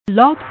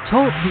Blog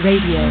Talk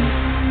Radio.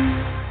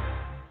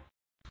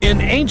 In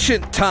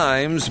ancient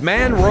times,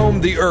 man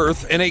roamed the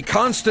earth in a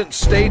constant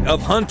state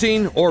of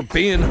hunting or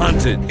being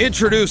hunted.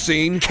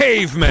 Introducing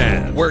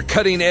Caveman, where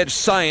cutting-edge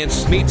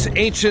science meets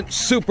ancient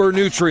super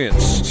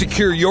nutrients.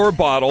 Secure your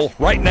bottle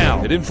right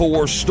now at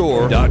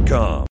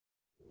InfoWarsStore.com.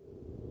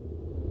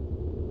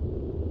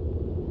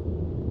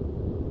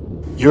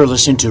 You're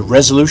listening to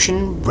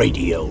Resolution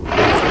Radio.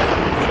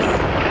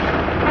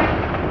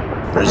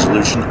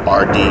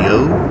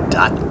 ResolutionRDO.com.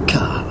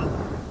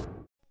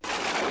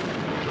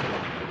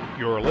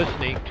 You're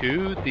listening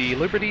to the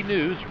Liberty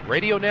News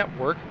Radio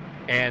Network,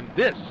 and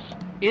this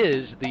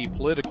is the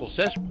Political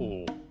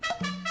Cesspool.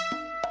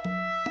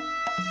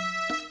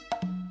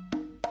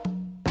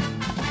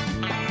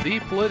 The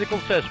Political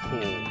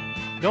Cesspool,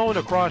 known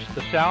across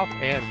the South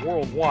and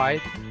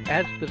worldwide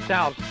as the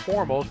South's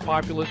foremost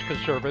populist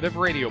conservative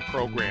radio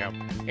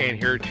program. And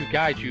here to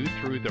guide you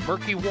through the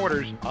murky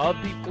waters of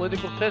the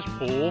Political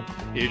Cesspool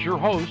is your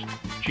host,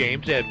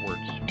 James Edwards.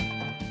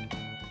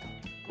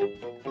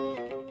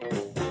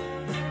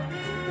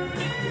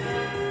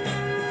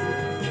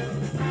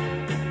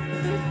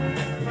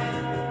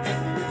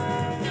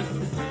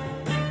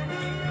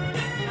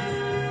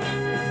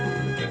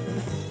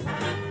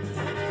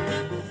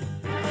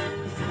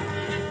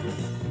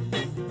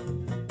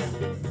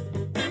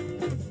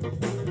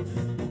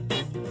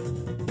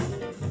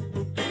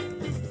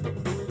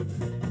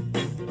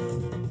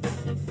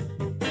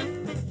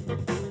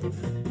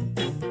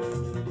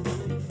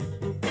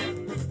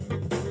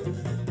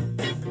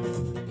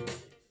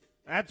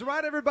 That's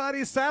right,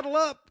 everybody. Saddle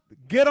up,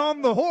 get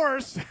on the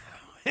horse,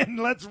 and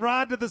let's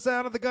ride to the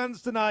sound of the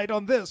guns tonight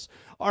on this,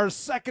 our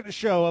second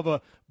show of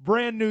a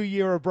brand new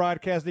year of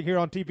broadcasting here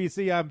on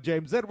TPC. I'm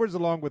James Edwards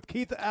along with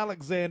Keith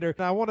Alexander.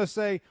 And I want to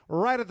say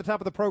right at the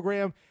top of the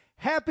program,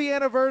 happy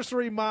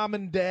anniversary, Mom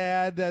and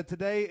Dad.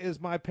 Today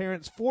is my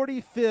parents'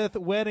 45th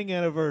wedding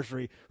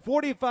anniversary.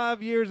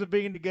 45 years of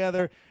being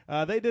together.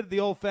 They did it the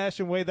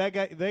old-fashioned way.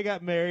 They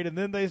got married, and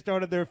then they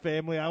started their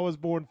family. I was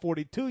born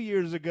 42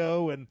 years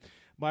ago, and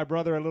my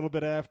brother a little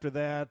bit after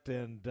that,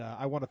 and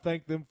I want to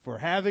thank them for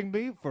having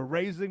me, for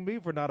raising me,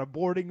 for not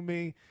aborting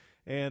me,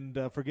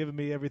 and for giving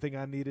me everything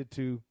I needed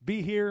to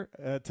be here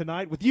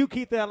tonight with you,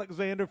 Keith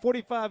Alexander.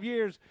 45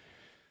 years,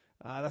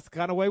 that's the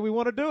kind of way we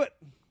want to do it.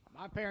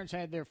 My parents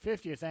had their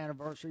 50th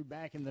anniversary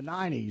back in the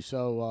 90s,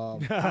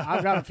 so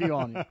I've got a few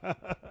on you.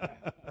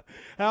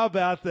 How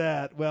about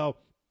that? Well,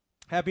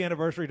 happy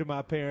anniversary to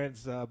my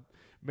parents,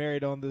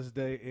 married on this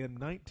day in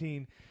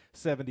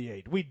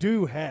 1978. We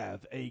do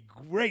have a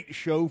great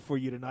show for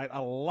you tonight.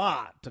 A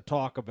lot to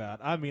talk about.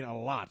 I mean, a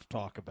lot to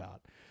talk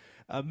about.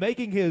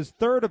 Making his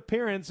third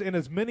appearance in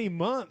as many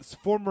months,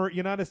 former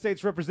United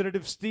States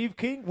Representative Steve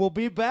King will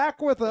be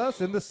back with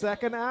us in the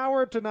second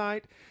hour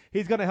tonight.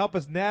 He's going to help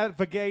us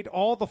navigate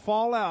all the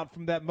fallout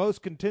from that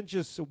most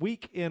contentious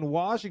week in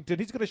Washington.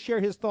 He's going to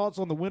share his thoughts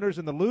on the winners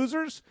and the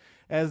losers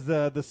as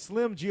the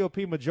slim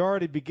GOP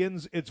majority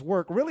begins its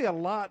work. Really a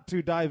lot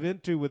to dive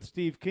into with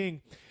Steve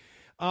King.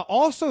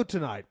 Also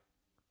tonight,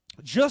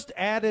 just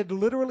added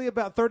literally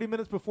about 30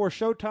 minutes before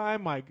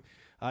showtime,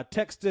 I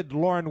texted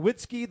Lauren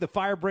Witzke, the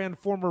firebrand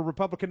former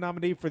Republican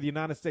nominee for the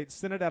United States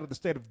Senate out of the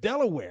state of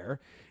Delaware,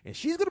 and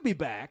she's going to be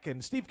back,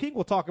 and Steve King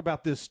will talk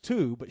about this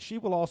too, but she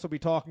will also be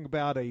talking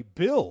about a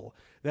bill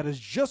that has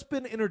just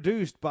been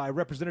introduced by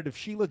Representative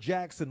Sheila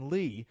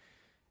Jackson-Lee.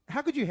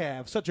 How could you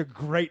have such a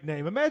great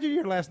name? Imagine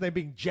your last name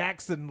being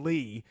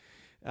Jackson-Lee,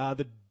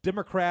 the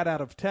Democrat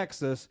out of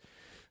Texas.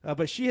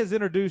 But she has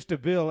introduced a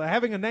bill,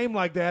 having a name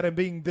like that and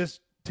being this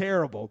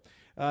terrible.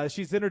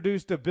 She's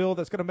introduced a bill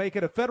that's going to make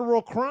it a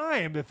federal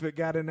crime if it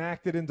got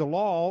enacted into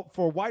law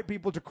for white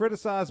people to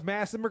criticize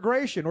mass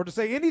immigration or to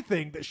say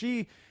anything that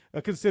she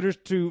considers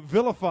to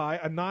vilify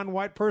a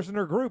non-white person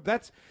or group.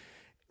 That's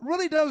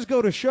really does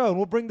go to show, and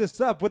we'll bring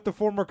this up with the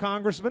former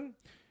congressman.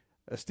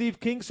 Steve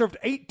King served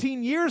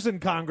 18 years in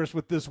Congress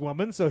with this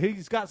woman, so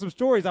he's got some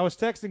stories. I was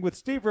texting with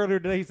Steve earlier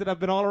today. He said,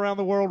 I've been all around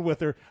the world with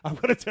her. I'm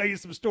going to tell you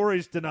some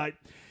stories tonight.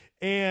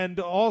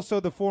 And also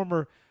the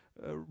former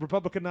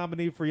Republican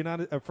nominee for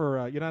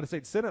United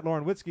States Senate,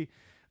 Lauren Witzke.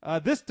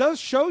 This does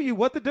show you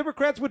what the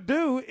Democrats would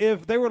do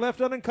if they were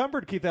left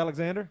unencumbered, Keith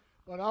Alexander.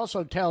 Well, it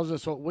also tells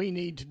us what we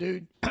need to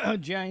do,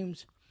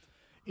 James.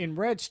 In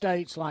red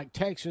states like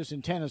Texas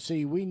and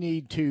Tennessee, we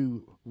need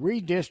to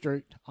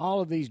redistrict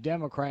all of these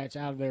Democrats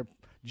out of their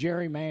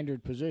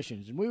gerrymandered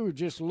positions. And we were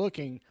just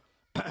looking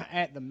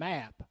at the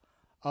map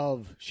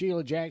of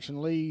Sheila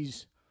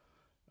Jackson-Lee's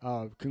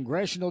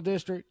congressional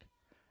district,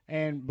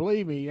 and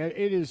believe me,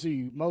 it is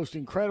the most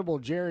incredible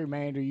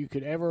gerrymander you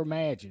could ever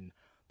imagine.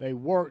 They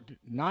worked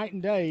night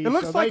and day. It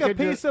looks like a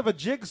piece of a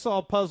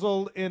jigsaw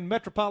puzzle in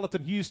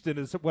metropolitan Houston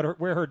is where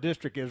her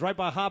district is, right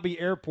by Hobby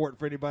Airport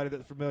for anybody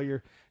that's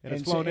familiar and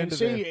has flown into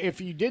there. If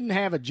you didn't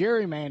have a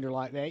gerrymander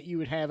like that, you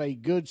would have a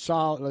good,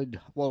 solid,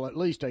 well, at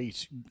least a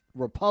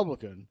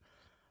Republican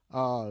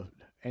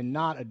and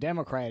not a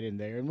Democrat in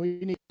there. And we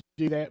need to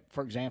do that,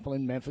 for example,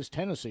 in Memphis,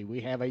 Tennessee.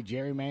 We have a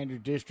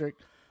gerrymandered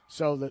district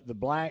so that the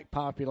black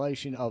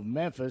population of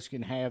Memphis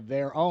can have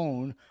their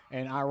own.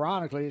 And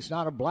ironically, it's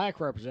not a black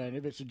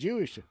representative, it's a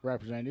Jewish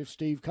representative,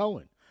 Steve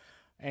Cohen.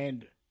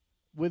 And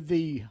with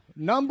the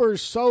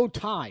numbers so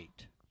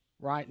tight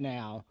right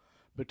now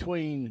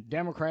between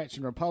Democrats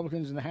and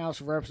Republicans in the House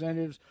of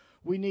Representatives,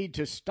 we need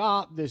to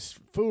stop this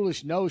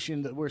foolish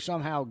notion that we're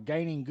somehow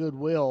gaining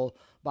goodwill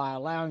by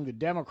allowing the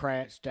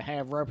Democrats to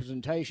have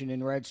representation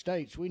in red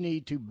states. We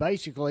need to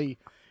basically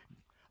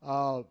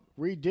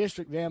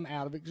redistrict them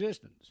out of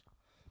existence.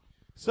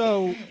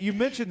 So you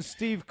mentioned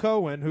Steve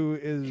Cohen, who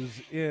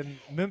is in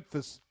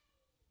Memphis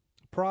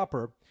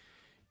proper.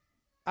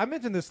 I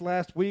mentioned this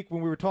last week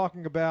when we were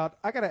talking about,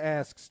 I got to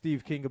ask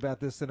Steve King about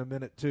this in a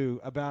minute too,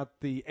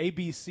 about the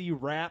ABC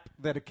rap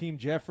that Hakeem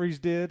Jeffries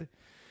did.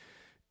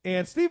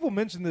 And Steve will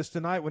mention this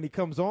tonight when he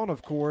comes on,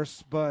 of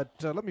course, but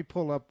let me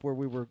pull up where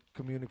we were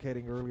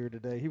communicating earlier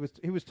today.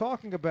 He was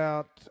talking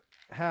about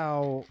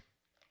how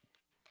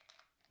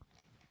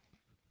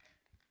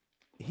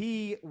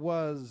he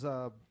was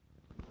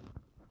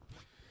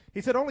he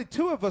said only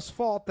 2 of us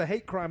fought the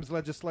hate crimes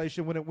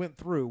legislation when it went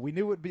through. We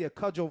knew it would be a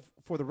cudgel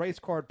for the race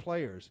card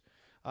players.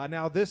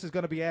 Now this is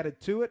going to be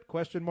added to it, ?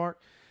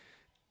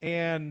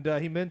 And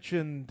he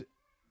mentioned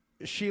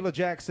Sheila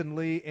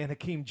Jackson-Lee and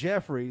Hakeem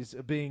Jeffries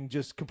being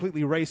just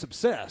completely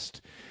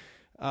race-obsessed,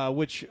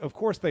 which, of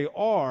course, they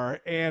are.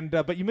 And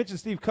but you mentioned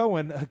Steve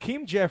Cohen.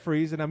 Hakeem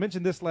Jeffries, and I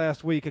mentioned this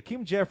last week,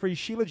 Hakeem Jeffries,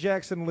 Sheila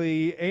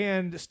Jackson-Lee,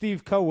 and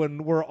Steve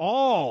Cohen were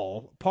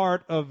all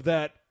part of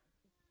that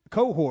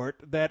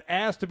cohort that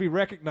asked to be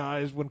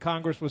recognized when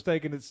Congress was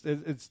taking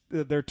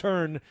their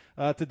turn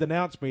to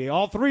denounce me.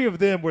 All 3 of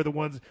them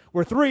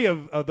were 3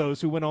 of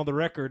those who went on the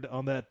record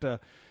on that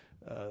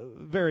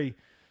very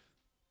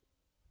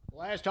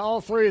Last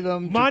all 3 of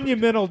them.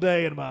 Monumental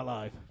day in my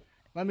life.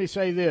 Let me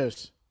say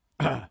this.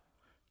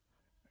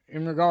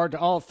 In regard to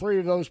all 3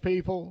 of those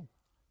people,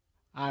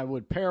 I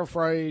would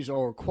paraphrase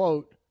or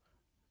quote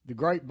the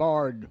great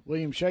bard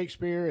William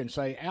Shakespeare and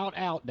say, out,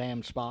 out,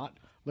 damn spot.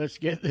 Let's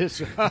get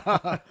this.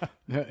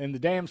 And the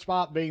damn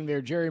spot being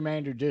their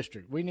gerrymandered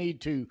district. We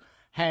need to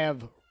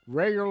have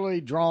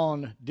regularly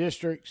drawn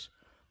districts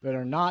that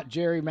are not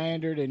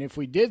gerrymandered. And if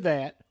we did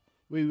that,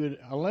 we would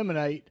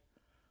eliminate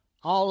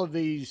all of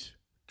these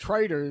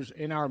traitors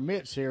in our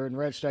midst here in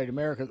red state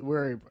America that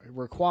we're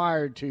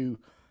required to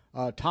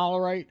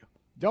tolerate.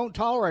 Don't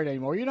tolerate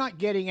anymore. You're not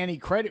getting any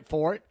credit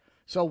for it.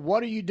 So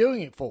what are you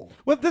doing it for?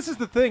 Well, this is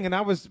the thing, and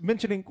I was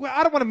mentioning, well,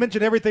 I don't want to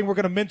mention everything we're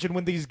going to mention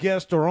when these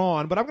guests are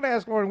on, but I'm going to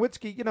ask Lauren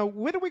Witzke,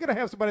 when are we going to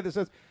have somebody that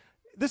says,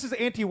 this is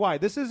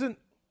anti-white, this isn't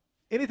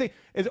anything,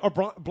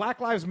 are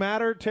Black Lives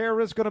Matter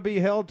terrorists going to be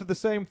held to the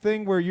same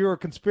thing where you're a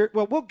conspiracy?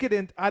 Well, we'll get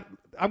in, I'm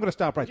going to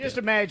stop right there. Just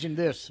imagine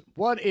this.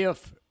 What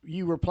if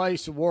you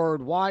replace the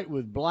word white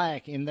with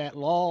black in that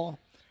law?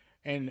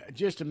 And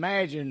just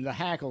imagine the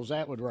hackles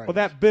that would raise. Well,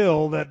 that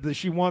bill that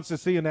she wants to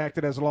see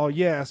enacted as law,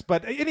 yes.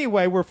 But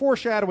anyway, we're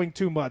foreshadowing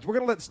too much. We're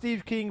going to let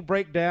Steve King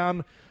break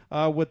down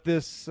with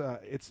this.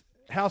 It's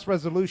House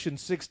Resolution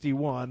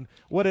 61,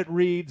 what it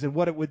reads and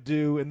what it would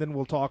do, and then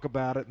we'll talk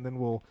about it, and then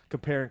we'll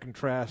compare and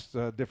contrast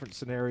different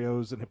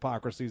scenarios and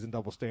hypocrisies and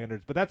double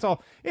standards. But that's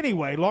all.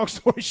 Anyway, long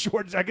story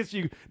short, I guess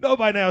you know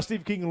by now,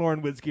 Steve King and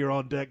Lauren Witzke are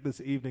on deck this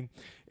evening,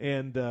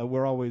 and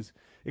we're always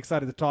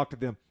excited to talk to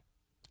them.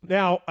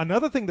 Now,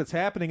 another thing that's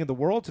happening in the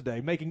world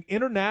today, making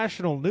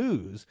international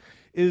news,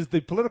 is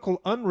the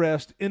political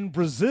unrest in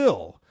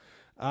Brazil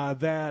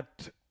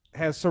that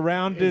has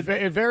surrounded...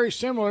 Very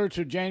similar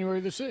to January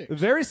the 6th.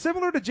 Very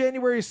similar to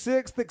January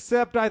 6th,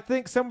 except I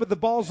think some of the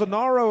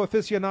Bolsonaro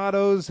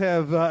aficionados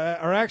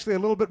are actually a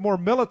little bit more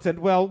militant.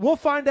 Well, we'll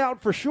find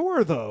out for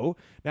sure, though.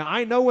 Now,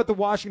 I know what the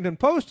Washington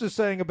Post is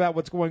saying about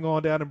what's going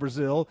on down in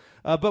Brazil,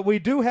 but we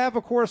do have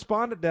a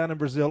correspondent down in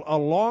Brazil, a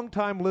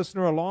longtime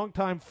listener, a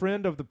longtime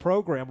friend of the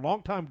program,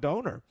 longtime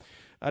donor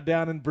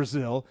down in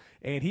Brazil,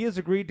 and he has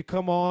agreed to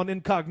come on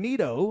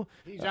incognito.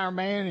 He's our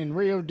man in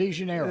Rio de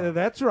Janeiro.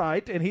 That's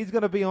right, and he's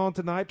going to be on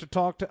tonight to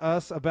talk to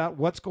us about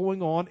what's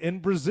going on in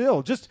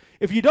Brazil. Just,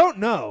 if you don't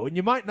know, and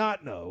you might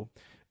not know,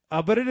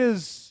 but it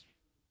is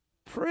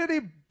pretty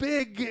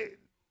big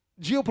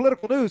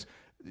geopolitical news.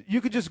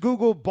 You could just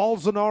Google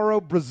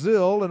Bolsonaro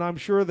Brazil, and I'm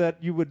sure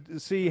that you would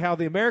see how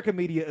the American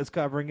media is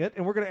covering it,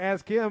 and we're going to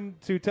ask him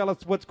to tell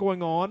us what's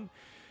going on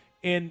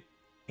in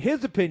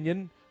his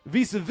opinion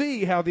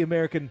vis-a-vis how the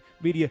American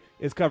media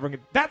is covering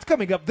it. That's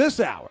coming up this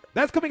hour.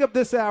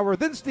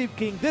 Then Steve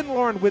King, then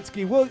Lauren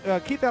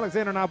Witzke. Keith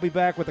Alexander and I'll be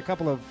back with a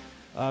couple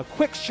of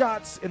quick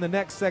shots in the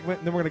next segment,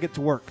 and then we're going to get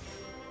to work.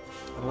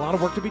 And a lot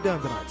of work to be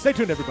done tonight. Stay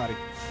tuned, everybody.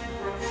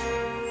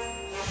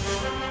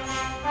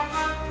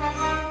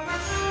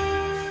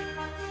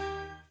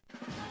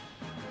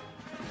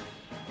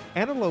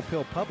 Antelope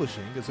Hill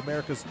Publishing is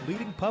America's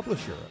leading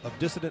publisher of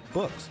dissident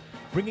books,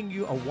 bringing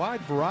you a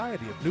wide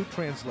variety of new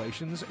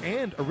translations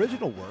and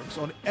original works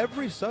on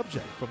every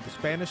subject, from the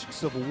Spanish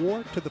Civil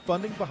War to the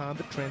funding behind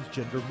the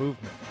transgender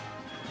movement.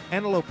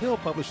 Antelope Hill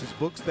publishes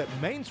books that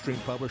mainstream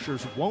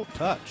publishers won't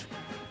touch.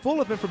 full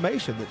of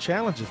information that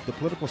challenges the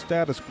political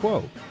status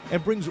quo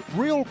and brings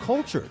real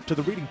culture to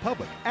the reading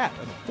public at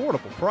an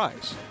affordable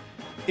price.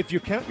 If you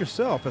count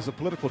yourself as a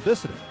political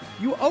dissident,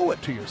 you owe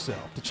it to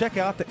yourself to check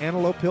out the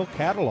Antelope Hill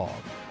catalog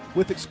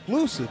with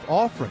exclusive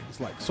offerings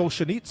like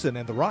Solzhenitsyn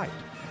and the Right,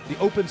 the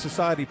Open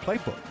Society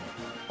Playbook,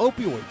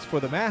 Opioids for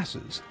the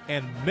Masses,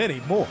 and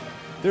many more.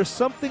 There's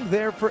something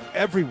there for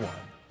everyone,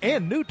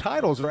 and new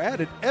titles are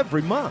added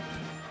every month.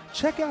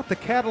 Check out the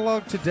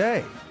catalog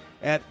today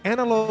at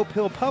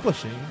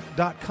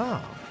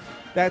antelopehillpublishing.com.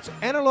 That's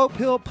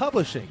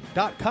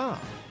antelopehillpublishing.com.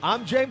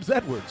 I'm James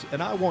Edwards,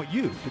 and I want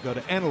you to go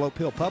to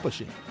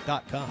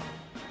antelopehillpublishing.com.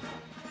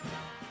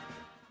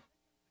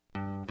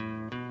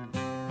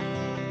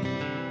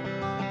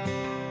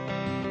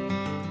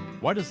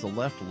 Why does the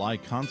left lie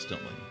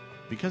constantly?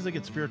 Because they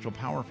get spiritual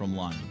power from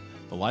lying.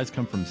 The lies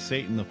come from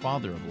Satan, the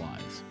father of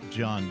lies.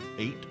 John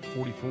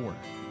 8:44.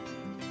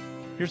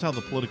 Here's how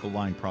the political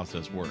lying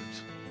process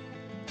works.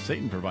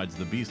 Satan provides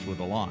the beast with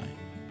a lie.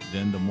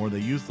 Then the more they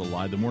use the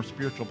lie, the more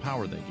spiritual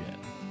power they get.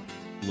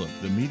 Look,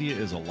 the media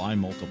is a lie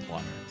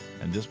multiplier,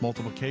 and this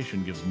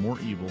multiplication gives more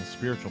evil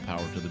spiritual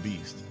power to the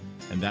beast,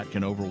 and that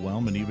can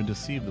overwhelm and even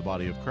deceive the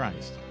body of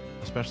Christ,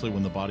 especially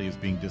when the body is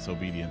being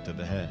disobedient to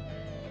the head.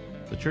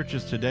 The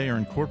churches today are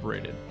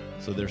incorporated,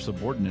 so they're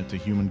subordinate to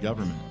human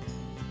government.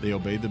 They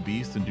obey the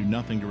beast and do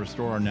nothing to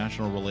restore our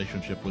national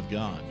relationship with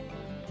God.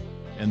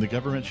 And the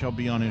government shall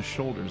be on his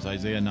shoulders,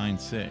 Isaiah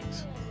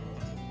 9:6.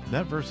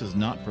 That verse is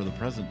not for the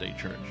present-day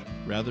church.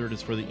 Rather, it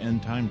is for the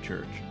end-time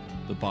church,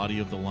 the body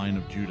of the line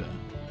of Judah.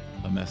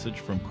 A message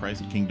from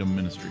Christ Kingdom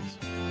Ministries.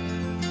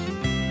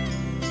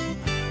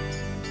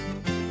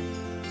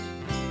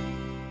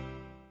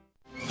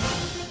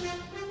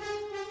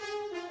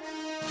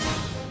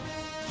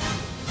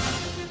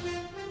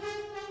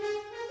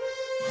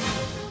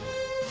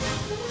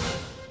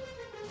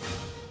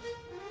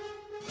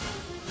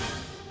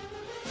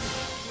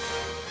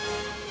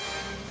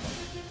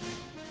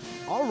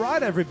 All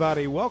right,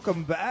 everybody,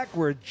 welcome back.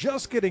 We're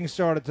just getting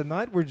started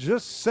tonight. We're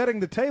just setting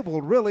the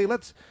table, really.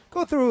 Let's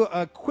go through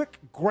a quick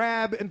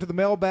grab into the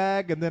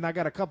mailbag, and then I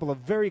got a couple of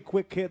very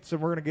quick hits,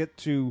 and we're going to get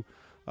to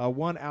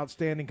one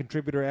outstanding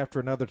contributor after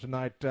another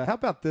tonight. How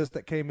about this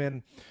that came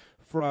in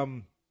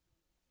from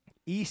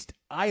East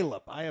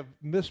Islip? I have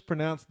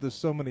mispronounced this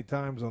so many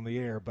times on the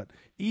air, but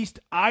East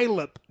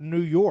Islip,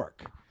 New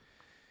York.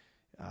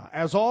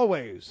 As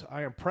always,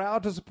 I am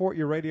proud to support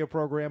your radio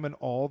program and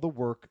all the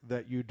work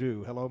that you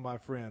do. Hello, my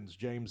friends,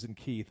 James and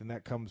Keith. And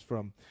that comes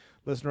from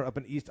listener up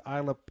in East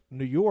Islip,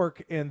 New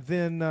York. And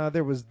then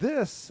there was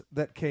this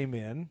that came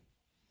in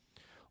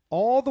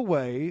all the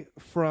way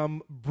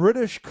from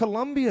British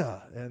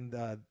Columbia.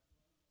 And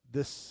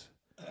this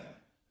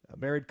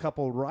married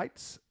couple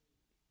writes,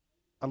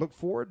 I look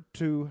forward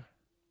to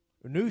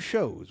new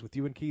shows with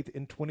you and Keith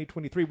in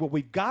 2023. Well,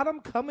 we've got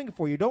them coming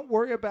for you. Don't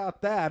worry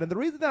about that. And the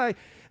reason that I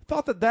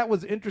thought that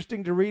was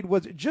interesting to read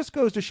was it just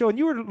goes to show, and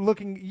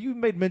you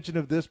made mention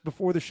of this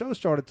before the show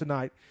started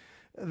tonight,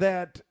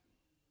 that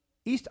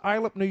East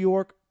Islip, New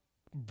York,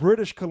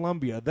 British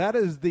Columbia, that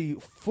is the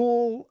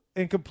full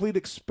and complete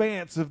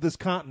expanse of this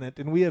continent.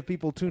 And we have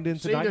people tuned in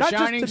tonight, not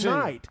just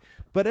tonight,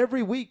 but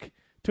every week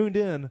tuned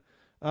in.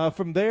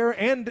 From there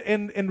and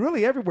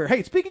really everywhere.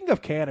 Hey, speaking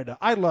of Canada,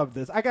 I love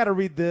this. I got to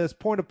read this.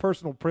 Point of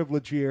personal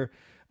privilege here.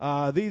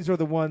 These are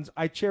the ones,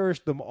 I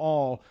cherish them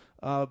all.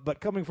 But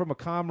coming from a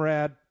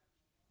comrade,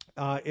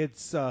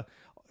 it's,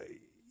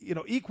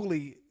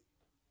 equally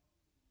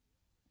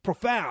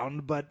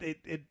profound, but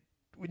it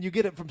when you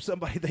get it from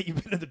somebody that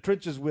you've been in the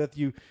trenches with,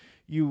 you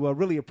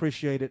really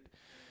appreciate it.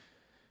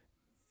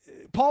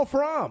 Paul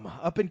Fromm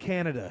up in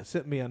Canada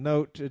sent me a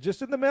note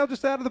just in the mail,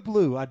 just out of the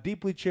blue. I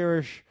deeply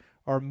cherish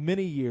our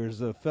many years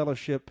of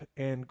fellowship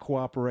and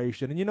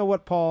cooperation. And you know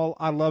what, Paul?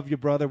 I love you,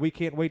 brother. We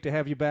can't wait to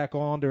have you back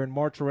on during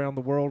March Around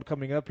the World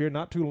coming up here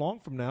not too long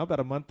from now, about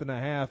a month and a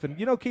half. And,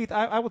 Keith,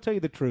 I will tell you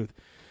the truth.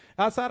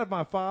 Outside of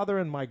my father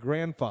and my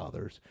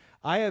grandfathers,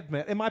 I have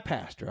met, and my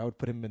pastor, I would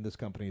put him in this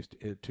company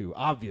too,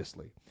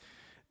 obviously.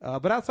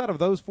 But outside of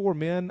those four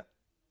men,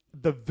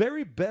 the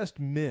very best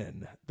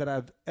men that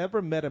I've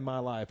ever met in my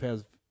life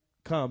has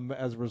come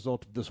as a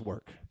result of this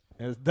work.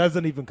 It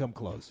doesn't even come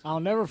close. I'll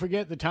never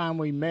forget the time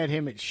we met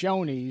him at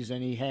Shoney's,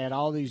 and he had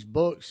all these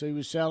books he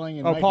was selling.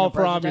 And Paul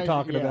Fromm you're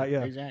talking about,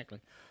 yeah. Exactly.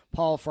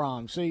 Paul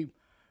Fromm. See,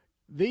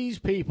 these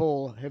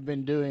people have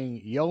been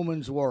doing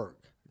yeoman's work,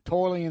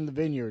 toiling in the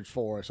vineyards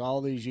for us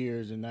all these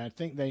years, and I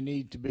think they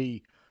need to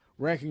be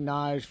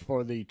recognized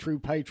for the true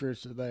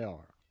patriots that they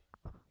are.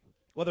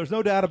 Well, there's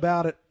no doubt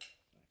about it.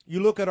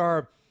 You look at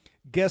our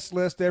guest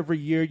list every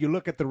year. You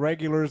look at the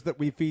regulars that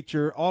we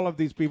feature, all of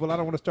these people. I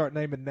don't want to start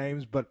naming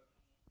names, but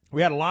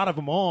we had a lot of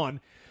them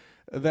on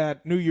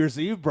that New Year's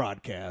Eve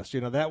broadcast.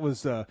 That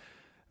was a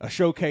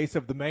showcase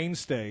of the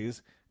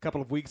mainstays a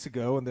couple of weeks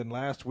ago, and then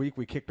last week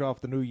we kicked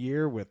off the new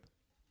year with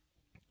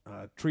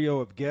a trio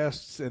of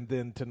guests, and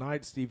then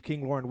tonight Steve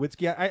King, Lauren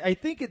Witzke. I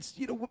think it's,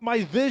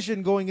 my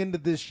vision going into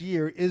this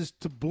year is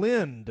to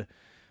blend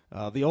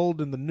the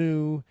old and the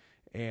new,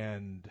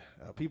 and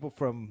people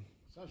from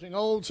Something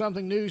old,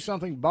 something new,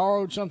 something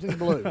borrowed, something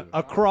blue.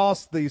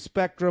 Across the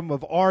spectrum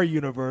of our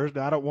universe.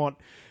 Now, I don't want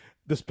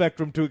the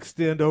spectrum to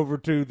extend over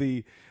to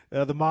the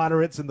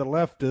moderates and the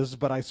leftists,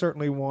 but I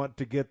certainly want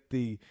to get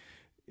the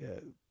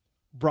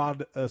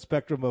broad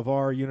spectrum of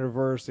our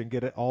universe and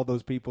get all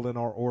those people in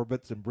our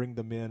orbits and bring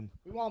them in.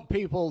 We want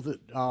people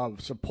that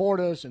support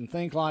us and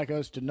think like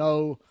us to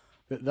know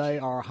that they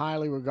are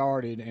highly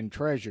regarded and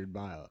treasured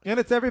by us. And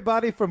it's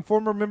everybody from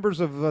former members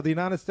of the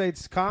United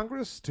States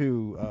Congress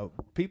to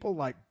people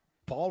like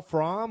Paul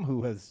Fromm,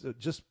 who has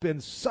just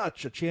been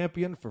such a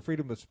champion for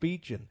freedom of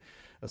speech and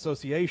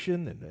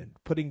association and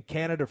putting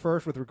Canada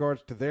first with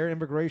regards to their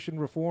immigration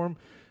reform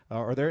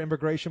or their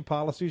immigration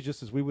policies,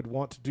 just as we would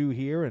want to do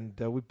here. And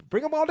we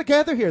bring them all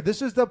together here.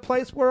 This is the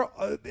place where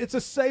it's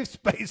a safe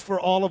space for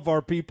all of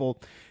our people.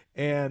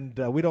 And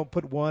we don't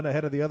put one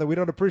ahead of the other. We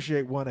don't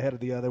appreciate one ahead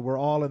of the other. We're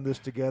all in this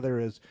together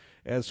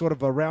as sort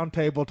of a round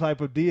table type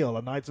of deal,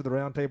 a Knights of the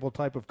Round Table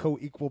type of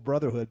co-equal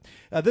brotherhood.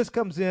 This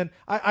comes in.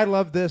 I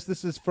love this.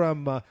 This is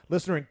from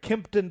listener in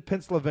Kempton,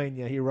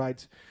 Pennsylvania. He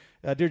writes,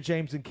 Dear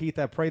James and Keith,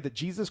 I pray that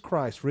Jesus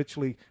Christ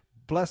richly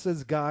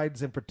blesses,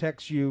 guides, and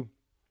protects you,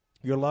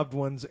 your loved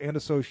ones, and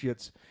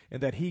associates,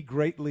 and that he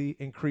greatly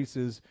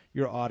increases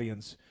your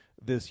audience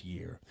this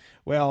year.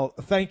 Well,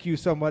 thank you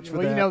so much for that.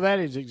 Well, you know, that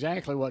is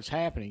exactly what's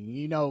happening.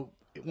 You know,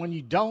 when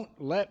you don't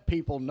let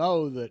people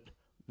know that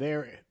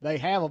they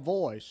have a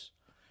voice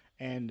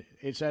and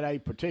it's at a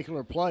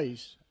particular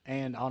place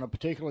and on a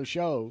particular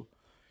show,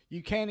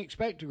 you can't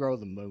expect to grow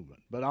the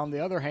movement. But on the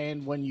other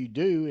hand, when you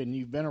do, and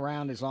you've been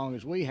around as long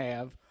as we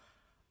have,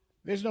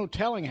 there's no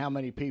telling how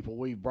many people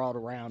we've brought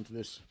around to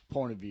this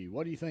point of view.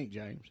 What do you think,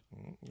 James?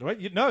 Well,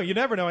 you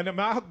never know. And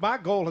my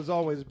goal has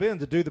always been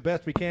to do the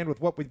best we can with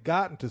what we've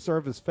got and to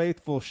serve as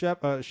faithful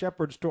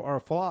shepherds to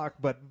our flock.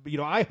 But,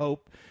 I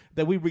hope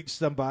that we reach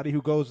somebody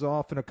who goes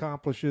off and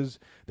accomplishes,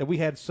 that we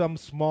had some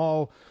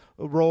small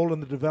role in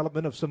the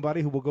development of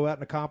somebody who will go out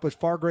and accomplish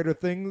far greater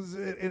things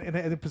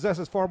and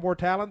possesses far more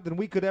talent than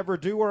we could ever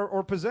do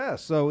or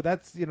possess. So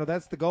that's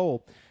the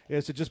goal,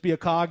 is to just be a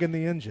cog in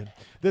the engine.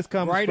 This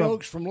comes Great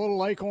Oaks from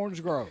Little Acorns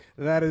Grove.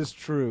 That is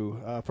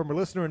true. From a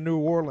listener in New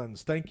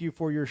Orleans, thank you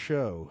for your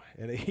show.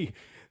 And he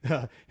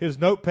his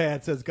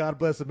notepad says, God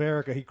bless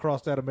America. He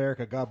crossed out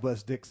America. God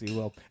bless Dixie.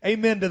 Well,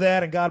 amen to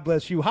that, and God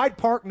bless you. Hyde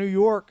Park, New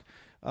York,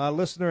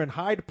 listener in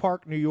Hyde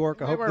Park, New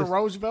York. I hope where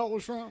Roosevelt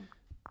was from?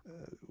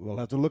 We'll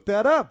have to look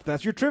that up.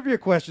 That's your trivia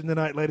question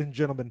tonight, ladies and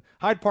gentlemen.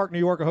 Hyde Park, New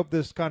York. I hope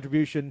this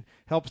contribution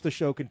helps the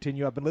show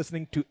continue. I've been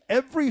listening to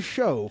every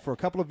show for a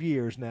couple of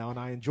years now, and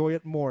I enjoy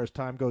it more as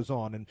time goes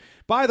on. And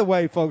by the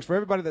way, folks, for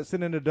everybody that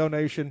sent in a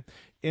donation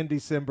in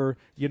December,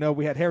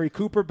 we had Harry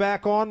Cooper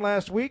back on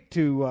last week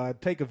to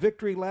take a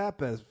victory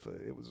lap, as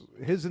it was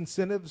his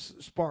incentives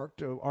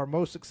sparked our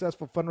most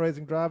successful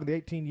fundraising drive in the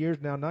 18 years,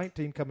 now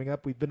 19 coming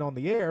up. We've been on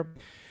the air.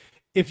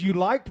 If you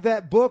liked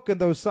that book and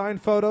those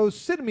signed photos,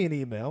 send me an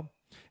email.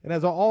 And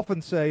as I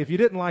often say, if you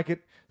didn't like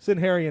it,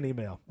 send Harry an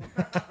email.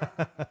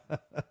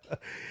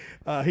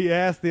 He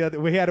asked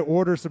we had to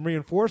order some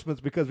reinforcements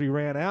because we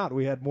ran out.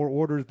 We had more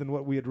orders than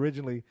what we had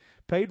originally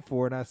paid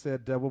for. And I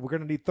said, well, we're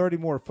going to need 30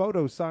 more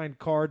photo signed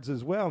cards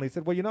as well. And he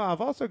said, well,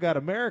 I've also got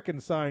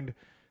American signed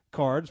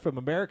cards from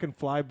American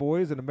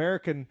flyboys and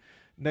American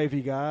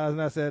Navy guys.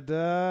 And I said,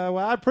 well,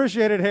 I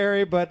appreciate it,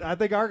 Harry, but I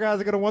think our guys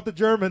are going to want the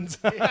Germans.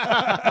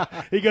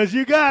 He goes,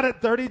 you got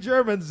it. 30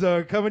 Germans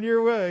coming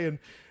your way. And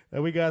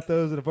we got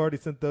those and have already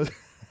sent those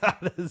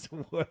out as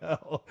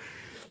well.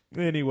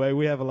 Anyway,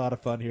 we have a lot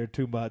of fun here,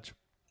 too much.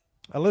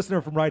 A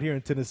listener from right here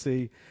in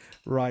Tennessee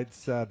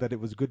writes that it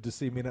was good to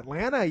see me in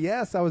Atlanta.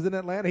 Yes, I was in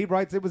Atlanta. He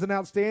writes it was an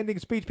outstanding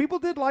speech. People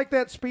did like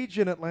that speech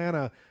in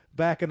Atlanta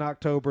back in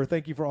October.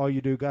 Thank you for all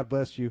you do. God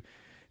bless you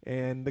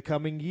in the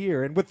coming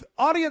year. And with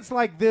audience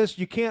like this,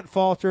 you can't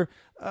falter.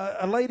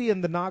 A lady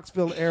in the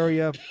Knoxville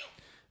area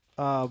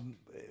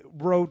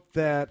wrote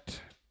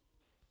that,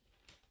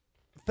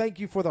 thank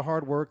you for the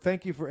hard work.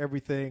 Thank you for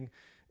everything.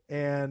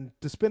 And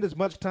to spend as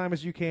much time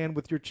as you can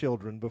with your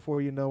children.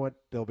 Before you know it,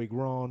 they'll be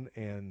grown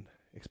and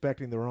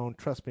expecting their own.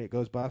 Trust me, it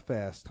goes by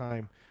fast.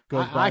 Time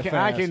goes by fast.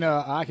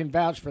 I can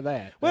vouch for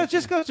that. Well, it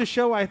just goes to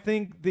show, I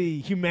think, the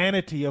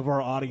humanity of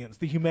our audience,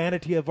 the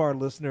humanity of our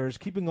listeners,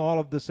 keeping all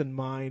of this in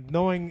mind,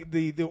 knowing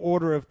the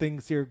order of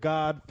things here,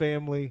 God,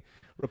 family,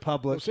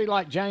 republic. Well, see,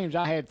 like James,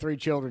 I had 3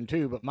 children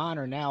too, but mine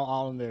are now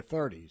all in their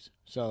 30s.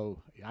 So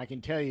I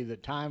can tell you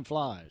that time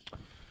flies.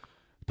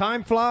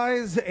 Time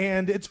flies,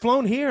 and it's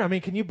flown here. I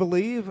mean, can you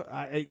believe?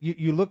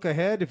 You look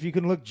ahead. If you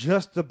can look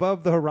just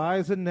above the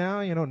horizon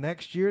now,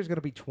 next year is going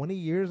to be 20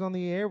 years on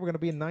the air. We're going to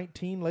be in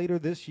 19 later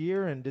this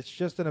year, and it's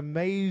just it's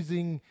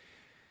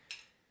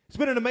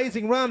been an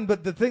amazing run,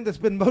 but the thing that's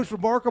been most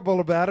remarkable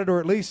about it,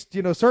 or at least,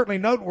 certainly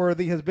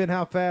noteworthy, has been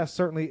how fast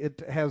certainly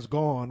it has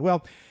gone.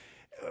 Well,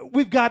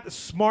 we've got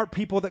smart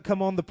people that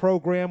come on the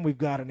program. We've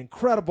got an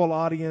incredible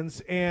audience,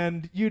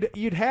 and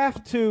you'd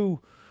have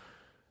to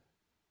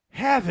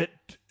have it.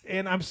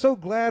 And I'm so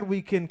glad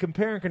we can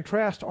compare and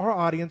contrast our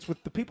audience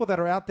with the people that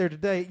are out there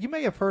today. You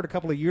may have heard a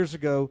couple of years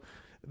ago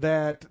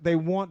that they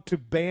want to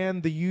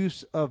ban the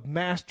use of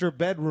master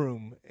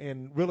bedroom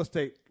in real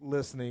estate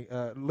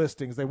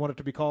listings. They want it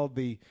to be called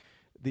the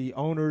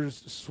owner's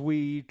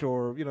suite,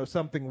 or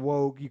something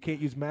woke. You can't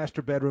use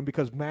master bedroom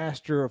because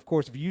master, of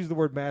course, if you use the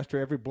word master,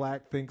 every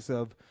black thinks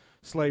of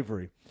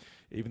slavery,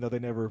 even though they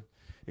never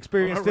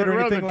experienced it or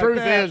anything like that. The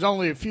truth is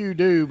only a few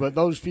do, but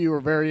those few are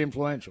very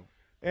influential.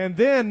 And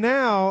then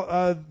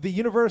now the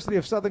University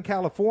of Southern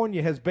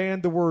California has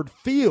banned the word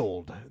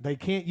field. They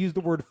can't use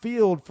the word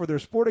field for their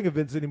sporting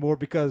events anymore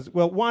because,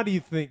 well, why do you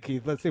think,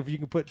 Keith? Let's see if you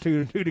can put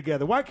two and two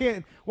together.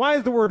 Why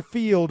is the word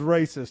field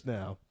racist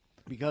now?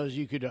 Because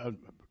you could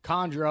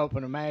conjure up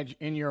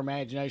in your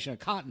imagination a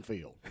cotton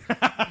field.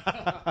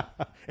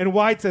 And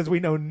White says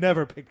we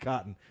never picked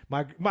cotton.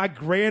 My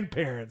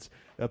grandparents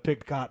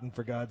picked cotton,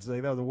 for God's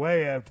sake. That was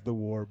way after the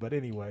war. But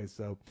anyway,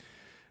 so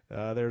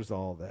there's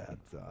all that.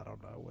 I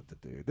don't know what to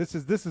do. This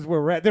is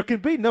where we're at. There can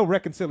be no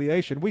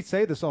reconciliation. We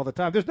say this all the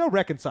time. There's no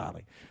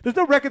reconciling. There's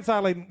no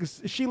reconciling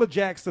Sheila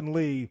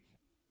Jackson-Lee,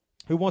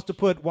 who wants to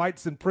put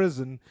whites in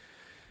prison.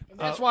 And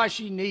that's why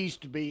she needs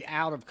to be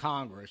out of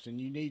Congress, and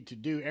you need to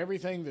do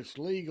everything that's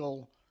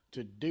legal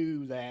to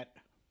do that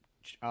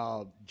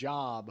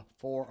job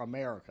for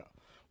America.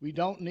 We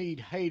don't need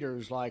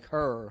haters like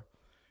her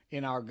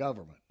in our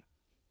government.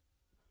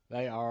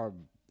 They are,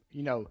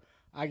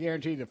 I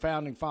guarantee the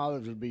founding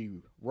fathers would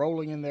be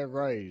rolling in their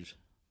graves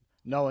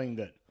knowing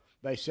that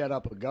they set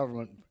up a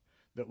government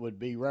that would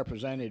be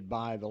represented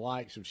by the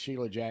likes of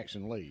Sheila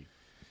Jackson-Lee.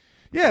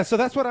 Yeah, so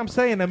that's what I'm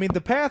saying. I mean,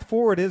 the path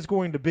forward is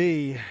going to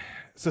be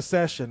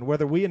secession,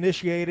 whether we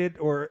initiate it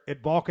or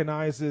it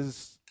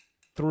balkanizes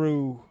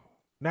through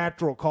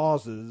natural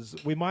causes.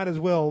 We might as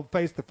well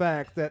face the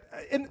fact that,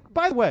 and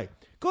by the way,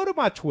 go to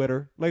my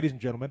Twitter, ladies and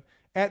gentlemen,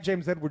 at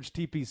James Edwards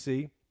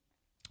TPC.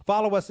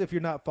 Follow us if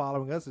you're not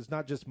following us. It's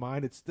not just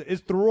mine. It's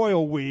the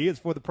royal we. It's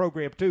for the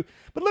program, too.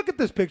 But look at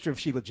this picture of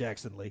Sheila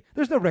Jackson-Lee.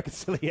 There's no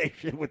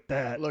reconciliation with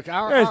that. Look,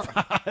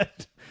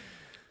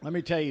 let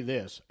me tell you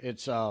this.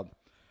 It's our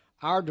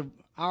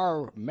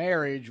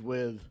marriage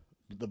with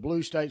the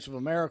blue states of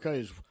America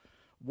is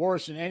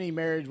worse than any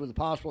marriage with the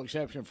possible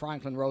exception of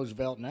Franklin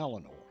Roosevelt and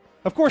Eleanor.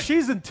 Of course,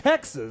 she's in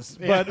Texas,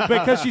 but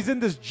because she's in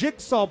this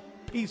jigsaw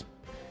piece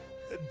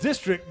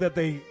district that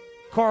they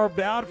carved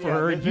out for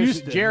her in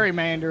Houston.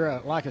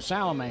 Gerrymander like a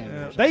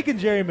salamander. They can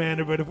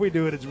gerrymander, but if we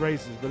do it, it's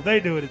racist. But if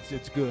they do it,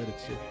 it's good.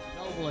 It's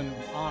noble and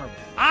honorable.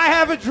 I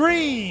have a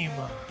dream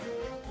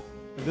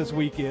this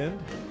weekend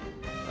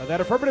that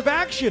affirmative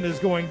action is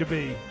going to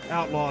be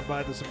outlawed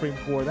by the Supreme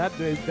Court. That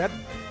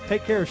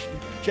take care of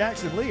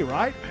Jackson-Lee,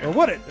 right? Or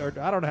would it? Or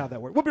I don't know how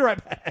that works. We'll be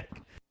right back.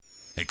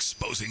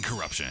 Exposing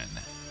corruption,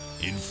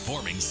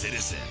 informing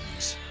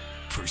citizens,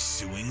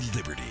 pursuing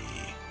liberty.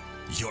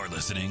 You're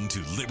listening to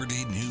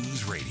Liberty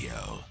News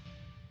Radio.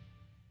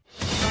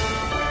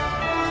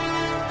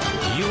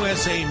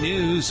 USA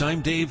News,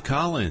 I'm Dave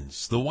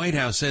Collins. The White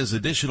House says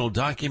additional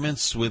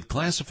documents with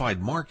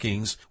classified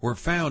markings were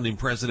found in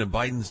President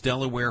Biden's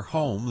Delaware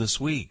home this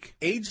week.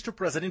 Aides to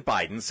President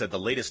Biden said the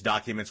latest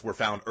documents were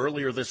found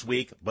earlier this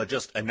week, but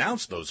just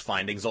announced those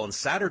findings on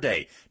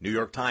Saturday. New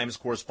York Times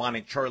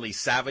correspondent Charlie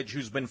Savage,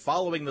 who's been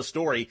following the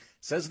story,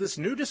 says this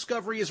new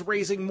discovery is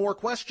raising more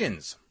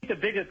questions. The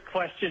biggest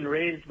question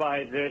raised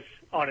by this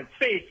on its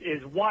face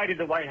is, why did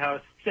the White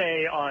House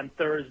say on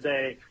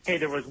Thursday, hey,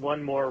 there was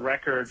one more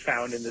record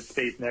found in the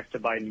space next to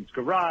Biden's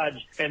garage,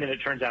 and then it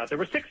turns out there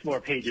were 6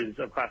 more pages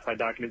of classified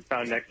documents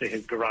found next to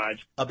his garage.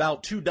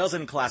 About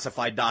 24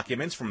 classified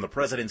documents from the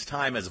president's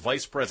time as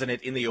vice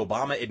president in the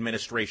Obama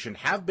administration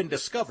have been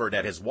discovered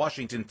at his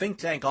Washington think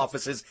tank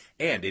offices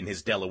and in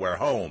his Delaware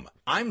home.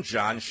 I'm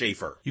John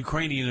Schaefer.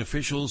 Ukrainian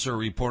officials are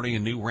reporting a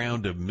new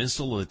round of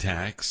missile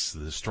attacks.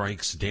 The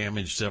strikes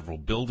damaged several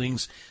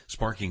buildings,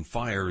 sparking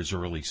fires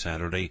early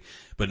Saturday,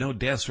 but no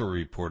deaths were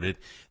reported.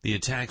 The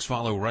attacks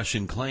follow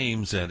Russian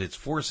claims that its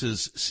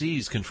forces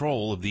seized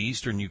control of the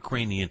eastern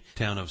Ukrainian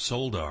town of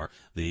Soledar.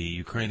 The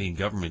Ukrainian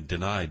government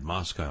denied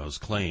Moscow's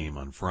claim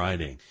on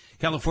Friday.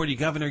 California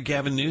Governor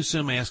Gavin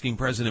Newsom asking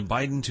President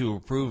Biden to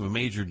approve a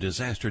major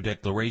disaster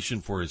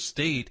declaration for his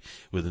state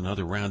with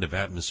another round of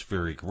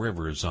atmospheric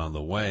rivers on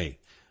the way.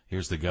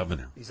 Here's the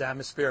governor. These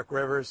atmospheric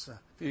rivers, a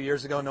few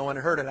years ago, no one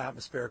had heard of an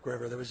atmospheric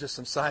river. There was just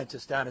some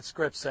scientists down at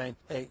Scripps saying,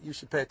 hey, you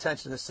should pay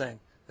attention to this thing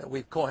that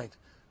we've coined,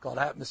 called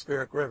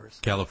atmospheric rivers.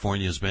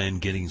 California's been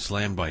getting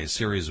slammed by a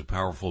series of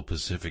powerful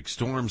Pacific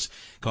storms,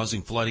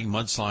 causing flooding,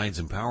 mudslides,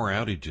 and power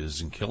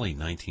outages and killing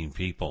 19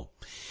 people.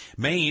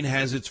 Maine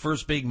has its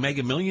first big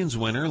Mega Millions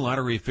winner.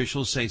 Lottery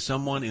officials say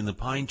someone in the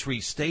Pine Tree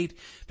State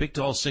picked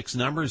all 6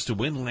 numbers to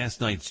win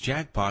last night's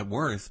jackpot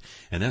worth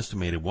an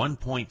estimated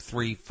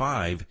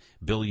 $1.35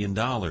 billion.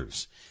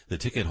 The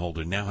ticket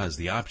holder now has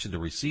the option to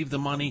receive the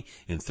money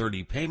in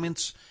 30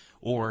 payments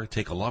or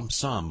take a lump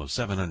sum of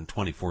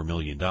 $724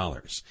 million.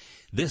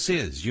 This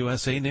is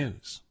USA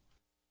News.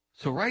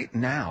 So right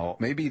now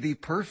may be the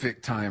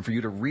perfect time for you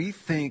to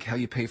rethink how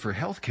you pay for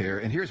health care.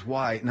 And here's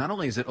why. Not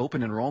only is it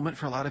open enrollment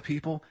for a lot of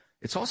people,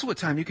 It's also a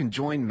time you can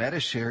join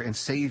MediShare and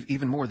save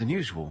even more than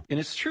usual. And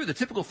it's true, the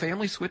typical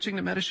family switching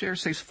to MediShare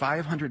saves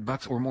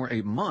 $500 or more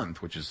a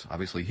month, which is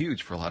obviously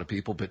huge for a lot of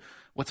people, but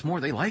what's more,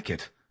 they like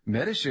it.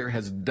 MediShare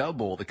has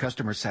double the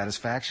customer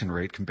satisfaction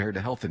rate compared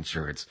to health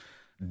insurance.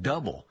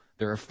 Double.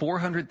 There are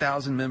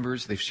 400,000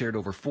 members. They've shared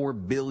over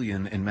 $4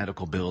 billion in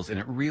medical bills, and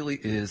it really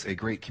is a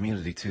great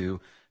community,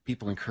 too.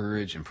 People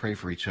encourage and pray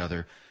for each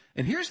other.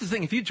 And here's the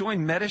thing. If you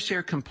join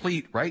MediShare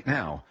Complete right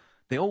now,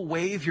 they'll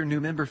waive your new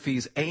member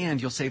fees,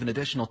 and you'll save an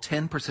additional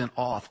 10%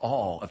 off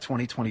all of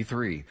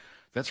 2023.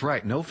 That's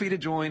right. No fee to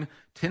join,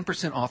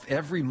 10% off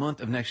every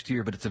month of next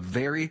year, but it's a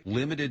very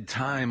limited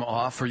time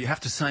offer. You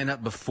have to sign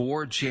up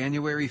before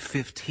January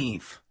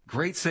 15th.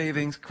 Great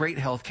savings, great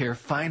health care.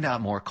 Find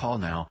out more. Call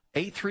now.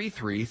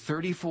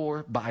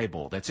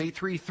 833-34-BIBLE. That's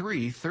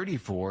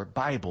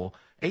 833-34-BIBLE.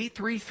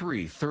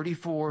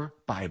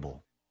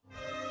 833-34-BIBLE.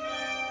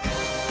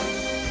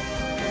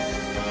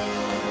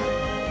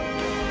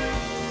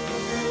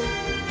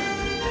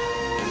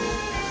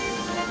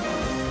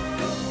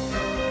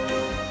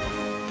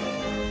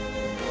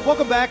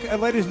 Welcome back,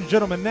 ladies and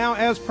gentlemen. Now,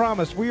 as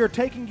promised, we are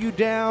taking you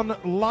down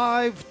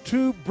live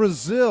to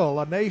Brazil,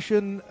 a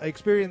nation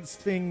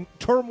experiencing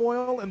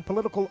turmoil and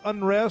political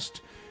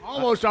unrest.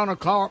 Almost on a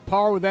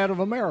par with that of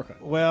America.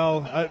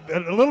 Well,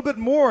 a little bit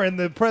more in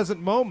the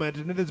present moment,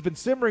 and it has been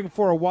simmering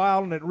for a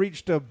while, and it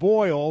reached a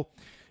boil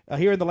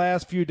here in the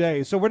last few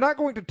days. So we're not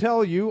going to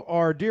tell you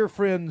our dear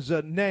friend's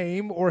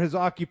name or his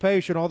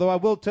occupation, although I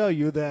will tell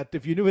you that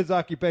if you knew his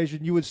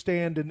occupation, you would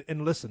stand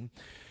and listen.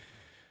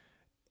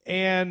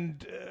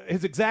 And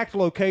his exact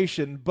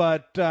location.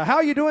 But how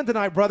are you doing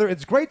tonight, brother?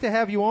 It's great to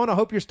have you on. I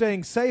hope you're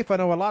staying safe. I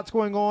know a lot's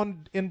going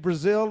on in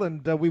Brazil,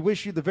 and we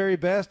wish you the very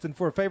best and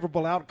for a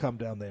favorable outcome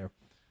down there.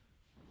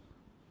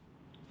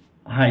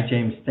 Hi,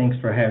 James. Thanks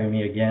for having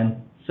me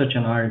again. Such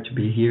an honor to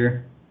be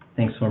here.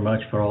 Thanks so much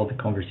for all the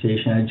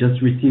conversation. I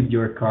just received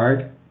your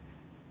card.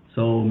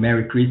 So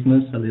Merry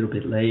Christmas, a little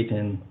bit late,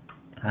 and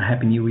a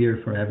Happy New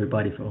Year for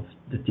everybody from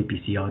the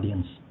TPC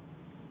audience.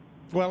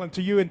 Well, and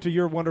to you and to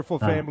your wonderful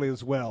family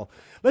as well.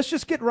 Let's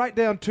just get right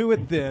down to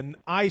it then.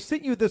 I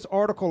sent you this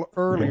article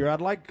earlier.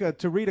 I'd like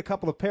to read a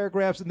couple of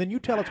paragraphs, and then you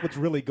tell us what's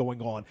really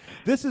going on.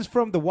 This is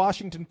from the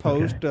Washington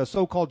Post,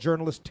 so-called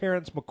journalist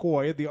Terrence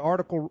McCoy. The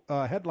article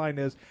headline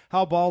is,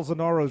 How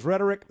Bolsonaro's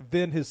Rhetoric,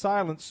 Then His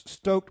Silence,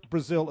 Stoked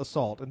Brazil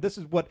Assault. And this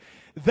is what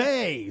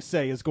they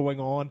say is going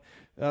on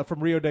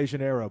from Rio de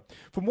Janeiro.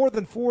 For more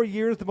than 4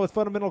 years, the most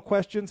fundamental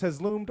questions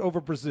has loomed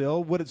over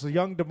Brazil. Would its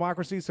young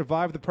democracy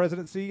survive the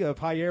presidency of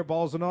Jair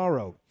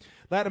Bolsonaro?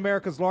 Latin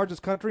America's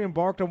largest country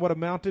embarked on what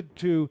amounted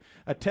to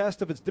a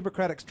test of its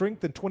democratic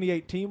strength in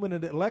 2018 when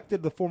it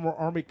elected the former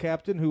army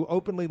captain who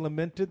openly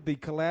lamented the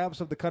collapse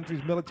of the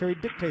country's military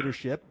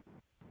dictatorship,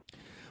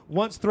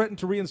 once threatened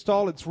to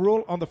reinstall its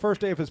rule on the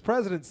first day of his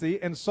presidency,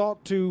 and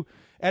sought to,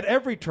 at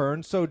every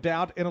turn, sow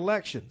doubt in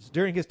elections.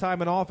 During his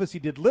time in office, he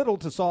did little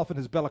to soften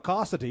his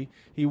bellicosity.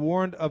 He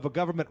warned of a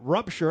government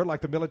rupture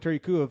like the military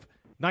coup of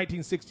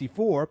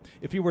 1964.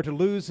 If he were to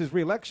lose his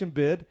re-election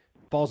bid,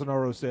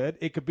 Bolsonaro said,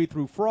 it could be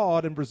through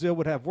fraud, and Brazil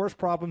would have worse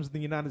problems than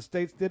the United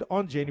States did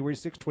on January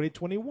 6,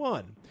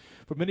 2021.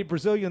 For many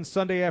Brazilians,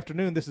 Sunday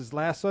afternoon, this is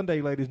last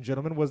Sunday, ladies and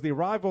gentlemen, was the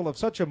arrival of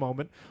such a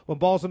moment when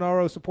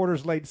Bolsonaro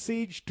supporters laid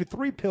siege to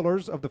three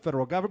pillars of the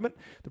federal government,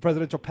 the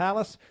presidential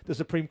palace, the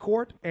Supreme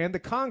Court, and the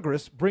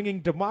Congress,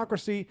 bringing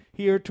democracy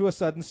here to a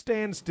sudden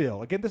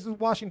standstill. Again, this is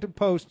Washington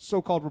Post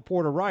so-called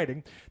reporter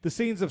writing. The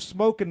scenes of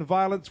smoke and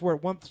violence were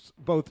at once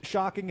both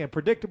shocking and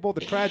predictable. The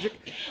tragic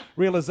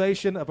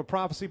realization of a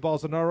prophecy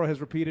Bolsonaro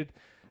has repeated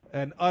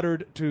and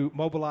uttered to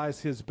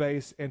mobilize his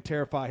base and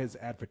terrify his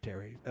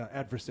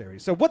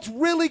adversaries. So what's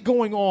really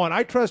going on?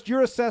 I trust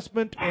your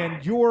assessment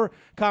and your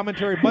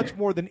commentary much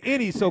more than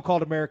any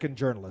so-called American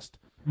journalist.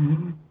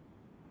 Mm-hmm.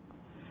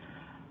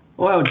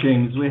 Well,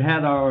 James, we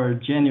had our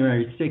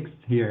January 6th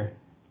here,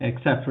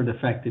 except for the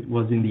fact it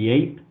was in the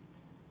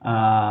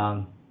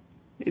 8th.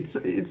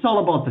 It's all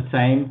about the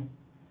same.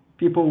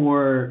 People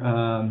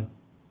were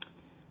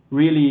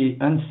really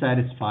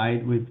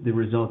unsatisfied with the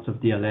results of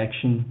the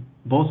election.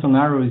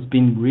 Bolsonaro has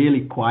been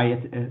really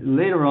quiet.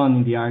 Later on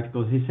in the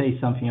article, he says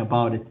something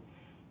about it,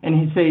 and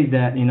he says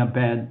that in a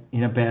bad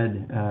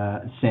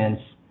sense.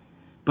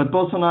 But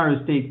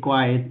Bolsonaro stayed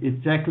quiet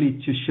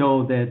exactly to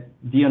show that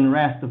the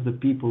unrest of the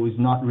people is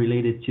not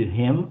related to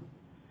him,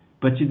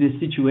 but to the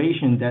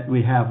situation that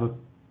we have a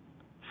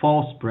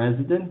false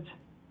president,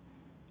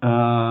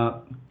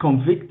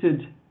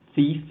 convicted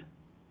thief,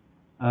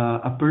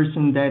 a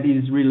person that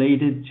is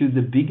related to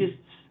the biggest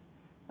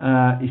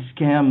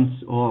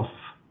scams of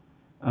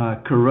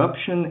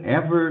corruption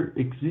ever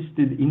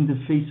existed in the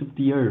face of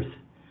the earth.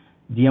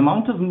 The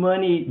amount of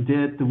money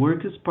that the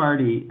Workers'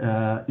 Party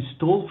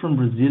stole from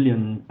the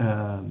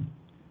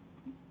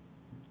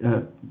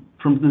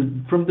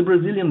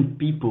Brazilian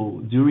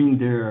people during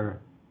their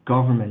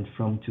government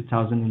from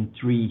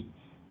 2003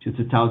 to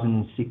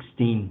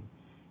 2016,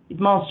 it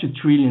amounts to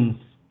trillions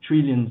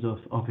of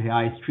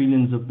reais,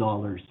 trillions of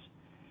dollars.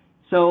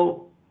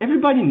 So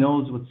everybody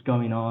knows what's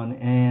going on,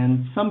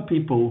 and some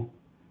people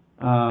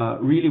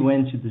really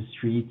went to the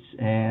streets,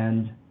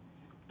 and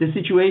the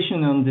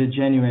situation on the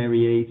January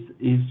 8th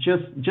is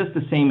just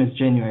the same as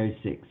January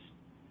 6th.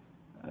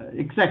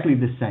 Exactly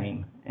the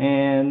same.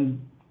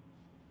 And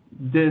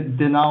the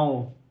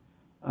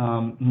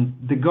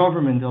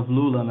government of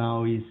Lula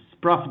now is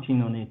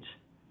profiting on it.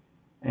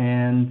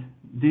 And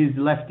these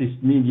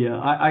leftist media,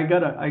 I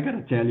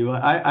gotta tell you,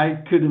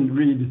 I couldn't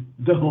read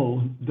the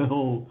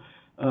whole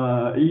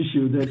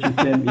issue that you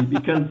sent me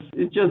because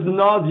it's just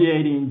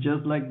nauseating,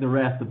 just like the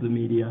rest of the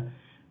media.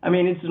 I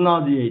mean, it's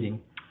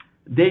nauseating.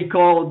 They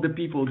called the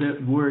people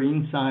that were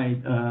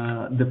inside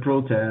the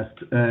protest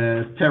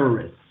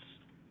terrorists.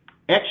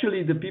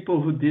 Actually, the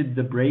people who did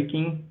the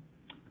breaking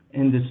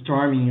and the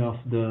storming of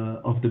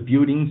the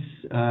buildings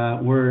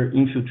were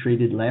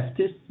infiltrated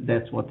leftists.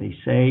 That's what they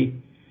say.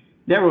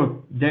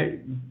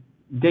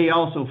 They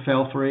also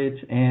fell for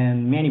it,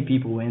 and many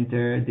people went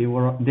there. They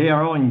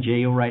are all in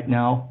jail right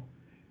now.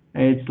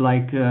 It's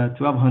like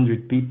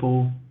 1,200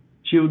 people,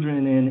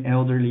 children and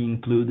elderly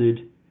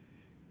included.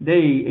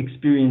 They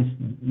experienced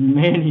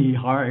many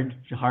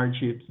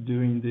hardships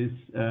during this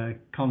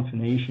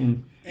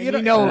confination. And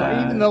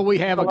even though we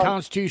have a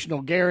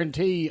constitutional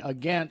guarantee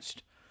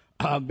against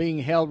being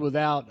held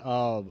without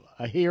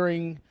a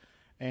hearing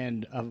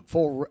and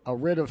for a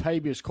writ of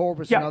habeas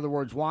corpus, in other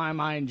words, why am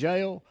I in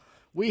jail?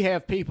 We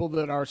have people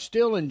that are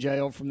still in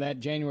jail from that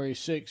January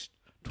 6th,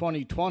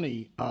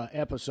 2020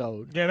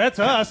 episode. Yeah, that's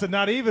us, and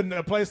not even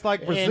a place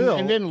like Brazil.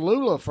 And then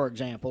Lula, for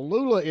example.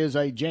 Lula is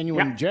a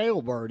genuine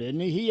jailbird, isn't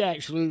he? He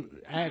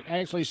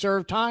actually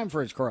served time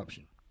for his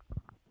corruption.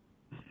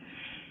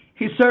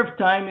 He served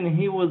time, and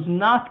he was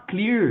not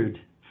cleared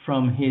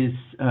from his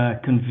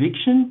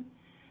conviction.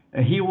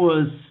 He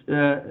was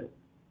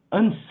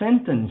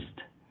unsentenced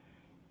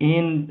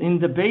in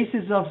the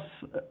basis of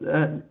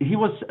he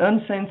was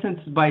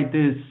unsentenced by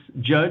this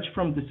judge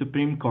from the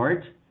Supreme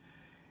Court.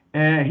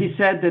 He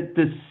said that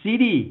the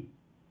city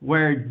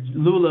where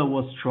Lula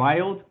was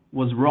trialed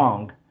was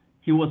wrong.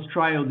 He was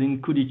trialed in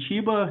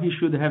Curitiba. He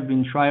should have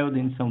been trialed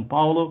in São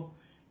Paulo,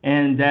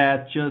 and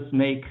that just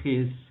make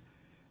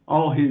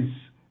all his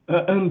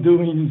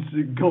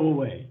undoings go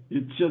away.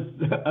 It's just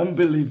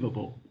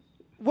unbelievable.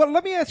 Well,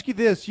 let me ask you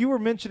this. You were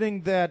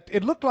mentioning that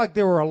it looked like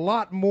there were a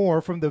lot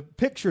more from the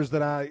pictures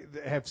that I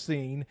have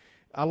seen,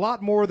 a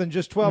lot more than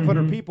just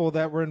 1,200 people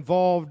that were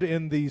involved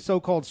in the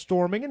so-called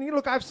storming. And,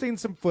 look, I've seen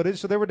some footage,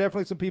 so there were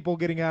definitely some people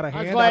getting out of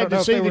hand. I'm glad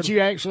to see that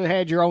you actually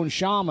had your own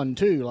shaman,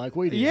 too, like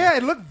we did. Yeah,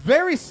 it looked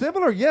very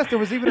similar. Yes, there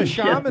was even a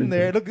shaman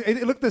there.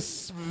 It looked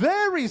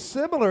very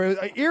similar,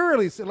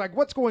 eerily, like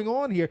what's going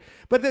on here.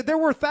 But there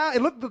were,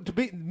 it looked to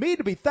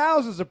be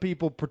thousands of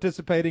people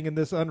participating in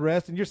this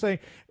unrest. And you're saying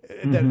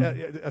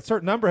that a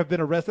certain number have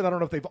been arrested. I don't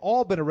know if they've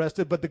all been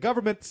arrested, but the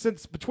government,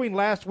 since between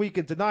last week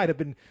and tonight, have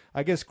been,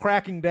 I guess,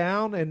 cracking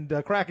down in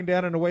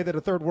a way that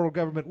a third world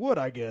government would,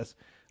 I guess.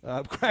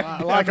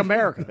 Like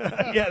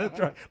America. Yeah, that's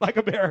right. Like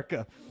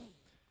America.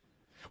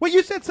 Well,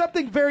 you said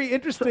something very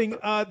interesting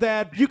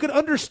that you can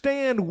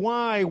understand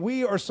why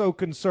we are so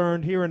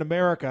concerned here in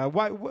America.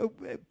 Why,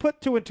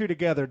 put two and two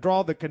together,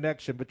 draw the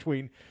connection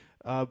between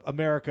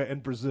America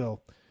and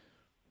Brazil.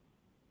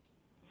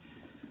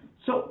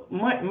 So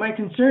my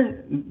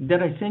concern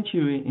that I sent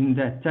you in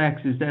that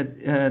text is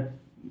that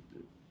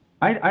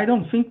I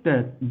don't think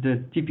that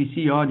the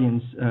TPC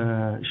audience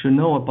should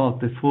know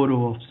about the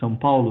photo of São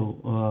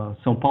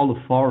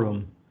Paulo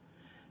Forum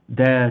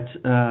that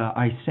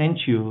I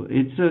sent you.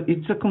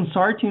 It's a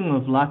consortium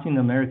of Latin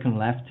American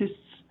leftists,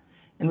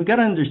 and we got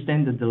to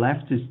understand that the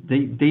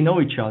leftists they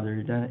know each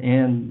other,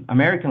 and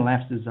American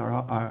leftists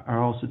are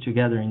also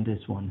together in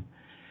this one.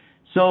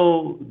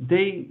 So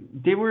they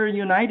were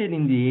united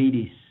in the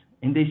 80s,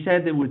 and they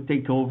said they would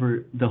take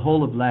over the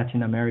whole of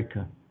Latin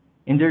America,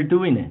 and they're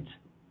doing it.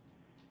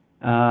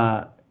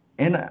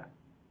 And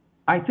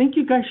I think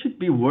you guys should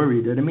be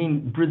worried. I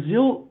mean,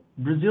 Brazil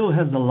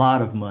has a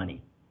lot of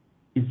money.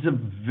 It's a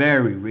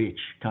very rich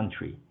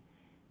country.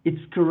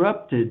 It's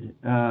corrupted.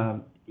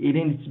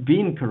 It's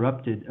been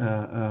corrupted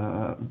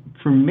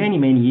for many,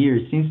 many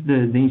years, since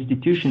the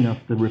institution of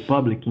the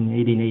republic in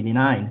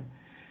 1889.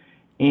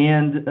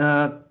 And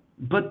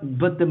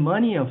but the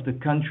money of the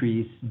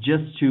country is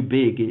just too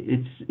big.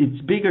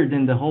 It's bigger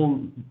than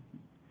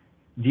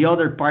the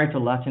other part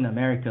of Latin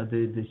America,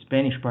 the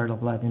Spanish part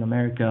of Latin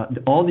America.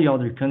 All the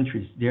other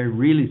countries, they're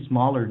really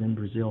smaller than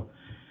Brazil.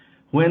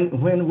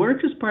 When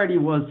Workers' Party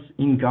was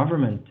in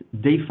government,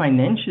 they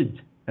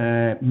financed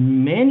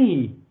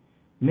many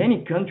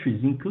countries,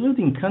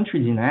 including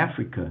countries in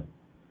Africa,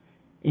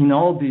 in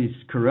all these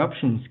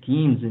corruption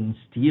schemes and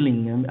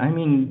stealing. I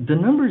mean, the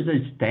numbers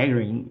are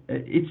staggering.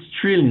 It's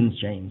trillions,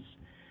 James.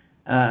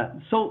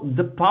 So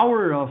the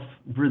power of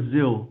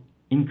Brazil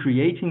in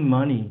creating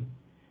money,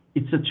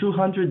 it's a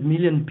 200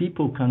 million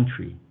people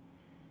country.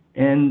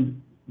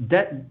 And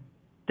that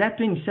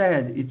being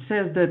said, it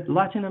says that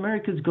Latin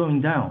America is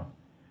going down.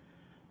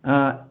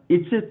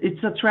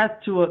 It's a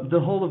threat to the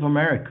whole of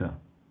America.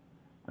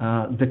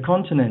 The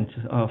continent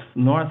of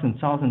North and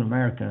Southern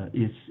America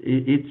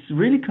it's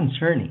really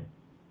concerning.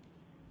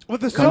 Well,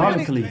 there's so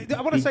many.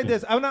 I want to say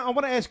this. I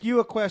want to ask you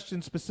a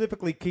question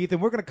specifically, Keith,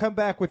 and we're going to come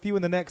back with you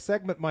in the next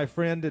segment, my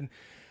friend, and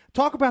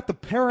talk about the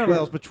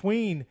parallels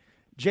between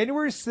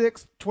January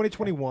 6th,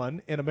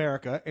 2021 in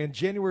America and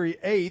January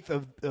 8th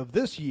of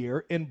this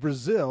year in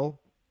Brazil,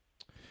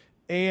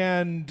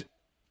 and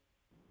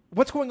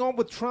what's going on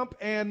with Trump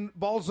and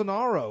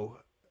Bolsonaro.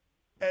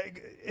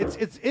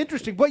 It's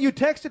interesting. What you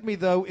texted me,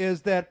 though,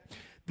 is that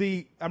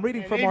I'm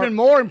reading from even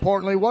more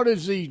importantly, what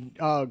is the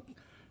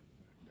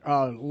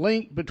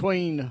link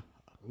between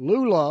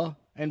Lula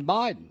and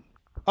Biden?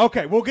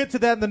 Okay, we'll get to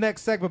that in the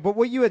next segment. But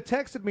what you had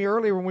texted me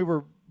earlier when we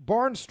were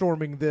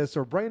brainstorming this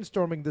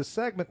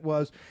segment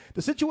was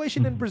the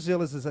situation in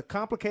Brazil is as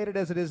complicated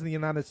as it is in the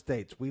United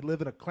States. We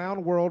live in a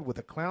clown world with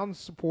a clown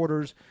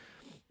supporters,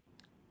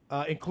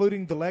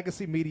 including the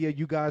legacy media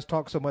you guys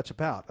talk so much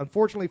about.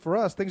 Unfortunately for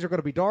us, things are going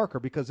to be darker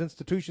because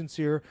institutions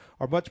here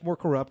are much more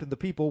corrupt, and the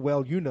people,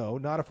 well,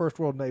 not a first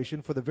world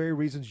nation for the very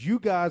reasons you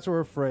guys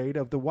are afraid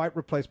of the white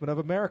replacement of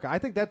America. I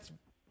think that's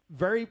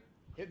very...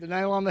 Hit the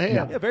nail on the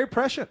head. Yeah, very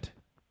prescient.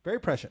 Very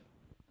prescient.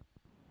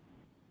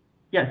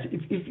 Yes,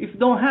 if you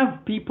don't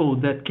have people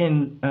that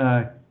can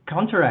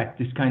counteract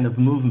this kind of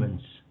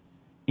movements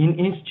in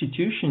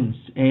institutions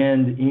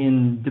and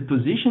in the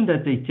position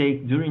that they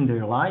take during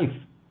their life,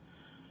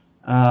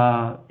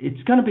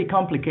 it's going to be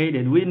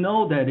complicated. We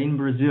know that in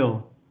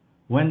Brazil,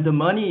 when the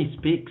money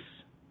speaks,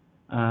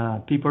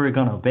 people are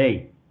going to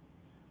obey.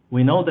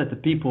 We know that the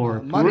people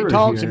are money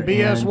talks and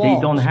BS walks. They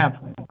don't have.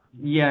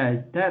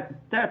 Yeah,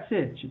 that's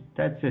it.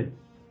 That's it.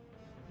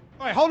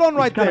 All right, hold on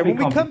right there. When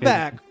we come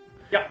back,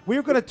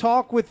 we're going to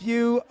talk with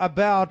you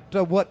about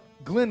what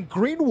Glenn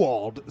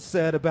Greenwald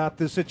said about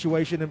this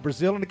situation in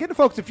Brazil. And again,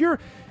 folks, if you're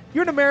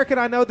an American,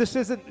 I know this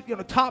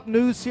isn't top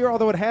news here,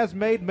 although it has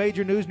made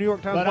major news. New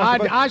York Times.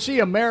 But I see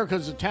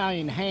America's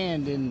Italian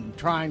hand in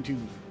trying to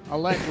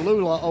elect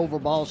Lula over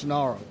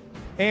Bolsonaro.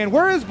 And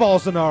where is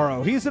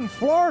Bolsonaro? He's in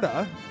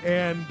Florida.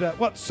 And,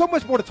 so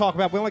much more to talk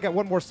about. We only got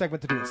one more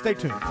segment to do. Stay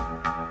tuned.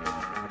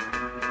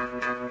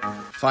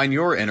 Find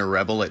your inner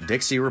rebel at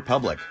Dixie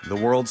Republic, the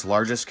world's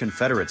largest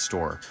Confederate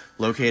store,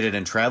 located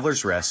in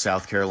Travelers Rest,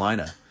 South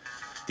Carolina.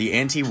 The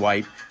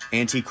anti-white,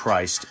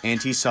 anti-Christ,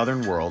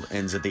 anti-Southern world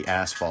ends at the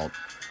asphalt.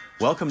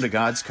 Welcome to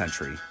God's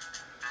country.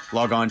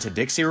 Log on to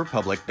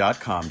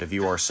DixieRepublic.com to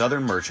view our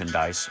Southern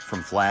merchandise,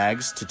 from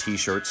flags to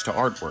T-shirts to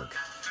artwork.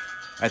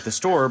 At the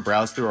store,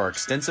 browse through our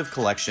extensive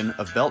collection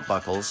of belt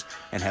buckles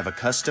and have a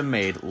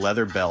custom-made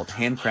leather belt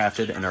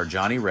handcrafted in our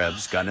Johnny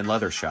Reb's Gun and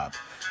Leather Shop.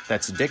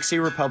 That's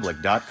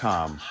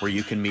DixieRepublic.com, where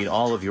you can meet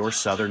all of your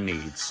Southern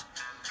needs.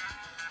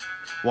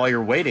 While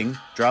you're waiting,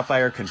 drop by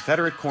our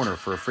Confederate Corner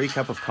for a free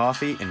cup of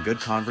coffee and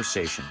good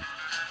conversation.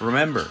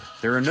 Remember,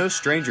 there are no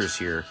strangers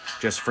here,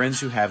 just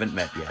friends who haven't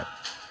met yet.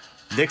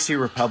 Dixie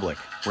Republic,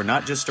 we're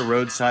not just a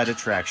roadside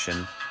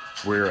attraction,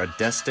 we're a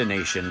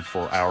destination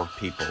for our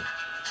people.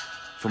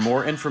 For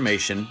more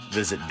information,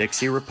 visit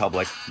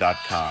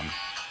DixieRepublic.com.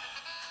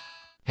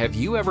 Have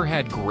you ever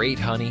had great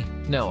honey?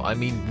 No, I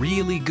mean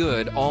really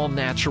good,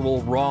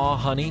 all-natural, raw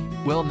honey?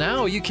 Well,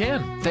 now you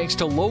can, thanks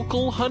to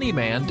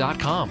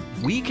LocalHoneyman.com.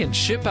 We can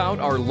ship out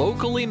our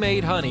locally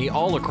made honey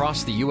all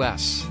across the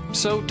U.S.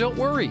 So don't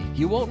worry,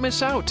 you won't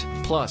miss out.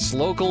 Plus,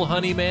 Local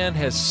Honeyman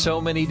has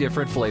so many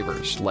different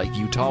flavors, like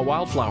Utah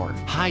Wildflower,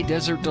 High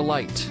Desert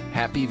Delight,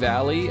 Happy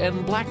Valley,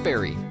 and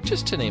Blackberry,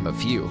 just to name a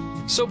few.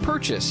 So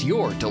purchase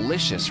your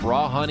delicious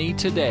raw honey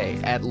today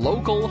at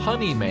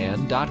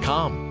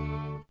LocalHoneyman.com.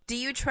 Do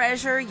you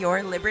treasure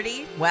your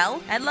liberty?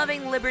 Well, at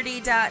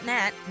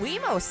lovingliberty.net, we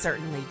most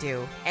certainly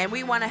do. And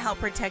we want to help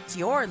protect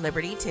your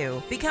liberty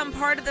too. Become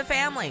part of the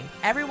family.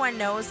 Everyone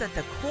knows that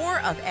the core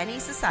of any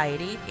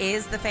society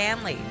is the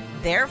family.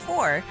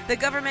 Therefore, the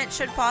government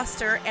should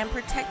foster and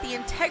protect the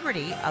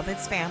integrity of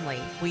its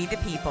family, we the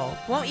people.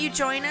 Won't you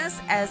join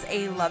us as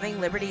a Loving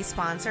Liberty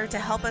sponsor to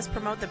help us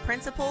promote the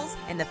principles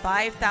in the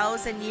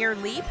 5,000-year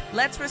leap?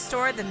 Let's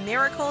restore the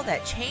miracle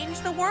that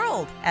changed the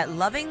world at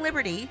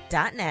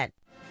lovingliberty.net.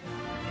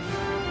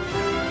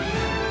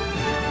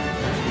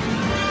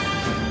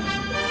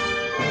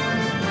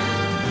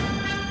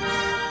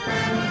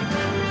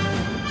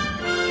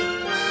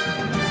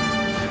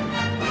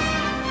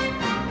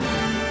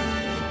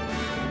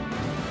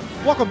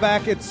 Welcome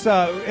back. It's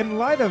in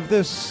light of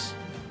this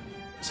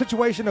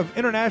situation of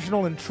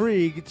international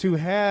intrigue to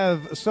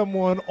have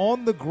someone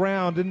on the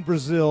ground in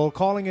Brazil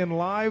calling in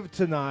live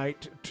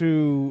tonight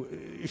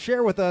to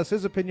share with us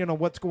his opinion on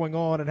what's going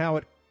on and how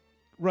it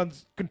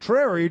runs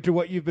contrary to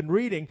what you've been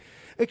reading.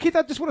 Keith,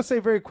 I just want to say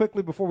very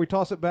quickly before we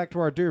toss it back to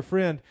our dear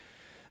friend,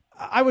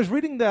 I was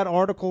reading that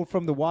article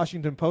from the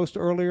Washington Post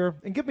earlier,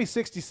 and give me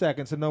 60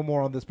 seconds and no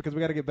more on this because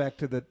we got to get back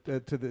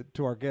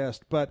to our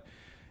guest. But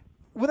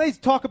when they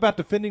talk about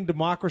defending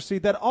democracy,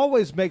 that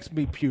always makes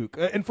me puke,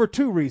 and for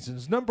two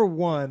reasons. Number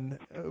one,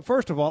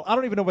 first of all, I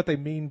don't even know what they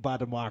mean by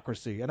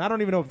democracy, and I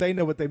don't even know if they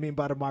know what they mean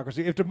by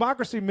democracy. If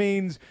democracy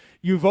means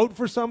you vote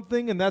for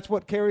something and that's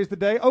what carries the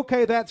day,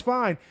 okay, that's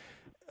fine.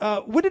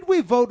 when did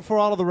we vote for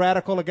all of the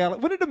radical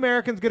when did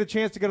Americans get a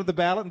chance to go to the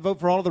ballot and vote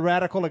for all of the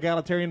radical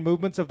egalitarian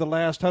movements of the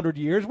last 100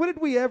 years? When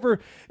did we ever?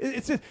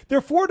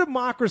 They're for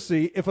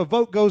democracy if a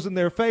vote goes in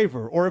their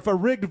favor or if a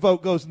rigged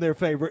vote goes in their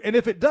favor. And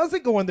if it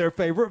doesn't go in their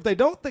favor, if they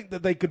don't think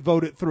that they could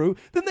vote it through,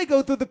 then they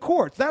go through the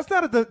courts. That's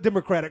not a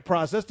democratic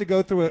process to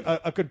go through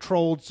a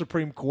controlled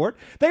Supreme Court.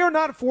 They are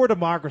not for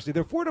democracy.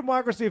 They're for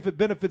democracy if it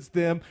benefits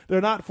them.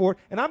 They're not for it.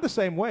 And I'm the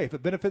same way. If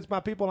it benefits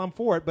my people, I'm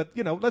for it. But,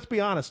 let's be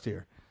honest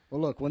here. Well,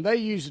 look, when they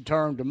use the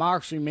term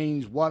democracy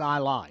means what I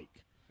like.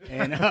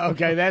 And,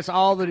 okay, that's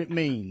all that it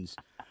means.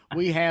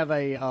 We have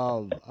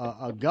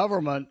a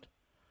government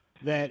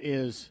that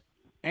is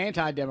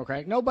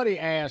anti-democratic. Nobody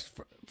asked,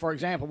 for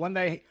example, when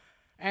they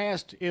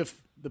asked if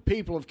the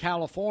people of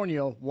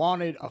California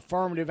wanted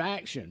affirmative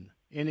action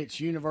in its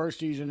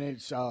universities and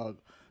its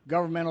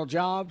governmental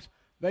jobs,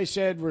 they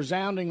said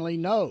resoundingly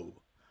no.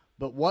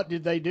 But what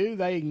did they do?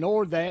 They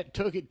ignored that,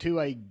 took it to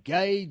a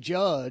gay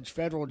judge,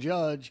 federal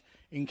judge,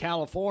 in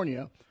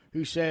California,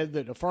 who said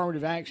that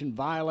affirmative action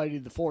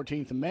violated the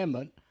 14th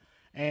Amendment,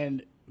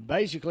 and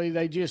basically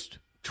they just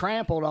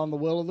trampled on the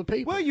will of the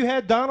people. Well, you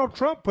had Donald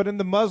Trump put in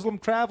the Muslim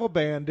travel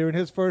ban during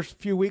his first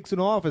few weeks in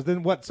office.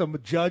 Then some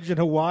judge in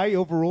Hawaii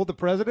overruled the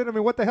president? I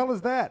mean, what the hell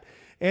is that?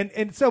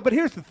 But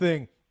here's the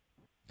thing.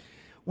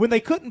 When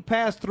they couldn't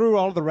pass through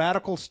all of the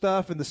radical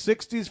stuff in the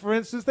 60s, for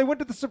instance, they went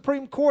to the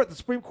Supreme Court. The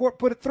Supreme Court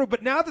put it through.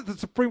 But now that the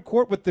Supreme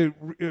Court, with the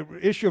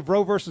issue of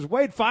Roe versus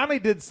Wade, finally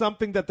did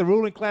something that the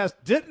ruling class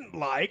didn't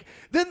like,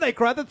 then they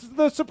cried that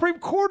the Supreme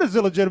Court is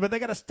illegitimate. They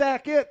got to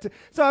stack it.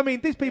 So, I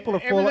mean, these people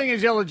are full. Everything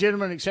is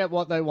illegitimate except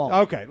what they want.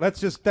 Okay,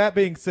 that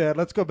being said,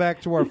 let's go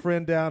back to our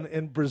friend down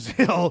in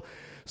Brazil.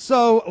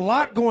 So, a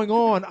lot going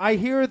on. I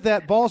hear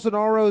that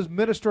Bolsonaro's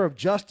Minister of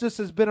Justice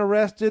has been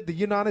arrested. The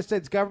United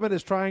States government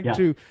is trying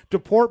to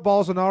deport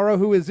Bolsonaro,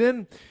 who is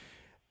in.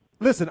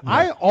 Listen,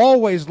 I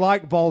always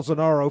liked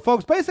Bolsonaro.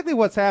 Folks, basically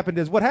what's happened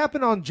is what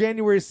happened on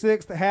January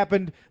 6th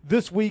happened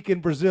this week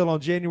in Brazil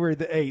on January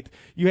the 8th.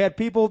 You had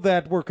people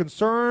that were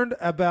concerned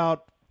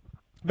about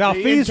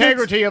malfeasance, the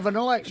integrity of an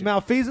election.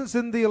 Malfeasance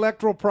in the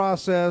electoral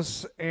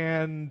process,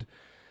 and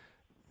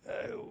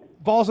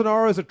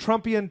Bolsonaro is a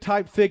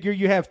Trumpian-type figure.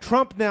 You have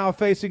Trump now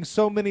facing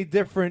so many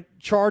different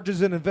charges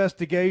and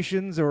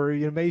investigations, or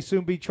may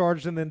soon be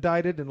charged and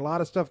indicted, and a lot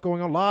of stuff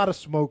going on, a lot of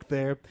smoke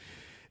there.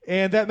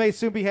 And that may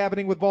soon be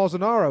happening with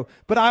Bolsonaro.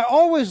 But I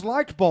always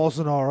liked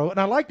Bolsonaro, and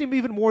I liked him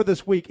even more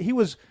this week. He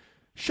was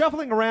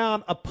shuffling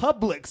around a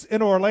Publix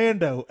in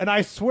Orlando, and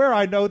I swear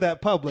I know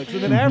that Publix.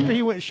 And then after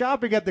he went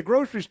shopping at the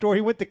grocery store,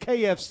 he went to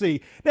KFC.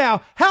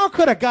 Now, how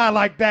could a guy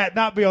like that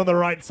not be on the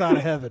right side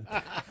of heaven?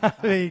 I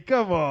mean,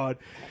 come on.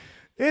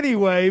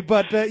 Anyway,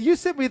 but you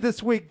sent me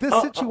this week this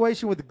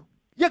situation with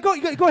go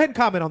ahead and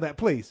comment on that,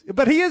 please.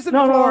 But he is in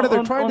Florida.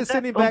 They're trying to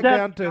send him back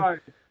down to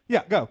 –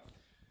 yeah, go.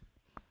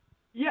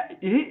 Yeah,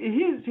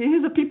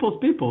 he's a people's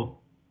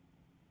people.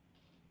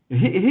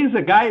 He's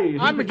a guy.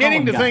 I'm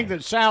beginning to think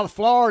that South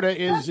Florida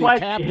is the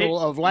capital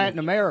of Latin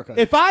America.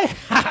 If I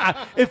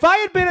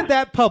had been at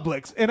that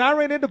Publix and I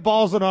ran into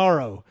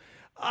Bolsonaro,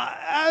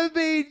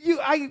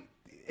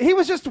 he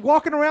was just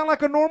walking around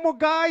like a normal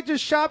guy,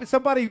 just shopping.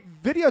 Somebody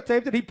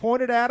videotaped it. He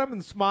pointed at him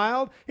and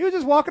smiled. He was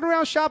just walking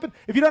around shopping.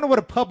 If you don't know what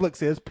a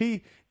Publix is,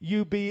 Publix,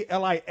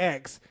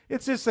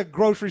 it's just a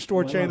grocery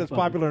store chain that's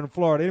popular in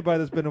Florida. Anybody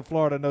that's been in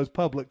Florida knows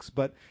Publix.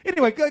 But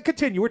anyway,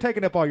 continue. We're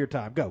taking up all your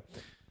time. Go.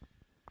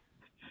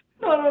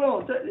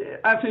 No.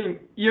 I think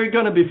you're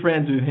going to be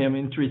friends with him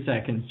in 3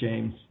 seconds,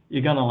 James.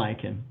 You're going to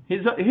like him.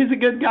 He's a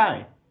good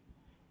guy.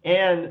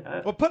 And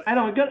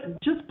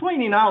just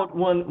pointing out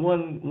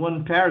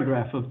one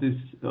paragraph of this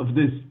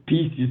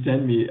piece you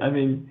sent me. I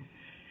mean,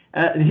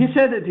 he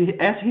said that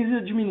as his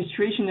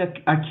administration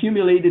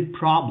accumulated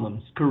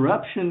problems,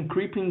 corruption,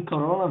 creeping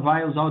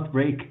coronavirus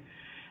outbreak.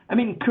 I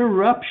mean,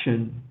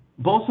 corruption.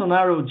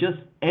 Bolsonaro just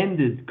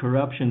ended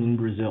corruption in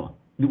Brazil.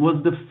 It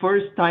was the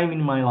first time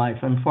in my life.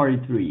 I'm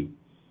 43.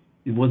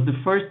 It was the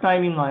first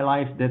time in my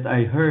life that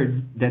I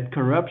heard that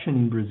corruption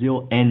in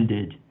Brazil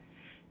ended.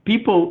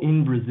 People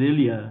in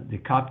Brasilia, the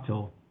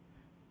capital,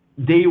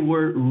 they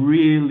were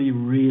really,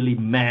 really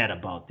mad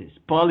about this.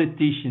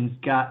 Politicians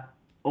got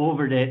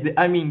over that.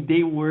 I mean,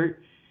 they were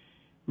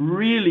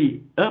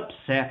really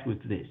upset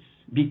with this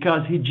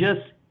because he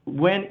just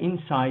went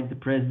inside the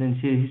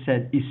presidency. He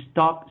said,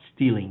 "Stop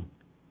stealing."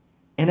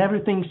 And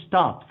everything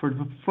stopped. For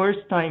the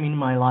first time in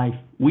my life,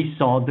 we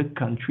saw the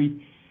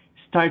country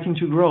starting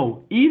to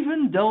grow,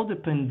 even though the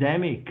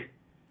pandemic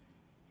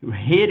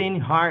hit in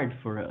hard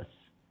for us.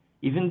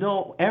 Even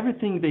though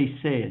everything they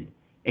said,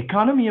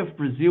 economy of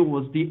Brazil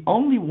was the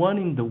only one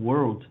in the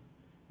world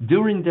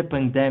during the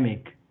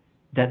pandemic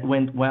that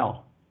went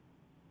well.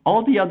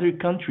 All the other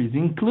countries,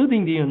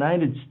 including the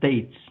United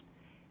States,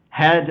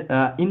 had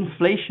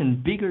inflation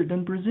bigger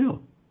than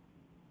Brazil.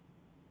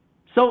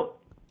 So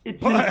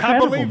it's incredible. I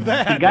believe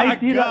that. The guy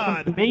did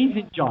an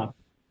amazing job.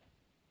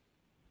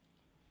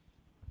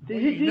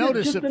 You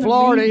notice that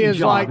Florida is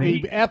like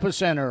the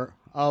epicenter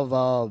of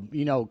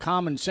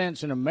common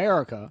sense in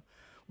America.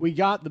 We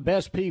got the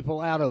best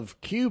people out of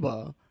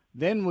Cuba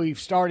Then we've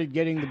started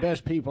getting the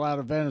best people out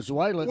of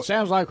Venezuela. It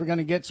sounds like we're going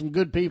to get some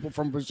good people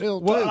from Brazil,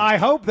 too. Well, I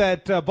hope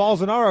that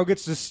Bolsonaro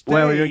gets to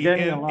stay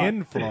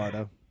in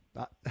Florida.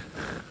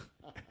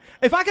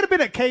 If I could have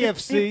been at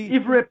KFC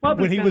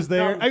when he was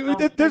there,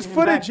 there's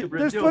footage.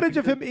 There's footage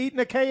of him eating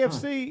a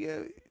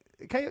KFC.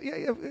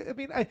 I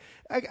mean,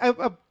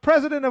 a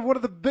president of one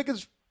of the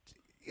biggest,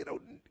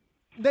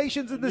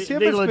 nations in this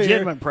hemisphere. The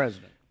legitimate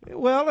president.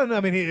 Well, and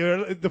I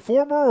mean, the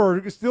former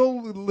or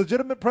still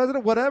legitimate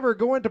president, whatever,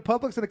 going to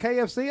Publix and a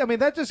KFC. I mean,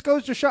 that just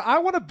goes to show. I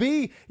want to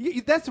be.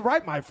 That's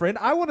right, my friend.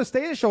 I want to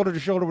stand shoulder to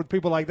shoulder with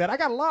people like that. I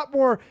got a lot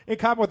more in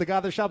common with the guy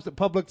that shops at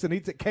Publix and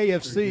eats at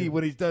KFC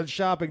when he's done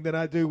shopping than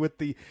I do with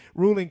the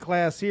ruling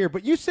class here.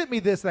 But you sent me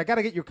this, and I got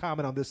to get your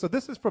comment on this. So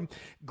this is from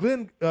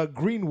Glenn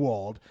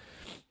Greenwald,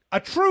 a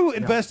true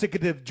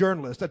investigative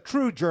journalist, a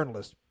true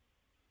journalist.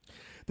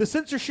 The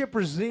censorship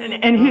regime,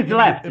 and he's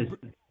leftist.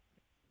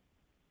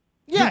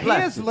 Yeah,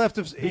 he's left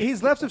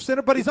of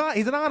center, but he's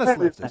an honest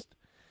leftist.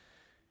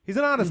 He's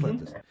an honest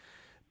leftist.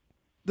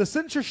 The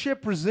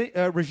censorship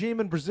regime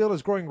in Brazil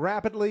is growing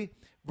rapidly,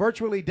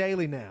 virtually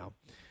daily now.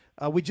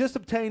 We just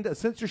obtained a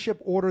censorship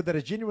order that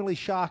is genuinely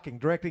shocking,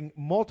 directing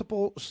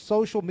multiple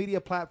social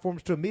media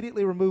platforms to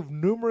immediately remove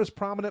numerous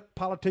prominent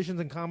politicians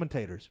and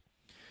commentators.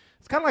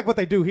 It's kind of like what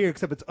they do here,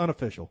 except it's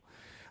unofficial.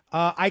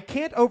 I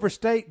can't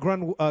overstate,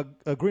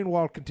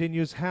 Greenwald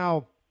continues,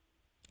 how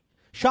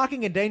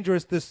shocking and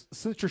dangerous this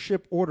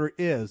censorship order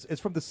is. It's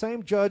from the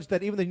same judge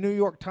that even the New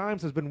York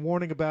Times has been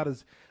warning about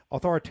as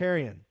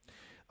authoritarian.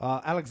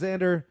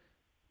 Alexander,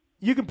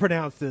 you can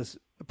pronounce this.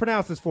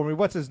 Pronounce this for me.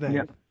 What's his name?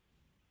 Yeah.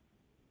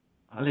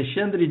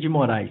 Alexandre de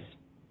Moraes.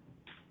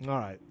 All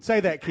right.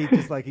 Say that, Keith,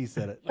 just like he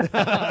said it.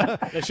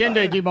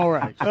 Alexandre de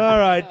Moraes. All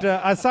right.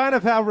 A sign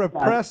of how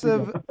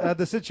repressive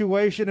the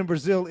situation in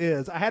Brazil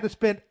is. I had to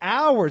spend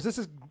hours. This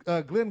is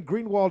Glenn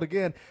Greenwald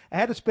again. I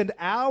had to spend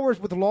hours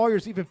with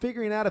lawyers even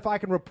figuring out if I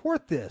can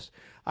report this.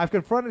 I've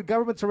confronted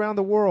governments around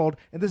the world,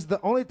 and this is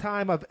the only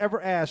time I've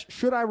ever asked,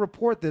 should I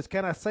report this?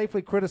 Can I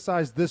safely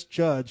criticize this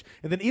judge?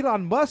 And then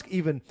Elon Musk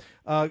even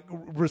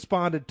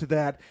responded to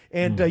that.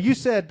 And you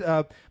said,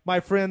 my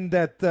friend,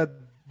 that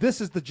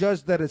this is the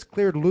judge that has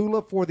cleared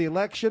Lula for the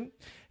election,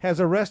 has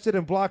arrested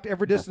and blocked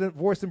every dissident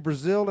voice in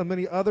Brazil and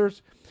many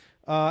others.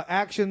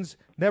 Actions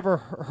never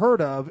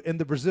heard of in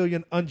the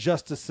Brazilian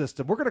injustice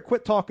system. We're going to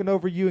quit talking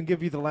over you and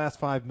give you the last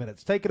 5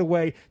 minutes. Take it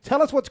away.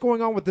 Tell us what's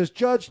going on with this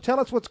judge. Tell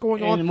us what's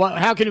going on. And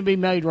how can it be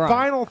made right?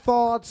 Final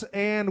thoughts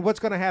and what's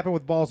going to happen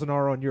with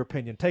Bolsonaro, in your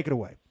opinion. Take it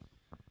away.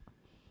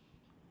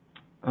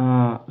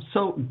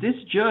 So this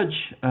judge,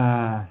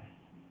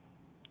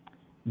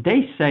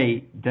 they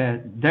say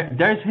that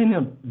there's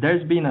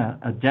been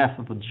a death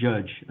of a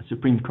judge, a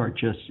Supreme Court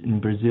justice in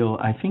Brazil,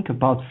 I think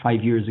about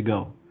 5 years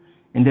ago.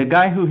 And the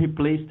guy who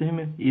replaced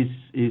him is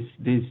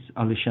this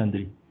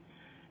Alexandre.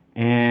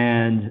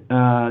 And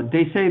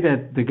they say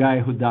that the guy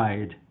who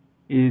died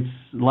is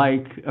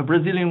like a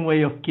Brazilian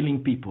way of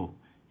killing people.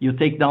 You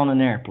take down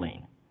an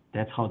airplane.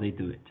 That's how they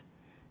do it.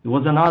 It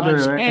was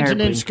another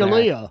Antonin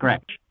Scalia.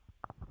 Crash.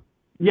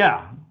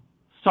 Yeah,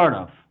 sort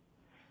of.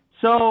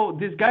 So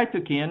this guy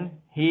took in.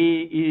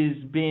 He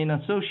is being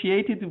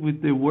associated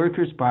with the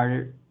Workers'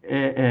 Party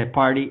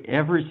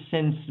ever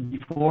since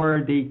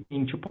before they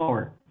came to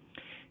power.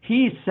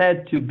 He is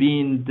said to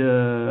be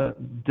the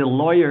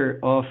lawyer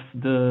of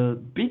the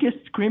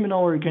biggest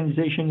criminal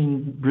organization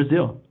in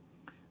Brazil.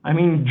 I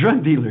mean,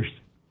 drug dealers.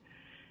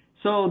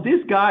 So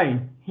this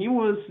guy, he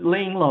was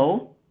laying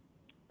low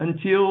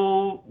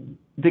until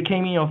the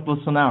coming of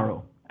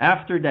Bolsonaro.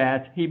 After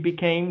that, he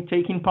became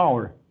taking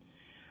power.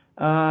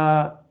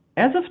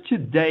 As of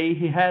today,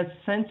 he has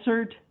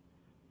censored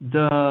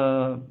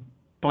the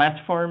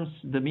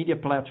media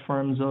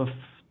platforms of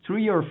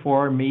 3 or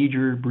 4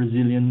 major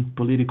Brazilian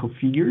political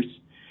figures,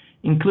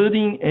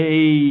 including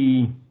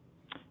a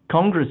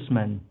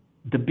congressman,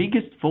 the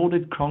biggest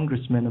voted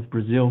congressman of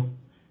Brazil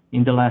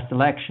in the last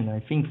election. I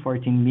think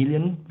 14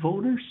 million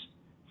voters,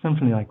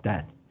 something like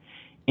that.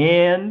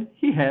 And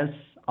he has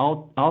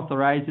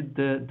authorized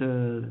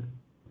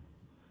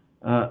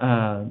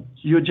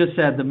you just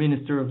said the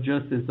Minister of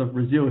Justice of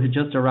Brazil, he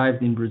just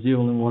arrived in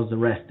Brazil and was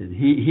arrested.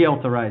 He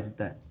authorized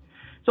that.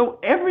 So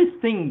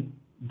everything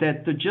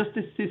that the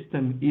justice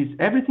system is,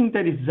 everything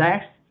that is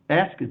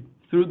asked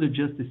through the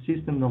justice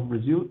system of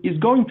Brazil is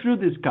going through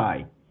this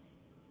guy.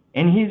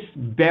 And he's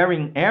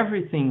bearing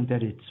everything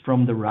that is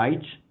from the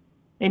right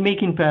and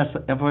making pass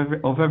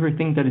of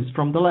everything that is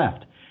from the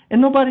left.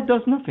 And nobody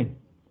does nothing.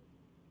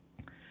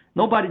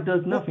 Nobody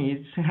does nothing.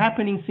 It's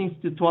happening since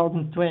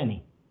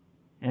 2020.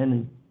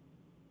 And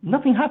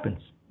nothing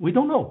happens. We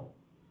don't know.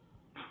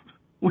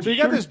 So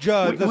you got this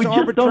judge that's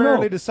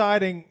arbitrarily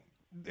deciding,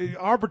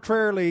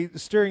 arbitrarily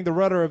steering the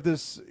rudder of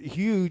this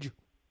huge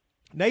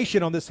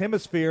nation on this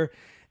hemisphere.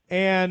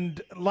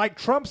 And like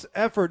Trump's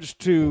efforts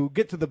to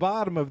get to the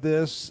bottom of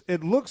this,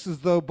 it looks as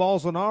though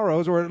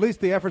Bolsonaro's, or at least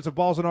the efforts of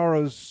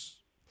Bolsonaro's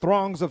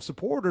throngs of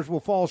supporters, will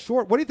fall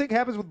short. What do you think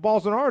happens with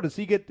Bolsonaro? Does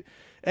he get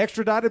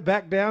extradited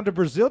back down to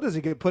Brazil? Does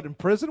he get put in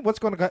prison? What's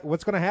going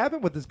to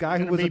happen with this guy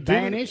who was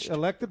a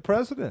elected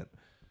president?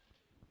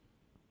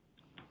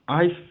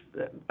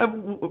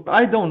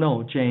 I don't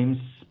know, James.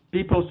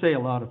 People say a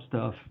lot of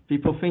stuff.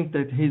 People think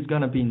that he's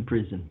gonna be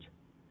imprisoned.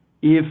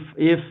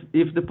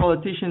 If the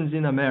politicians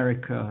in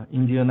America,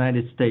 in the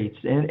United States,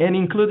 and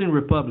including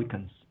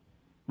Republicans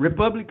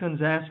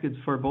asked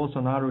for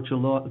Bolsonaro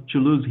to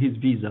lose his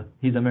visa,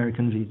 his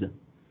American visa.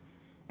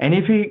 And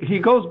if he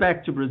goes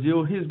back to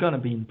Brazil, he's going to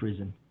be in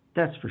prison.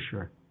 That's for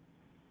sure.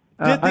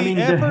 Did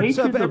the efforts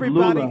hatred of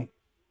everybody... Lula,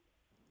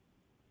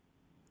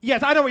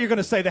 yes, I know what you're going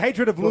to say. The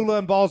hatred of Lula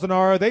and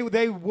Bolsonaro,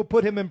 they will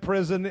put him in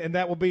prison, and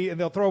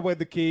they'll throw away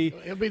the key.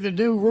 It'll be the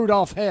new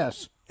Rudolph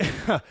Hess.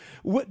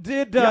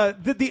 Did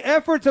the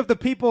efforts of the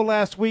people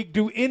last week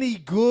do any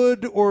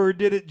good, or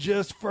did it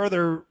just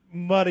further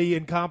muddy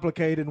and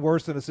complicate and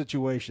worsen the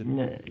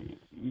situation?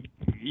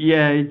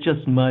 Yeah, it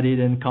just muddied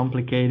and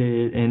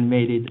complicated and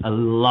made it a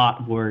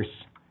lot worse.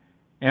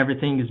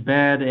 Everything is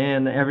bad,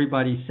 and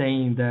everybody's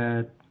saying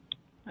that.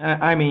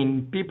 I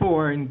mean, people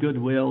are in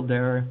goodwill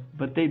there,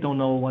 but they don't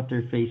know what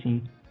they're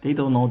facing. They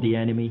don't know the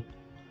enemy.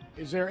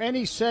 Is there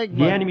any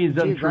segment,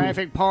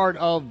 geographic part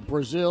of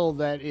Brazil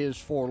that is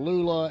for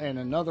Lula and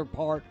another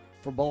part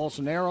for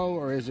Bolsonaro,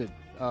 or is it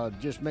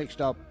just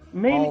mixed up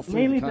all through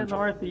mainly the country? The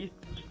Northeast.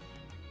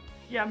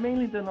 Yeah,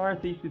 mainly the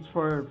Northeast is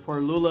for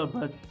Lula,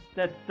 but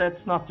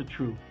that's not the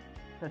truth.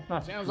 That's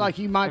not. Sounds like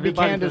you might be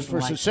candidates for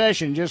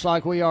secession, just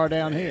like we are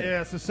down here.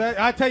 Yeah,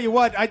 I tell you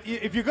what,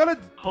 if you're going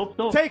to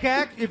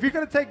if you're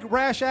going to take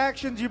rash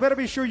actions, you better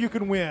be sure you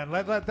can win.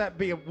 Let that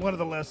be one of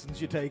the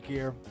lessons you take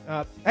here.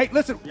 Hey,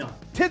 listen,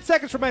 10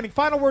 seconds remaining.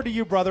 Final word to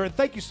you, brother, and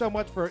thank you so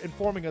much for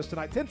informing us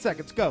tonight. 10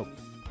 seconds, go.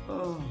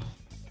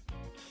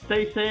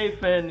 Stay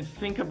safe and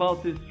think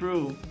about this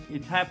through.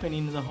 It's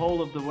happening in the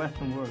whole of the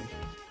Western world.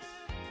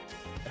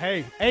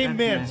 Hey,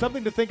 amen.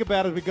 Something to think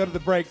about as we go to the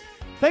break.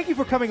 Thank you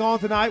for coming on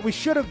tonight. We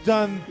should have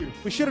done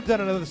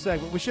another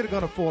segment. We should have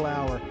gone a full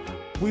hour.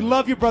 We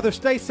love you, brother.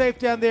 Stay safe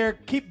down there.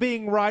 Keep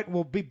being right, and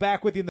we'll be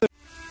back with you.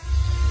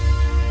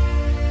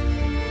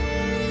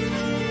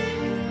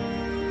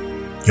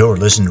 You're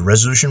listening to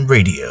Resolution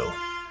Radio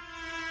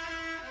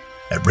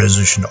at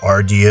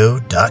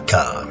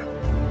ResolutionRDO.com.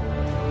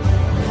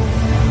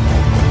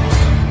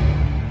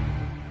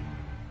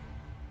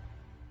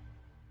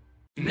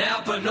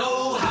 Napa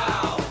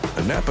know-how.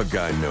 A Napa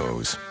guy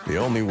knows the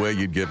only way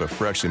you'd give a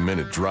freshly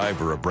minted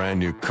driver a brand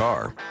new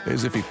car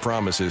is if he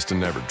promises to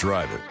never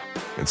drive it.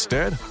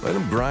 Instead, let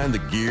him grind the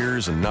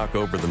gears and knock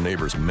over the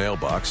neighbor's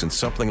mailbox in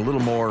something a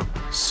little more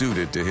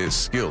suited to his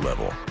skill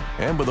level.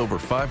 And with over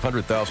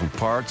 500,000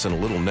 parts and a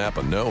little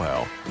Napa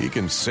know-how, he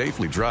can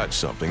safely drive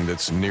something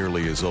that's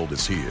nearly as old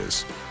as he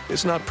is.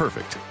 It's not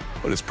perfect,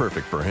 but it's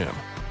perfect for him.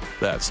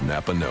 That's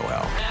Napa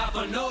know-how.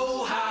 Napa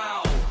know-how.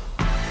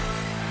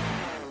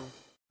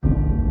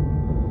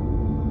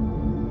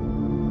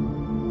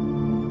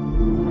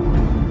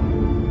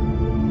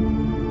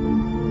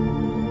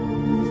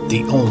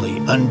 The only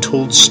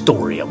untold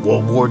story of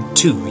World War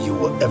II you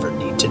will ever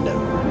need to know.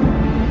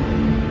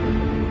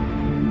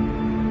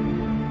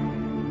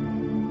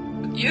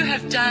 You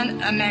have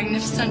done a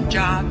magnificent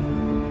job.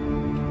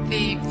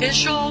 The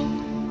visual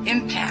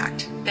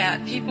impact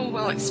that people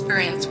will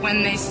experience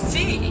when they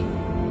see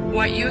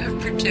what you have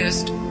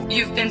produced,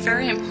 you've been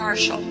very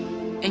impartial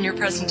in your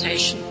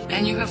presentation,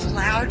 and you have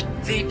allowed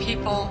the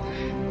people,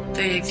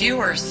 the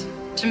viewers,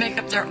 to make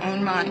up their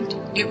own mind.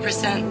 You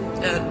present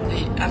the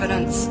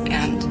evidence,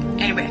 and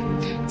anyway,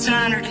 it's an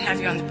honor to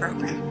have you on the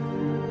program.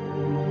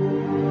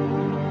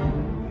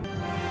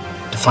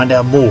 To find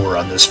out more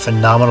on this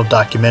phenomenal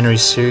documentary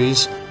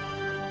series,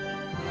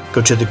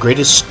 go to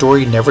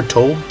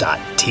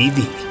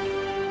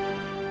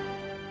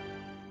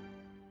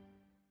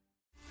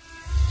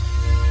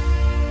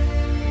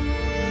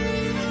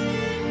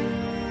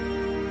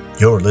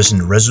You're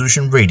listening to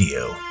Resolution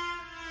Radio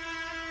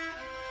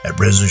at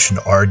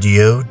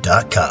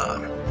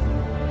ResolutionRDO.com.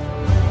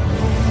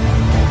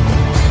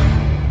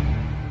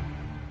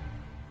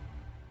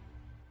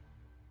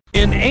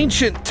 In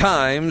ancient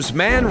times,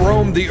 man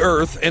roamed the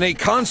earth in a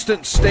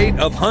constant state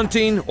of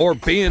hunting or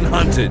being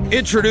hunted.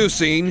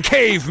 Introducing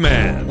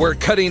Caveman, where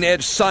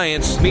cutting-edge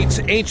science meets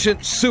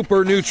ancient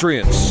super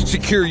nutrients.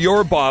 Secure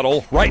your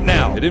bottle right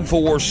now at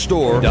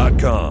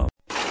InfoWarsStore.com.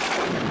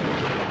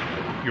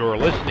 You're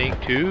listening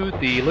to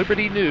the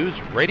Liberty News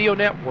Radio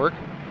Network,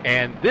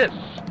 and this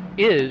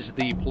is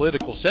the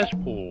Political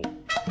Cesspool.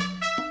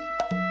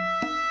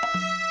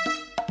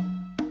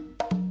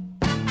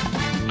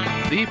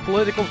 The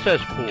Political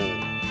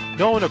Cesspool,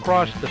 known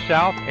across the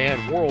South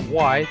and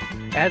worldwide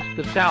as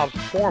the South's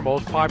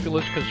foremost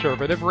populist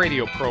conservative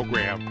radio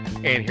program.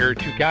 And here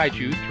to guide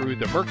you through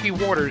the murky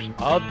waters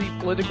of the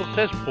Political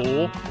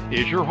Cesspool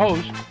is your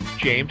host,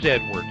 James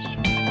Edwards.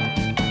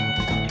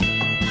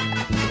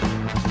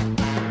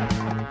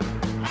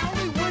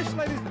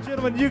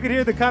 Gentlemen, you can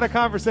hear the kind of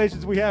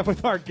conversations we have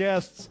with our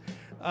guests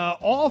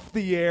off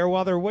the air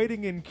while they're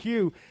waiting in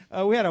queue.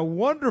 We had a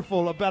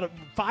wonderful, about a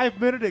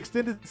 5-minute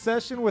extended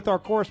session with our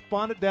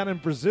correspondent down in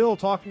Brazil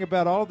talking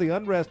about all of the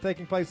unrest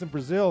taking place in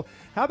Brazil.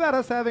 How about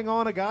us having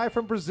on a guy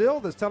from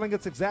Brazil that's telling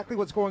us exactly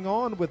what's going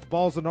on with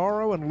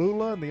Bolsonaro and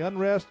Lula and the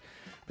unrest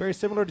Very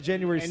similar to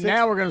January 6th. And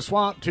now we're going to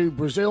swamp to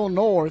Brazil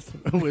North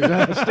with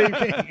Steve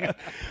King.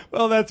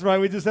 Well, that's right.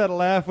 We just had a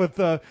laugh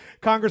with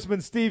Congressman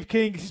Steve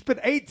King. He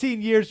spent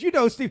 18 years. You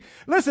know, Steve.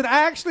 Listen,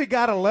 I actually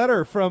got a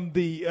letter from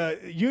the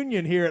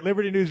union here at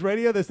Liberty News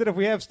Radio that said if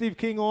we have Steve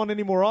King on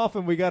any more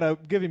often, we got to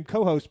give him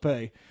co-host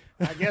pay.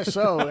 I guess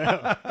so.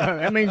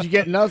 That means you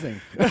get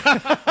nothing.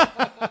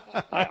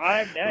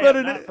 I'm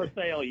not for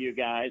sale, you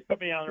guys.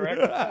 Put me on the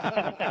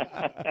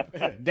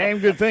record. Damn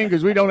good thing,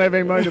 because we don't have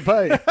any money to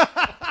pay.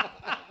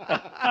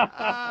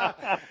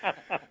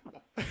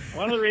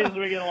 One of the reasons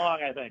we get along,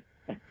 I think.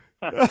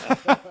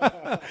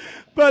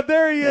 But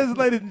there he is,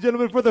 ladies and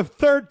gentlemen, for the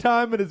third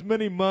time in as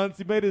many months.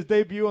 He made his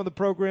debut on the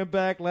program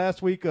back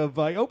last week of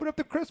he opened up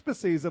the Christmas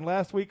season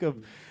last week of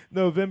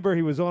November.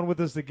 He was on with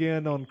us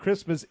again on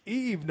Christmas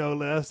Eve, no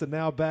less, and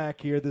now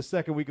back here the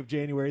second week of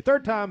January.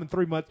 Third time in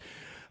 3 months.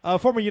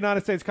 Former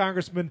United States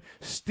Congressman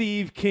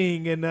Steve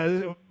King.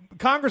 And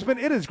Congressman,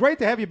 it is great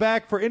to have you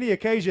back for any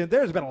occasion.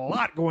 There's been a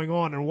lot going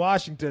on in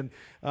Washington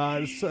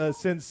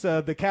since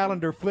the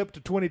calendar flipped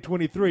to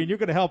 2023, and you're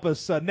going to help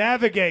us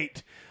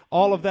navigate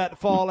all of that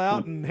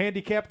fallout and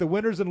handicap the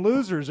winners and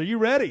losers. Are you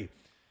ready?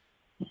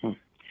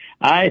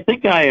 I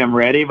think I am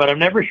ready, but I'm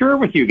never sure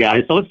with you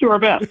guys, so let's do our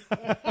best.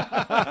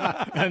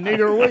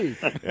 Neither are we.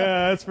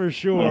 Yeah, that's for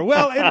sure.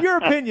 Well, in your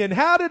opinion,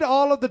 how did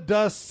all of the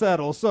dust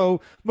settle?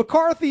 So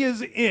McCarthy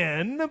is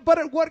in, but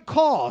at what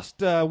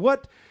cost?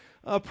 What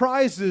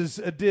prizes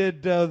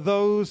did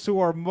those who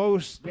are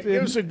most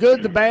it was the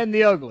good, the bad, and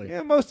the ugly.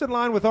 Yeah, most in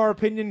line with our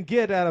opinion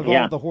get out of all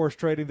of the horse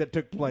trading that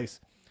took place?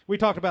 We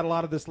talked about a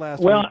lot of this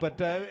last week, but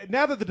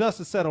now that the dust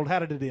has settled, how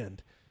did it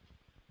end?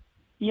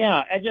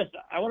 Yeah,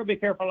 I want to be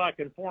careful not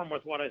to conform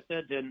with what I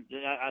said to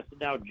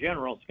now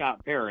General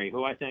Scott Perry,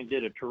 who I think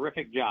did a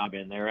terrific job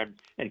in there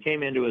and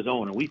came into his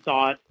own. And we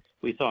saw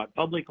it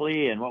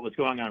publicly, and what was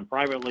going on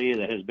privately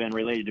that has been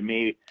related to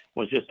me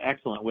was just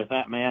excellent with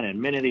that man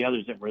and many of the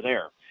others that were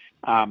there.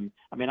 I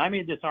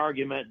made this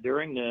argument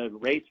during the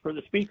race for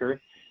the speaker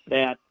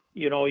that,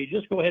 you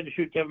just go ahead and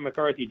shoot Kevin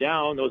McCarthy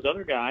down. Those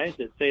other guys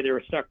that say they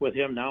were stuck with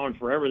him now and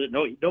forever, that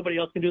nobody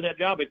else can do that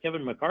job but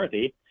Kevin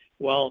McCarthy.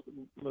 Well,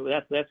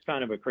 that's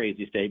kind of a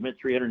crazy statement.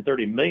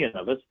 330 million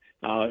of us.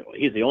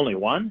 He's the only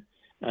one.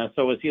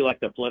 So is he like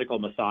the political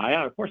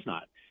messiah? Of course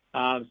not.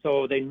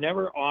 So they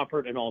never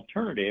offered an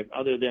alternative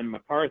other than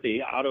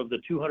McCarthy out of the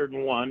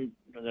 201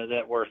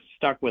 that were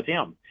stuck with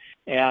him.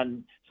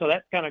 And so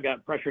that kind of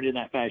got pressured in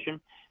that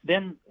fashion.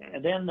 But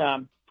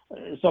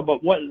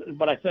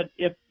I said,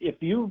 if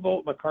you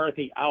vote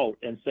McCarthy out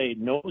and say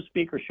no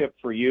speakership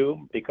for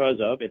you because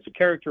of it's a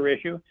character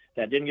issue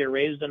that didn't get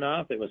raised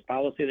enough, it was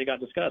policy that got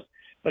discussed.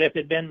 But if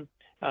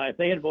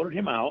they had voted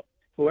him out,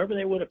 whoever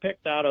they would have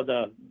picked out of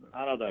the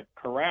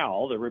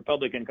corral, the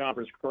Republican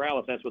conference corral,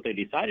 if that's what they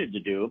decided to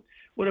do,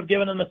 would have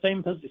given them the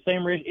same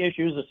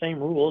issues, the same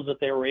rules that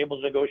they were able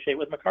to negotiate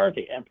with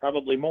McCarthy, and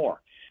probably more.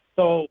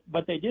 So,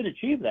 but they did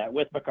achieve that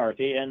with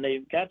McCarthy, and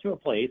they got to a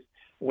place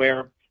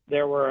where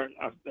there were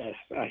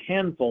a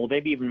handful,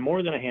 maybe even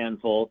more than a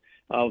handful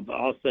of,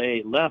 I'll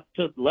say, left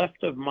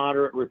of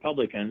moderate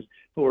Republicans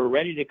who were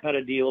ready to cut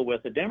a deal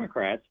with the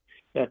Democrats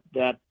that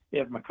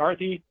if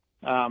McCarthy,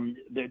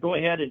 they go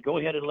ahead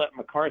and let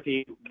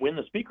McCarthy win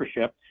the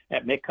speakership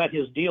and cut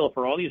his deal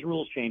for all these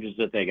rules changes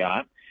that they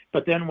got.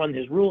 But then when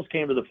his rules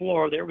came to the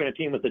floor, they were going to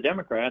team with the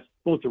Democrats,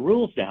 vote the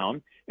rules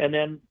down, and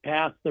then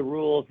pass the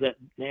rules that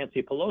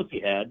Nancy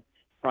Pelosi had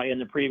in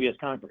the previous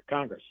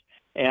Congress.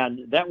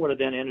 And that would have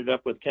then ended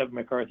up with Kevin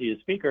McCarthy as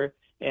Speaker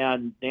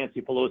and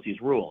Nancy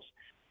Pelosi's rules.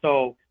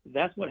 So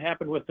that's what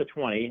happened with the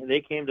 20.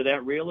 They came to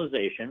that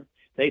realization.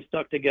 They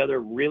stuck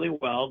together really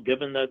well,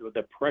 given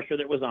the pressure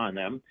that was on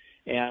them.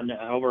 And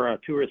over a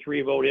 2 or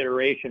 3 vote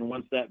iteration,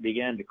 once that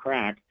began to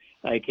crack,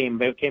 I came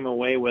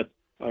away with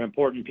an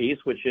important piece,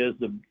 which is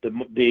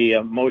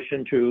the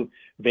motion to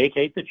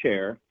vacate the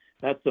chair.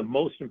 That's the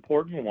most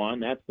important one.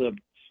 That's the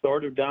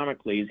sword of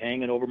Damocles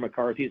hanging over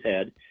McCarthy's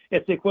head.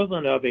 It's the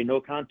equivalent of a no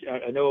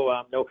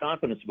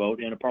confidence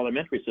vote in a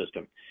parliamentary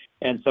system.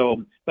 And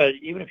so, but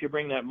even if you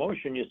bring that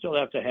motion, you still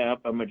have to have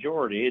a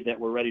majority that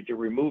were ready to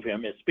remove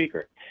him as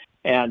Speaker.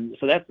 And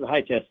so that's the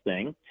high test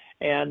thing.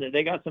 And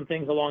they got some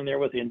things along there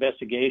with the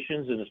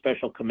investigations and the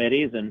special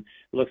committees, and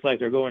it looks like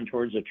they're going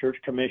towards a church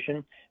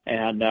commission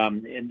and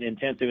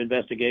intensive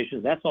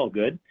investigations. That's all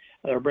good.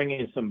 They're bringing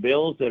in some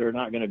bills that are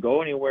not going to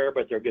go anywhere,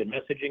 but they're good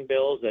messaging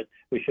bills that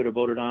we should have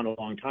voted on a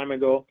long time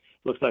ago.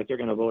 Looks like they're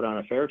going to vote on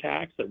a fair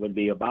tax that would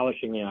be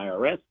abolishing the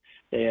IRS.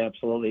 They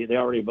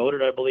already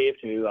voted, I believe,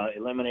 to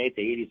eliminate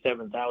the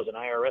 87,000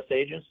 IRS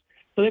agents.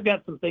 So they've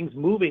got some things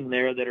moving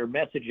there that are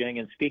messaging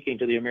and speaking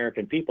to the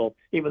American people,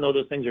 even though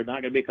those things are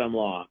not going to become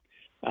law.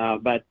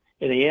 But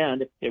in the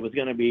end, it was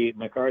going to be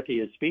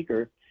McCarthy as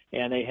Speaker,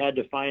 and they had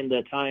to find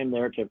the time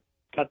there to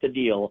cut the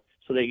deal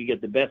so they could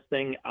get the best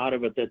thing out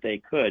of it that they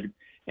could.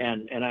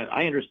 And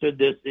I understood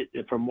this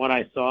from what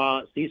I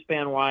saw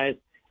C-SPAN wise,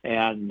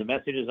 and the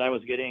messages I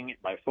was getting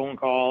by phone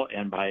call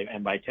and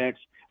by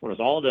text. When it was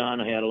all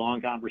done, I had a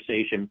long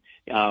conversation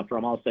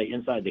from, I'll say,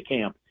 inside the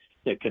camp.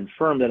 that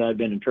confirm that I've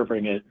been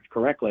interpreting it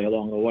correctly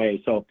along the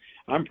way. So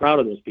I'm proud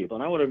of those people,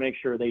 and I want to make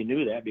sure they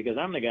knew that, because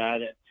I'm the guy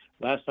that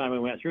last time we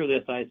went through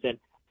this, I said,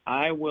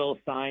 I will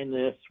sign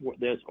this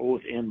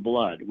oath in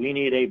blood. We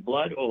need a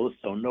blood oath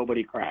so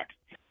nobody cracks.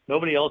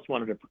 Nobody else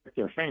wanted to prick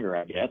their finger,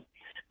 I guess.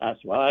 That's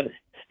why,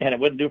 and it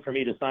wouldn't do for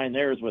me to sign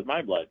theirs with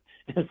my blood.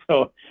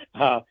 So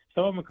some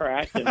of them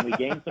cracked, and we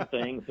gained some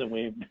things, and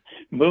we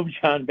moved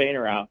John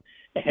Boehner out.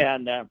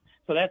 And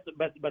so that's,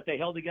 but they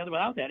held together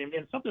without that.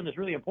 And something that's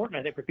really important,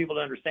 I think, for people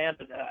to understand,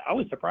 I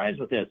was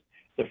surprised with this.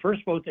 The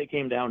first vote that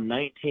came down,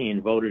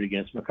 19 voted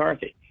against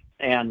McCarthy.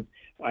 And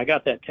I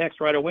got that text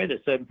right away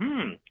that said,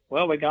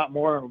 well, we got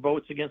more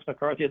votes against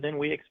McCarthy than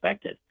we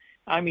expected.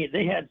 I mean,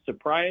 they had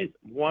surprised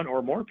one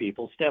or more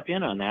people step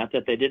in on that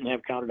they didn't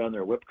have counted on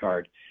their whip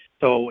card.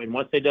 So, and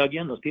once they dug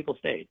in, those people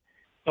stayed.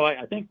 So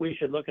I think we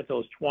should look at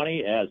those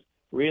 20 as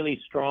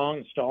really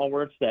strong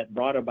stalwarts that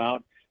brought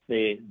about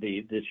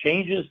the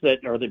changes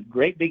that are the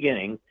great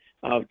beginning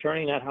of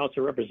turning that House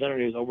of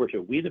Representatives over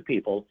to we the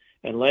people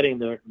and letting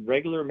the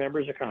regular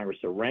members of Congress,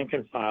 the rank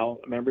and file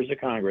members of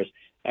Congress,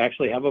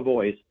 actually have a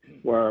voice,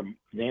 where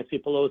Nancy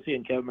Pelosi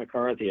and Kevin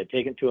McCarthy had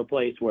taken to a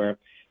place where,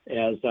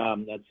 as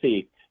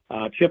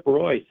Chip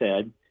Roy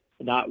said,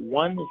 not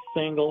one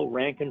single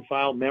rank and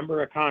file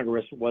member of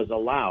Congress was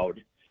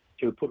allowed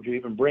to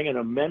even bring an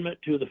amendment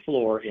to the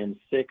floor in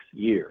 6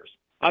 years.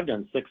 I've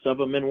done 6 of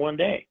them in one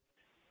day,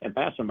 and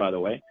passed them, by the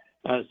way.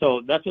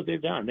 So that's what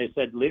they've done. They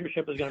said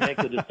leadership is going to make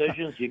the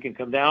decisions. You can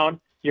come down,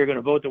 you're going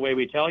to vote the way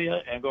we tell you,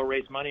 and go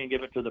raise money and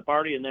give it to the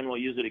party, and then we'll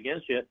use it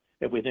against you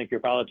if we think your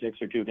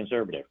politics are too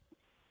conservative.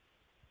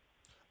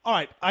 All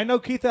right, I know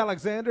Keith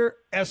Alexander,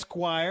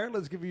 Esquire,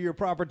 let's give you your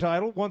proper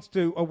title, wants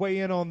to weigh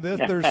in on this.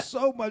 There's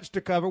so much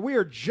to cover. We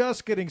are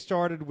just getting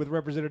started with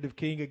Representative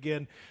King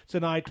again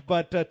tonight,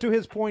 but to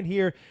his point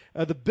here,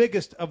 the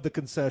biggest of the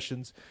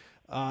concessions,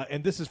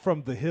 and this is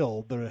from The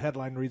Hill. The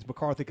headline reads,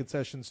 McCarthy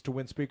concessions to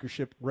win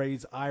speakership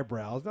raise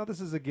eyebrows. Now,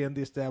 this is, again,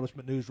 the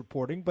establishment news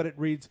reporting, but it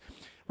reads,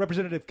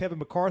 Representative Kevin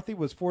McCarthy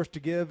was forced to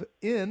give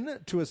in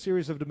to a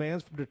series of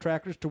demands from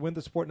detractors to win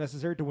the support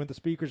necessary to win the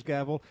Speaker's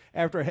gavel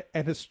after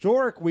an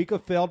historic week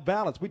of failed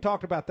ballots. We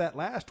talked about that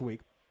last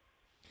week.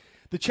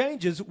 The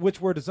changes, which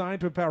were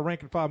designed to empower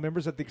rank-and-file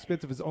members at the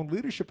expense of his own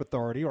leadership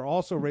authority, are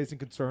also raising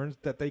concerns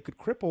that they could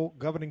cripple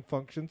governing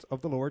functions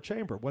of the lower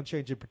chamber. One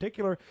change in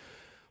particular,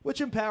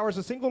 which empowers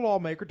a single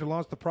lawmaker to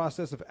launch the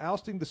process of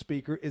ousting the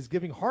Speaker, is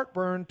giving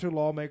heartburn to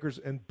lawmakers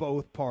in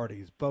both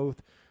parties.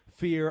 Both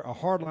fear a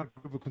hardline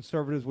group of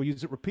conservatives will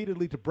use it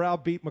repeatedly to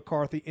browbeat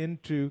McCarthy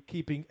into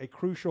keeping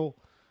crucial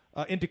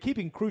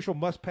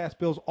must-pass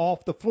bills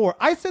off the floor.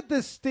 I said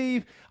this,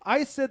 Steve.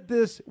 I said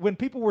this when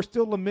people were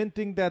still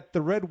lamenting that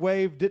the red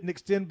wave didn't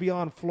extend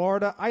beyond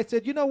Florida. I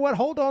said, you know what?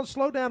 Hold on,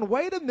 slow down.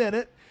 Wait a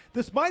minute.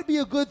 This might be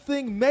a good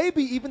thing,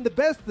 maybe even the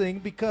best thing,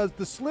 because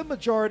the slim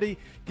majority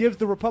gives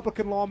the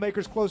Republican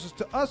lawmakers closest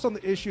to us on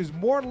the issues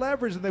more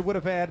leverage than they would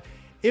have had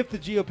if the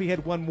GOP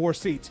had won more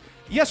seats.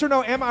 Yes or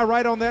no, am I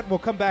right on that? And we'll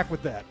come back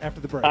with that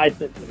after the break. I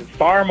said,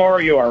 far more,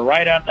 you are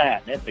right on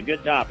that. That's a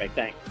good topic.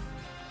 Thanks.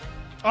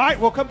 All right,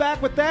 we'll come back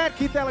with that.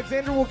 Keith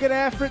Alexander will get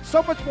after it.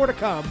 So much more to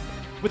come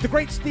with the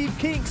great Steve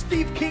King,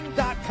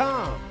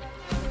 steveking.com.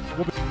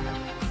 We'll be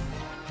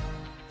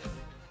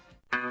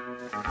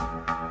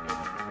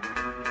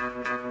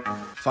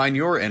Find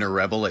your inner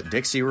rebel at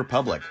Dixie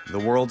Republic, the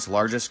world's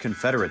largest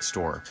Confederate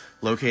store,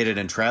 located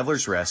in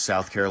Travelers Rest,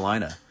 South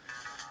Carolina.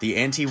 The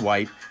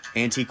anti-white,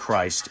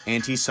 anti-Christ,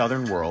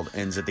 anti-Southern world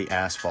ends at the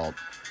asphalt.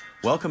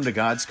 Welcome to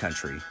God's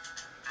country.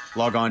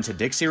 Log on to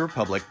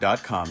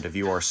DixieRepublic.com to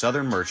view our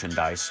Southern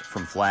merchandise,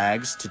 from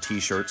flags to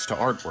T-shirts to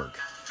artwork.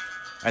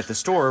 At the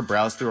store,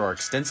 browse through our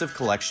extensive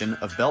collection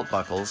of belt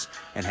buckles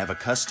and have a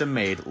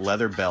custom-made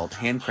leather belt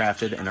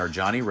handcrafted in our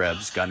Johnny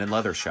Rebs Gun and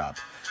Leather Shop.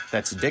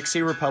 That's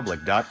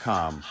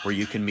DixieRepublic.com, where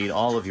you can meet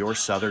all of your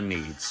Southern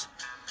needs.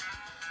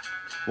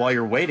 While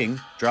you're waiting,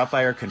 drop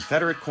by our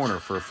Confederate Corner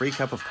for a free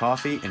cup of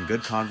coffee and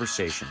good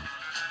conversation.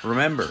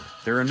 Remember,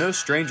 there are no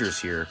strangers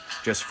here,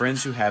 just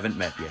friends who haven't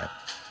met yet.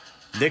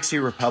 Dixie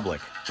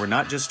Republic, we're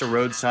not just a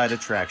roadside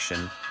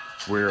attraction,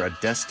 we're a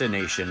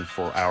destination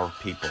for our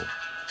people.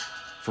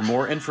 For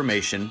more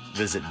information,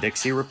 visit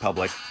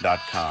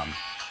DixieRepublic.com.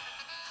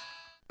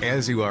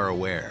 As you are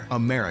aware,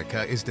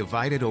 America is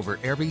divided over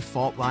every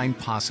fault line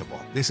possible.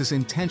 This is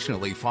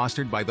intentionally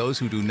fostered by those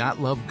who do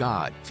not love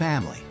God,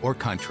 family, or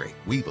country.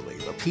 We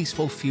believe a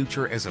peaceful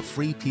future as a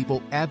free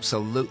people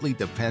absolutely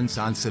depends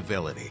on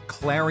civility.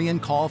 Clarion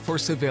Call for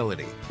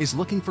Civility is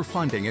looking for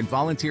funding and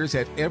volunteers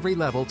at every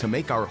level to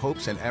make our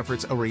hopes and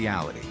efforts a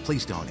reality.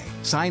 Please donate,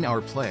 sign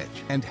our pledge,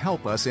 and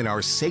help us in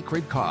our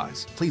sacred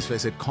cause. Please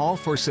visit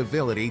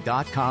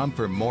callforcivility.com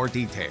for more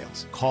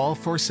details.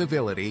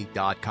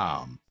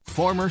 Callforcivility.com.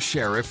 Former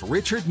Sheriff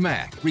Richard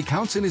Mack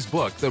recounts in his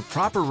book The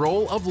Proper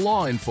Role of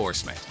Law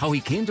Enforcement how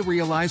he came to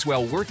realize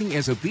while working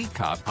as a beat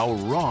cop how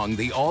wrong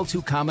the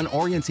all-too-common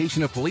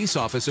orientation of police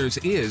officers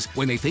is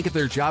when they think of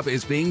their job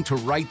as being to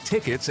write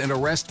tickets and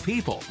arrest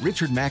people.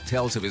 Richard Mack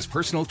tells of his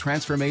personal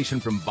transformation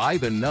from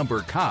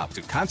by-the-number cop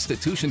to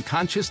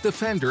Constitution-conscious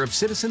defender of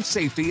citizen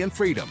safety and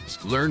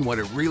freedoms. Learn what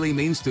it really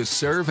means to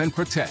serve and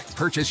protect.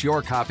 Purchase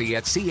your copy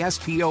at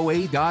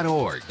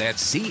CSPOA.org.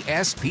 That's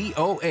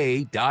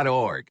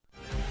CSPOA.org.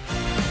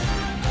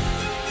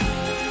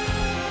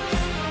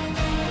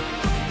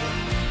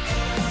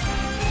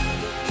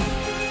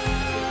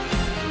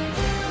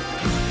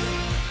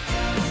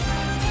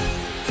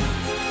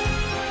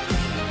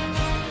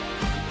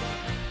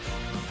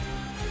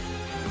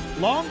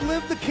 Long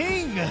live the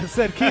king,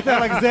 said Keith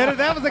Alexander.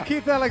 That was a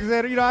Keith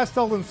Alexander. You know, I've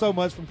stolen so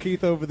much from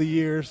Keith over the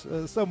years.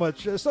 So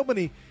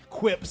many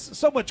quips,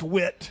 so much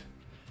wit.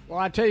 Well,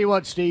 I tell you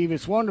what, Steve,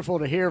 it's wonderful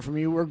to hear from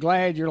you. We're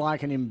glad you're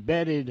like an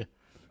embedded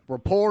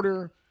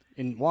reporter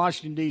in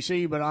Washington,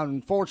 D.C., but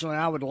unfortunately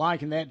I would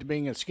liken that to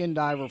being a skin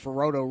diver for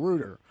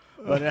Roto-Rooter.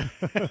 But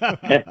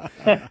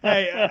hey,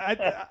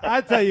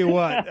 I tell you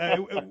what,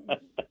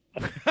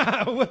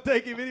 we'll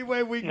take him any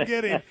way we can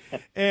get him.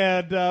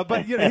 And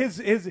but you know,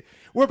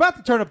 we're about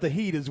to turn up the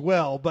heat as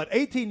well. But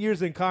 18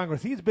 years in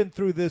Congress, he's been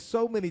through this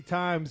so many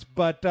times.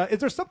 But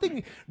is there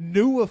something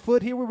new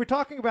afoot here? We were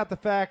talking about the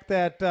fact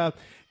that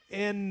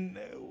in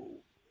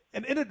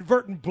an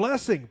inadvertent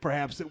blessing,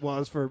 perhaps it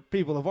was, for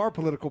people of our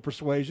political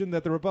persuasion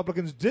that the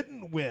Republicans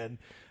didn't win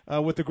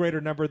with a greater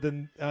number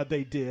than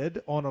they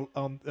did on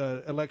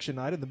election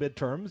night in the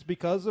midterms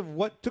because of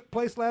what took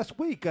place last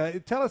week.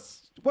 Tell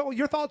us, what were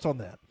your thoughts on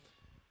that?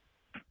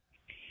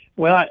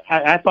 Well,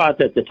 I thought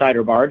that the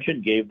tighter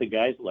margin gave the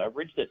guys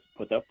leverage that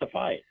put up the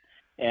fight.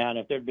 And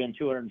if there had been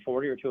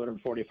 240 or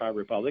 245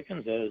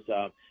 Republicans, as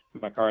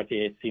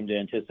McCarthy seemed to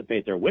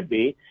anticipate there would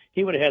be,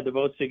 he would have had the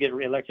votes to get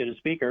reelected as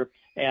Speaker,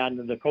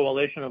 and the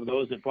coalition of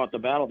those that fought the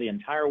battle the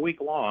entire week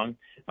long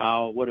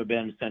would have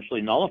been essentially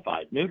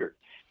nullified, neutered.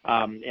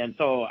 And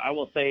so I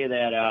will say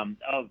that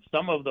of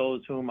some of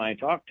those whom I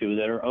talked to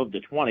that are of the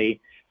 20,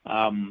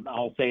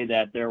 I'll say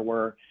that there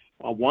were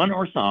one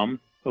or some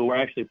who were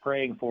actually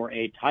praying for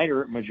a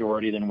tighter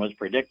majority than was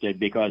predicted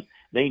because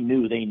they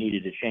knew they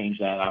needed to change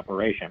that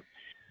operation.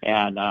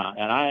 And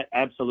I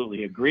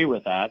absolutely agree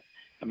with that.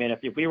 I mean,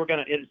 if we were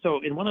going to,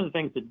 and one of the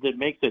things that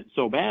makes it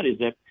so bad is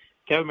that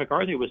Kevin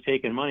McCarthy was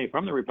taking money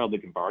from the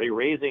Republican Party,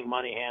 raising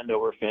money hand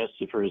over fist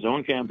for his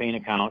own campaign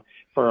account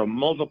for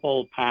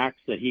multiple PACs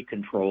that he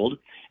controlled,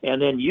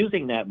 and then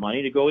using that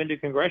money to go into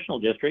congressional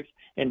districts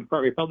and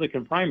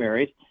Republican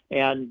primaries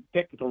and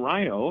pick the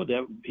rhino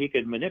that he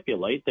could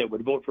manipulate that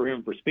would vote for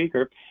him for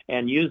Speaker,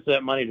 and use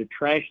that money to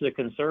trash the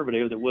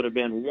conservative that would have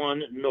been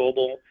one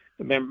noble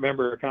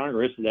member of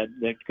Congress that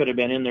could have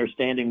been in there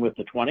standing with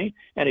the 20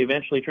 and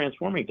eventually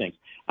transforming things.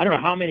 I don't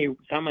know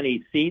how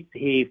many seats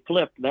he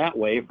flipped that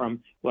way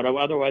from what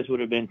otherwise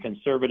would have been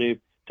conservative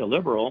to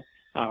liberal,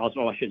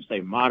 also I should say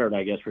moderate,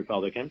 I guess,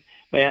 Republican,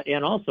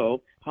 and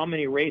also how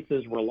many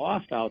races were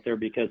lost out there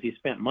because he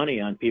spent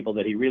money on people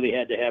that he really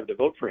had to have to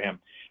vote for him.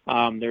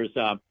 There's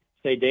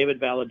say David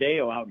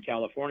Valadao out in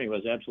California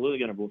was absolutely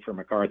going to vote for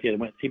McCarthy.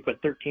 He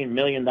put $13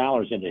 million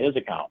into his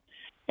account.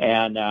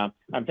 And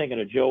I'm thinking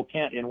of Joe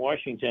Kent in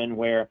Washington,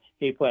 where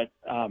he put,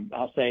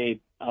 I'll say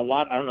a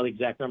lot, I don't know the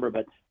exact number,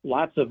 but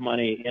lots of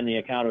money in the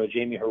account of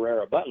Jamie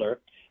Herrera Butler,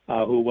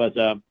 who was,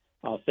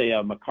 I'll say,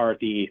 a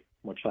McCarthy,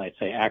 what shall I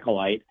say,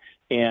 acolyte.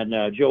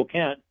 And Joe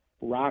Kent,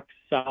 rock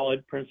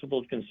solid,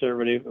 principled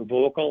conservative,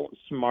 vocal,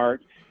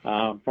 smart,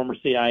 former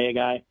CIA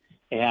guy.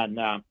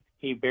 And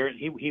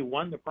he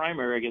won the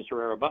primary against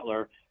Herrera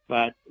Butler.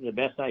 But the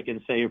best I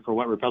can say for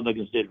what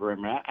Republicans did for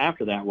him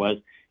after that was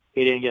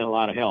he didn't get a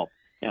lot of help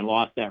and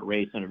lost that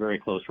race in a very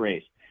close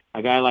race.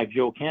 A guy like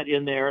Joe Kent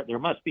in there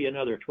must be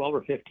another 12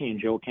 or 15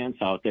 Joe Kents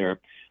out there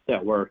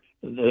that were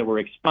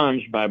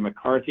expunged by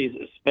McCarthy's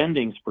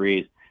spending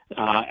sprees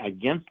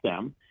against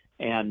them,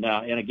 and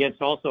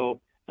against also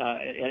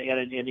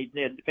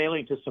and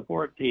failing to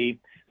support the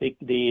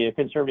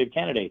conservative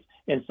candidates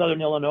in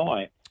Southern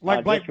Illinois.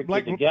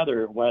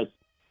 Together was.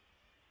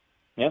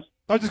 Yes.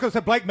 I was just going to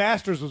say Blake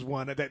Masters was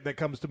one that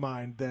comes to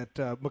mind. That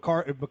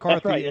McCarthy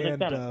That's right,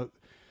 and.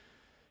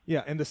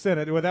 Yeah, in the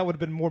Senate. Well, that would have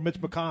been more Mitch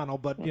McConnell,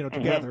 but,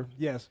 together,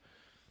 yes.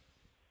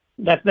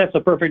 That's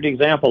a perfect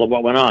example of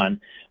what went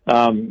on.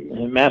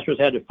 Masters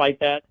had to fight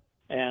that,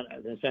 and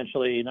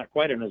essentially not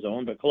quite on his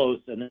own, but close.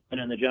 And then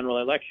in the general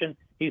election,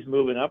 he's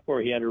moving up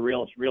where he had a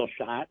real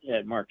shot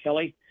at Mark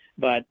Kelly,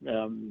 but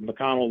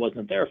McConnell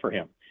wasn't there for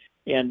him.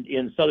 And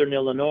in Southern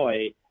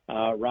Illinois,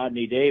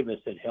 Rodney Davis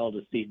had held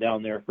a seat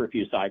down there for a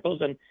few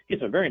cycles, and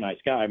he's a very nice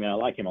guy. I mean, I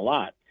like him a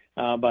lot.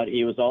 But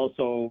he was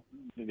also,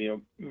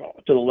 to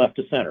the left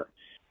of center,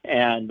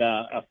 and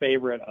a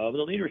favorite of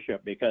the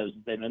leadership because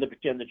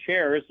the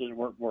chairs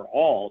were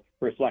all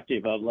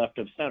reflective of left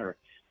of center,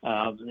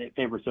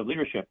 favorites of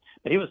leadership.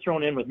 But he was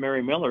thrown in with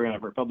Mary Miller in a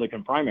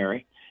Republican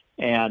primary,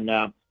 and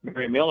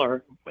Mary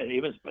Miller,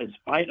 even in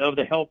spite of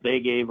the help they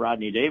gave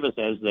Rodney Davis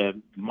as the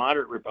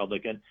moderate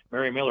Republican,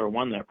 Mary Miller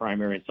won that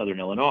primary in Southern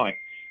Illinois.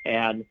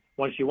 And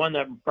when she won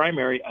that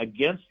primary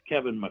against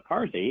Kevin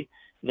McCarthy,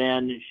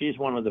 then she's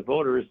one of the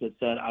voters that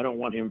said, I don't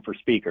want him for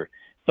Speaker.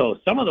 So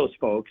some of those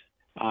folks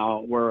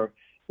were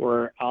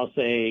I'll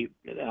say,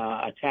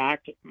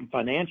 attacked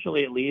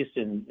financially, at least,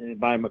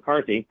 by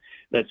McCarthy,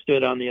 that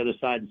stood on the other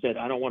side and said,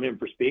 I don't want him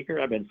for Speaker.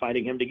 I've been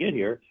fighting him to get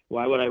here.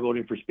 Why would I vote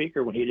him for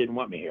Speaker when he didn't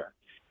want me here?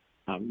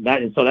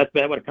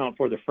 That would account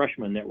for the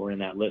freshmen that were in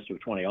that list of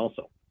 20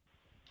 also.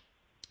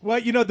 Well,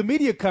 the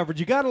media coverage,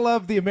 you got to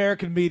love the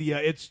American media.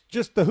 It's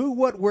just the who,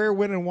 what, where,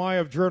 when, and why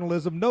of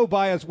journalism. No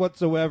bias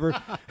whatsoever.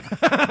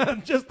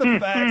 Just the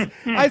facts.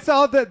 I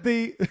saw that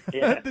the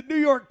New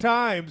York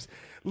Times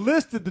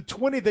listed the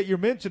 20 that you're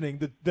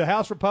mentioning, the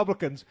House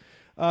Republicans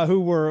who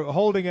were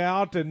holding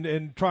out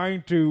and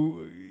trying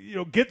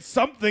to, get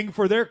something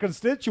for their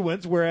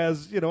constituents,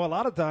 whereas, a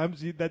lot of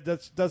times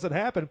that doesn't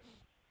happen.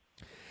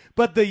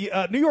 But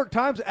the New York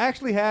Times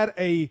actually had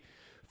a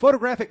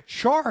photographic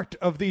chart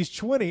of these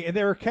 20, and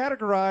they were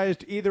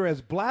categorized either as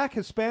black,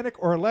 Hispanic,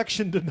 or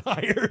election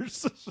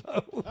deniers.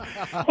 So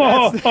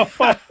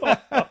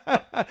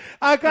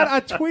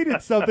I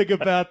tweeted something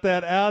about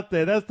that out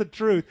there. That's the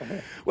truth.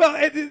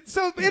 Well,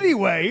 so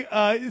anyway,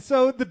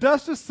 so the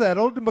dust is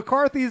settled.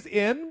 McCarthy's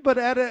in, but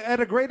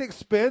at a great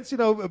expense. Some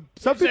people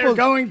there's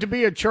going to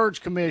be a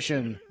church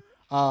commission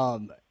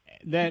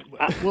that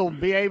will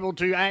be able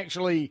to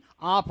actually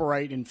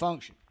operate and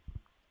function.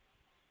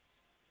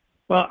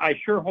 Well, I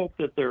sure hope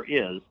that there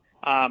is.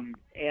 And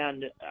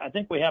I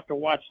think we have to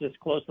watch this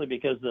closely,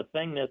 because the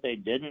thing that they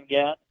didn't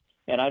get,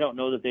 and I don't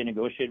know that they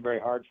negotiated very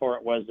hard for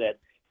it, was that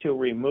to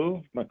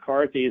remove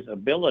McCarthy's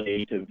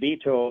ability to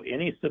veto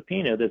any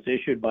subpoena that's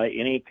issued by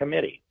any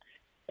committee.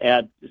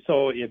 And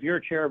so if you're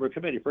chair of a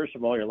committee, first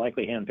of all, you're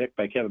likely handpicked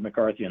by Kevin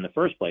McCarthy in the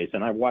first place.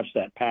 And I've watched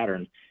that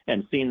pattern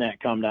and seen that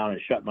come down and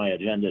shut my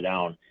agenda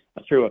down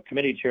through a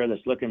committee chair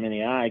that's looking me in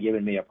the eye,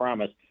 giving me a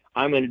promise.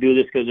 I'm going to do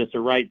this because it's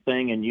the right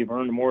thing, and you've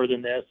earned more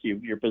than this.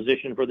 You're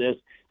positioned for this.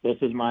 This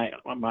is my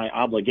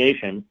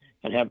obligation.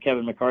 And have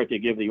Kevin McCarthy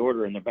give the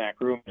order in the back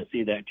room and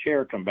see that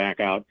chair come back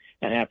out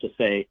and have to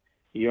say,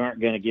 you aren't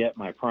going to get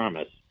my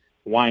promise.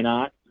 Why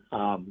not?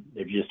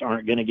 They just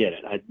aren't going to get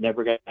it. I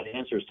never got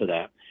answers to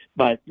that.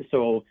 But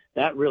so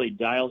that really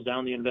dials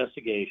down the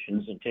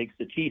investigations and takes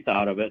the teeth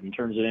out of it and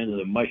turns it into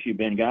the mushy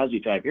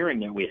Benghazi type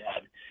hearing that we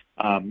had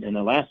in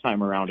the last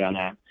time around on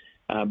that.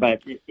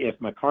 But if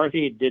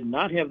McCarthy did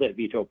not have that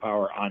veto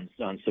power on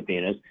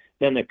subpoenas,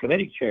 then the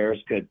committee chairs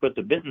could put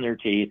the bit in their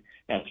teeth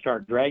and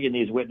start dragging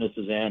these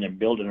witnesses in and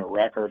building a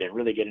record and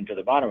really getting to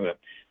the bottom of it.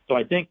 So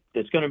I think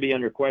it's going to be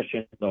under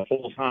question the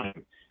whole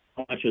time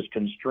how much is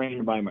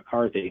constrained by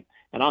McCarthy.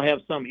 And I'll have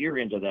some ear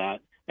into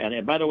that.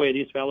 And by the way,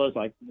 these fellows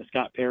like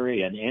Scott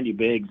Perry and Andy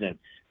Biggs and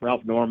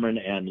Ralph Norman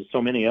and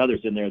so many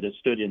others in there that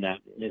stood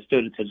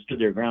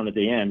their ground at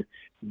the end,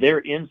 their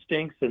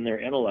instincts and their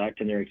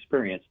intellect and their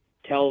experience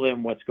tell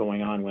them what's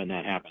going on when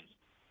that happens.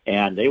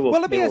 And they will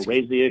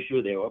raise the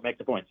issue. They will make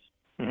the points.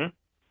 Mm-hmm.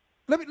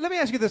 Let me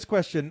ask you this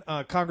question,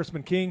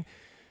 Congressman King.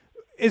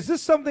 Is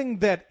this something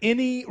that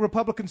any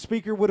Republican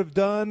speaker would have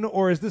done,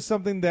 or is this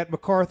something that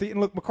McCarthy, and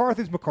look,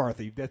 McCarthy's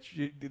McCarthy.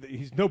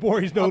 He's no more,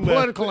 he's no less.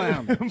 Political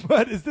animal.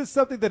 But is this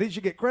something that he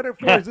should get credit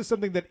for? Is this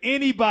something that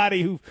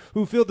anybody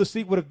who filled the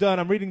seat would have done?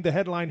 I'm reading the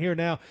headline here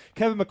now.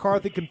 Kevin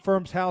McCarthy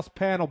confirms House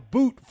panel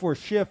boot for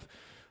Schiff,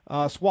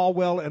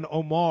 Swalwell, and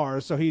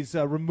Omar. So he's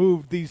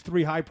removed these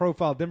three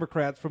high-profile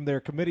Democrats from their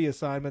committee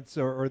assignments,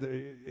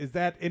 is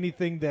that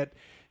anything that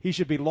he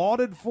should be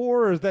lauded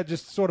for, or is that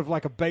just sort of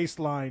like a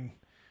baseline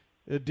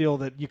deal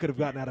that you could have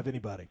gotten out of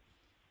anybody?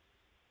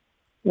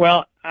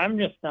 Well, I'm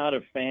just not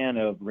a fan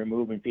of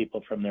removing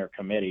people from their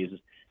committees.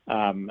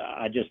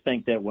 I just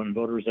think that when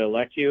voters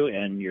elect you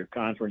and your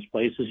conference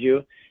places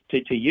you,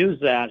 to use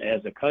that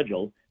as a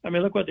cudgel. I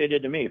mean, look what they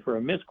did to me for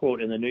a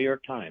misquote in the New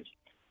York Times.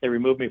 They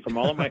removed me from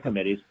all of my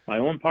committees, my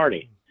own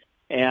party.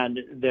 And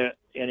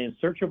in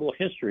searchable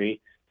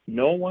history,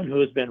 no one who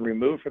has been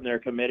removed from their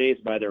committees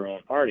by their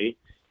own party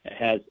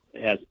has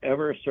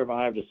ever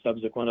survived a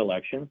subsequent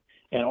election.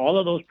 And all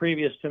of those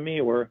previous to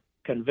me were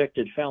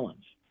convicted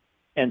felons.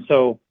 And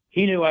so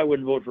he knew I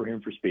wouldn't vote for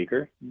him for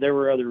speaker. There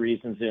were other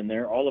reasons in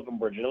there. All of them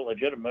were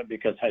legitimate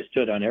because I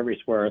stood on every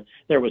square.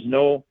 There was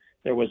no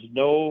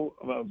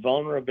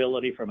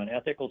vulnerability from an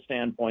ethical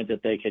standpoint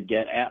that they could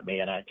get at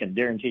me, and I can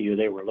guarantee you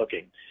they were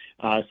looking.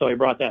 So he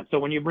brought that.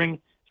 So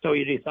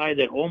you decide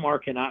that Omar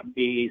cannot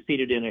be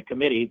seated in a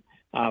committee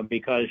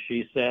because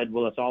she said,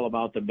 well, it's all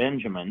about the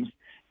Benjamins.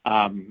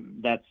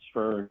 That's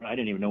I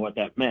didn't even know what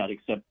that meant,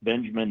 except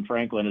Benjamin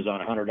Franklin is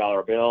on a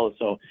 $100 bill.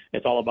 So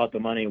it's all about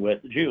the money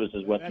with Jews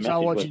is what the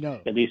message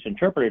was at least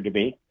interpreted to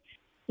be.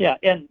 Yeah.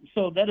 And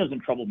so that doesn't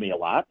trouble me a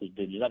lot.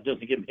 That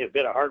doesn't give me a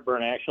bit of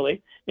heartburn,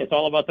 actually. It's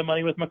all about the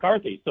money with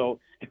McCarthy.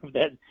 So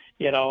that,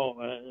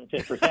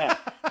 tit for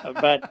tat.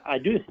 But I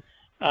do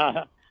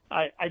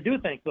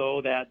think,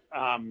 though, that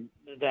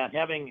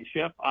having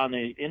Schiff on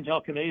the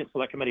Intel committee, the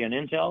Select Committee on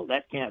Intel,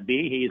 that can't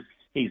be.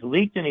 He's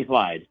leaked and he's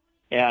lied.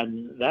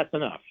 and that's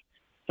enough.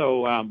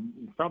 So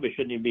probably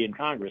shouldn't even be in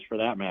Congress for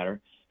that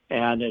matter.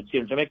 And it's,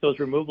 to make those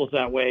removals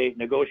that way,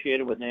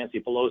 negotiated with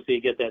Nancy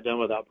Pelosi, get that done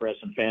without press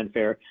and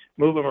fanfare,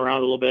 move them around a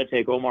little bit,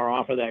 take Omar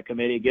off of that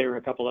committee, get her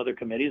a couple other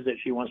committees that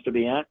she wants to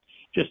be at.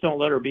 Just don't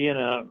let her be in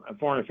a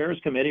foreign affairs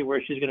committee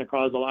where she's going to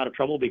cause a lot of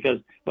trouble because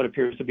what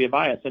appears to be a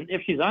bias. And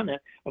if she's on that,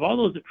 of all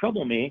those that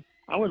trouble me,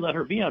 I would let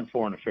her be on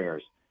foreign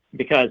affairs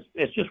because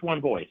it's just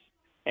one voice.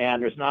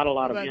 And there's not a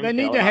lot of intel. They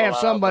need to have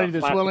somebody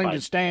that's willing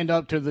to stand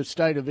up to the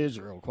state of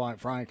Israel, quite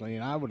frankly,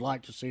 and I would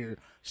like to see her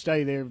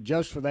stay there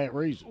just for that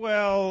reason.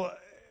 Well,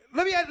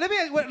 let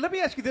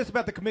me ask you this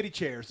about the committee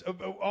chairs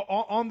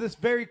on this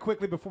very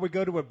quickly before we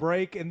go to a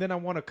break, and then I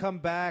want to come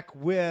back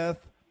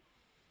with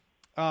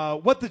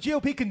what the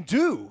GOP can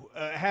do,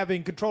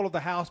 having control of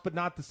the House but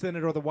not the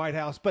Senate or the White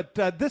House. But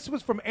this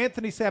was from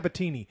Anthony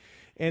Sabatini.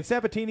 And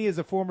Sabatini is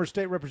a former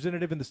state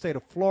representative in the state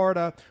of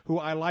Florida who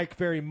I like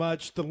very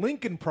much. The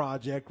Lincoln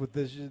Project, with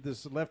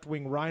this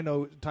left-wing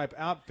rhino-type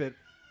outfit,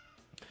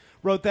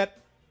 wrote that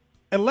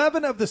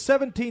 11 of the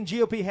 17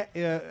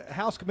 GOP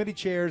House committee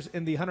chairs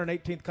in the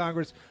 118th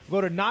Congress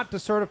voted not to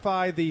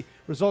certify the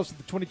results of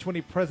the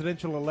 2020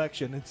 presidential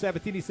election. And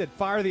Sabatini said,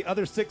 fire the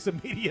other 6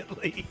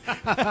 immediately.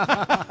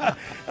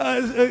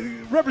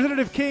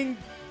 Representative King,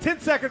 10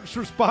 seconds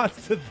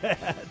response to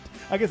that.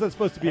 I guess that's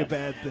supposed to be a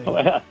bad thing.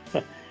 Well,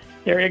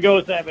 there you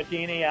go,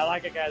 Sabatini. I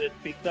like a guy that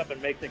speaks up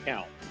and makes it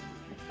count.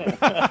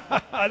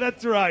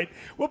 That's right.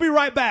 We'll be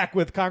right back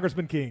with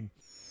Congressman King.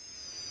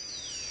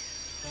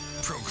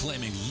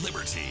 Proclaiming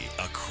liberty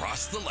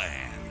across the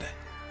land.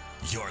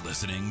 You're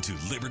listening to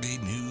Liberty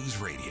News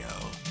Radio.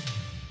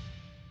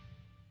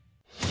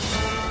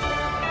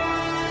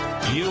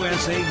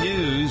 USA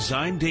News,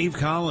 I'm Dave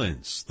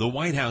Collins. The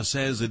White House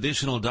says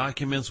additional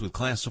documents with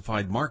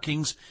classified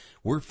markings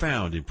were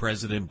found in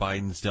President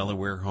Biden's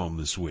Delaware home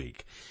this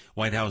week.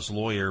 White House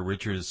lawyer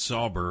Richard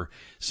Sauber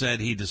said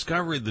he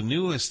discovered the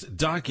newest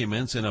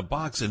documents in a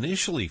box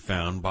initially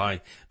found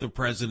by the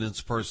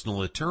president's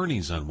personal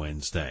attorneys on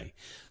Wednesday.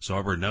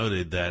 Sauber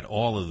noted that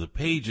all of the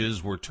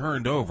pages were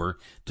turned over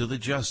to the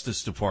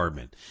Justice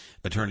Department.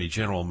 Attorney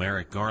General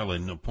Merrick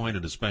Garland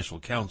appointed a special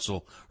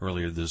counsel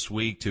earlier this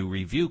week to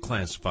review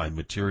classified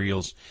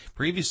materials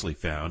previously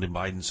found in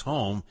Biden's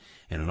home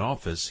and an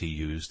office he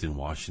used in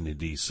Washington,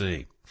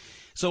 D.C.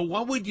 So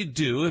what would you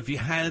do if you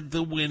had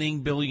the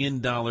winning $1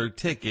 billion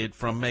ticket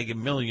from Mega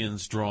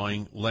Millions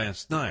drawing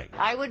last night?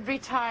 I would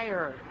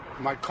retire.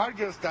 My car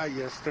just died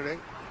yesterday.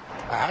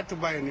 I had to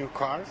buy a new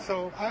car,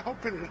 so I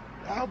hope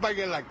I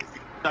get lucky.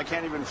 I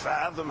can't even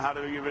fathom how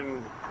to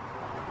even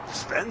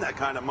spend that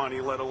kind of money,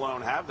 let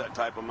alone have that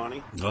type of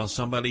money. Well,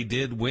 somebody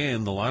did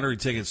win. The lottery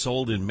ticket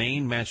sold in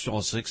Maine matched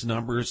all 6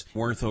 numbers,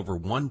 worth over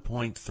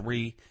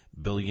 $1.3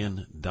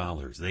 billion.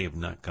 They have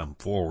not come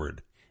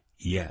forward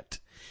yet.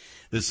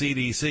 The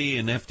CDC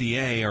and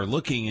FDA are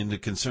looking into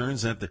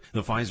concerns that the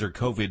Pfizer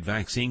COVID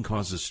vaccine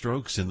causes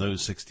strokes in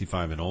those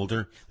 65 and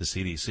older. The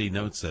CDC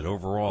notes that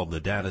overall the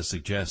data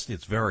suggests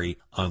it's very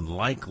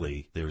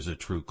unlikely there's a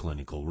true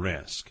clinical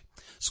risk.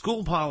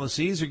 School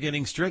policies are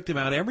getting strict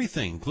about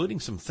everything, including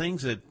some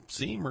things that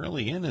seem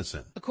really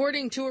innocent.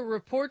 According to a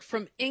report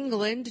from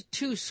England,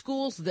 2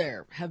 schools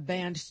there have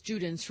banned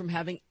students from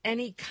having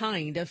any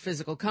kind of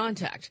physical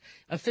contact.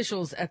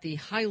 Officials at the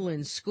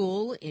Highland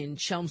School in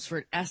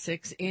Chelmsford,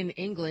 Essex, in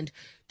England,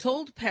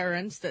 told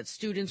parents that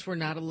students were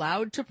not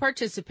allowed to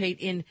participate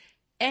in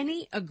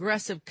any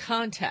aggressive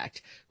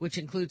contact, which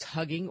includes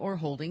hugging or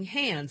holding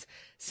hands,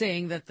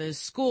 saying that the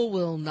school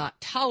will not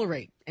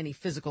tolerate any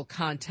physical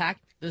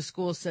contact. The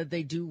school said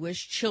they do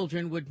wish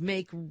children would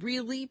make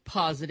really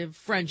positive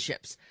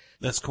friendships.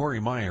 That's Corey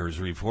Myers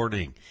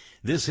reporting.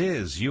 This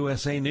is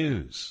USA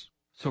News.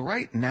 So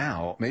right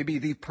now may be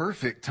the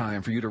perfect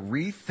time for you to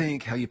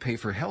rethink how you pay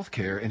for health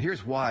care. And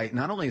here's why.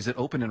 Not only is it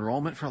open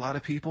enrollment for a lot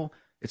of people,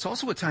 it's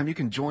also a time you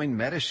can join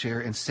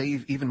Medishare and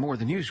save even more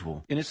than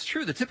usual. And it's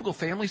true, the typical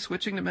family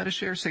switching to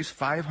Medishare saves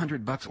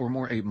 $500 or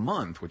more a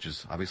month, which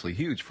is obviously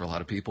huge for a lot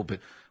of people. But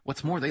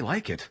what's more, they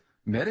like it.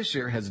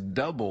 Medishare has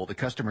double the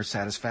customer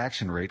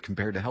satisfaction rate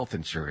compared to health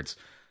insurance.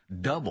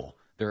 Double.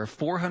 There are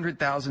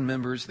 400,000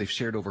 members. They've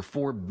shared over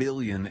 $4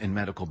 billion in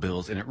medical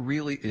bills, and it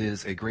really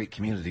is a great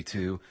community,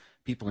 too.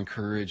 People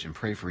encourage and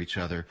pray for each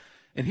other.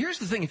 And here's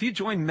the thing. If you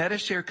join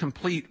Medishare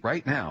Complete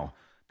right now,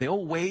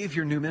 they'll waive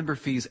your new member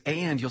fees,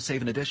 and you'll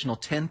save an additional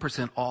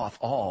 10% off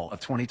all of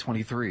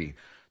 2023.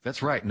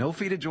 That's right. No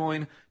fee to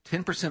join,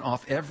 10%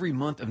 off every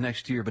month of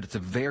next year, but it's a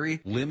very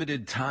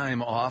limited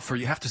time offer.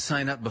 You have to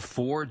sign up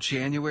before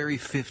January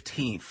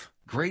 15th.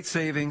 Great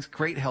savings,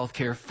 great health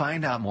care.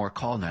 Find out more.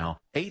 Call now.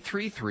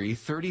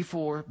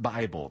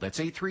 833-34-BIBLE. That's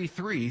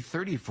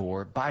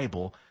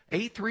 833-34-BIBLE.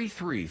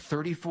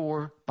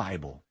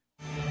 833-34-BIBLE.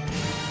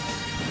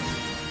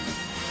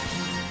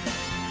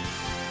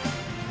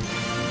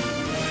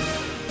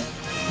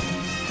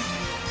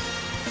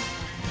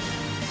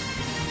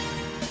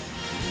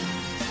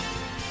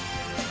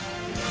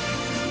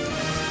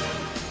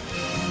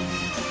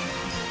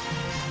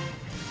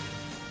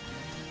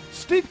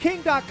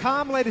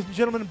 SteveKing.com, ladies and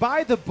gentlemen.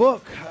 Buy the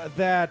book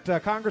that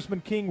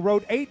Congressman King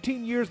wrote,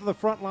 18 Years on the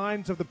Front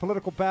Lines of the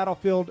Political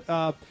Battlefield.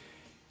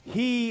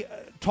 He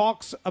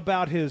talks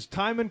about his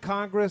time in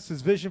Congress,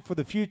 his vision for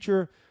the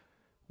future,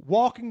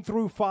 walking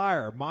through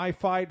fire, my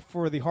fight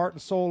for the heart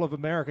and soul of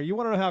America. You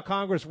want to know how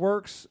Congress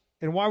works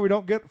and why we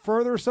don't get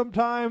further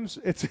sometimes?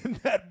 It's in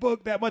that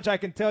book. That much I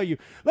can tell you.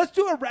 Let's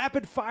do a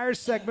rapid fire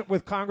segment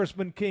with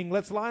Congressman King.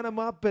 Let's line him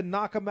up and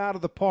knock him out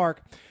of the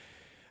park.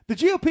 The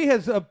GOP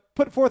has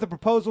put forth a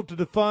proposal to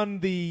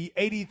defund the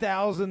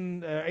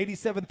 87,000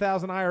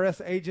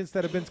 IRS agents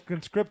that have been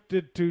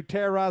conscripted to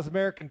terrorize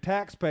American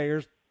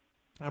taxpayers.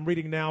 I'm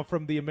reading now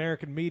from the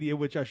American media,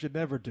 which I should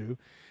never do.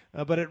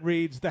 But it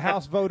reads, the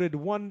House voted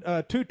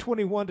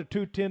 221 to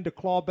 210 to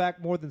claw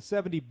back more than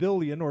 $70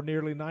 billion, or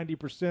nearly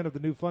 90% of the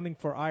new funding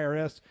for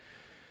IRS,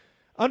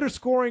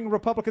 underscoring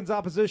Republicans'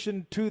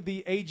 opposition to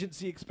the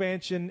agency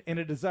expansion and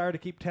a desire to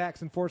keep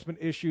tax enforcement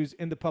issues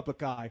in the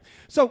public eye.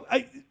 So,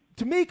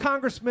 to me,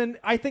 Congressman,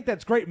 I think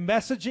that's great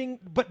messaging,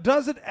 but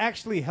does it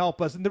actually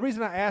help us? And the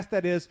reason I ask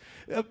that is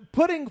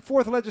putting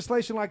forth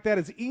legislation like that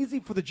is easy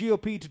for the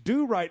GOP to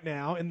do right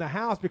now in the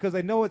House because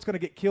they know it's going to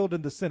get killed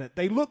in the Senate.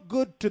 They look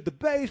good to the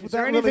base. Is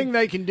there anything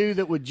they can do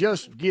that would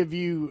just give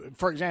you,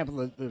 for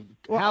example, the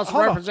House of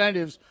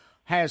Representatives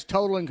has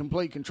total and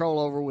complete control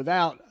over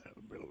without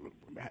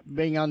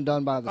being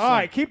undone by the Senate? All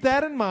right, keep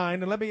that in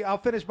mind, and I'll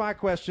finish my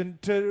question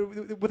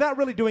without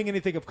really doing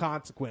anything of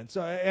consequence.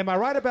 Am I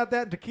right about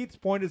that? And to Keith's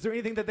point, is there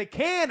anything that they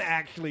can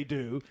actually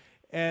do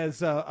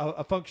as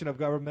a function of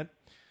government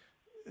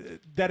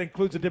that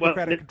includes a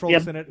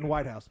Democratic-controlled Senate and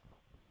White House?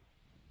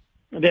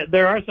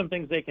 There are some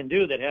things they can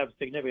do that have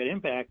significant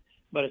impact,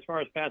 but as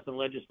far as passing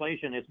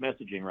legislation, it's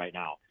messaging right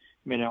now.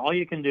 I mean, all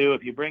you can do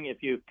if you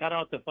cut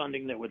out the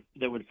funding that would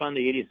fund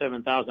the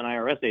 87,000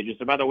 IRS agents.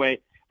 And by the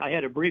way, I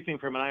had a briefing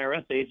from an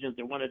IRS agent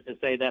that wanted to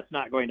say that's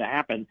not going to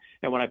happen.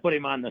 And when I put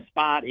him on the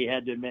spot, he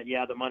had to admit,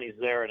 yeah, the money's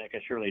there and it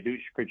could surely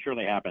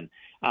happen.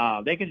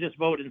 They can just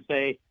vote and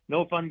say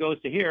no fund goes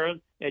to here,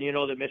 and you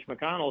know that Mitch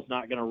McConnell's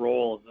not going to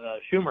roll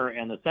Schumer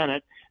and the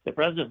Senate. The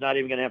president's not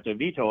even going to have to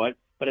veto it,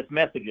 but it's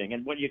messaging.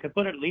 And what you can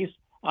put at least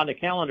on the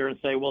calendar and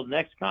say, well,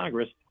 next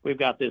Congress, we've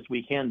got this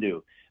we can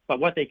do. But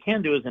what they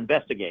can do is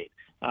investigate.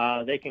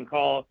 They can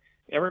call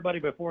everybody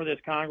before this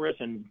Congress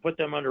and put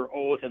them under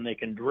oath, and they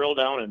can drill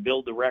down and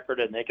build the record,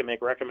 and they can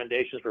make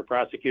recommendations for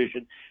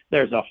prosecution.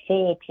 There's a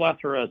whole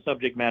plethora of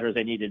subject matters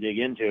they need to dig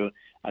into.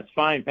 That's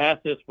fine. Pass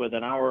this with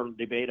an hour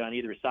debate on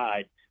either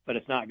side, but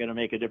it's not going to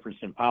make a difference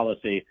in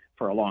policy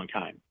for a long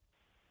time.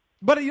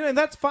 But, and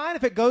that's fine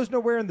if it goes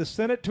nowhere in the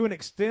Senate to an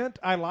extent.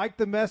 I like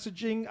the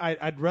messaging.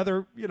 I'd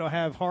rather,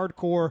 have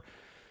hardcore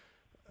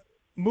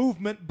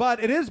movement,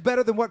 but it is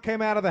better than what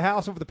came out of the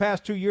House over the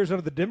past 2 years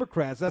under the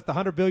Democrats. That's the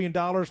 $100 billion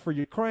for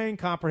Ukraine,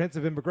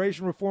 comprehensive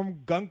immigration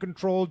reform, gun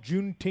control,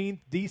 Juneteenth,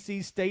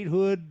 D.C.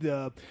 statehood,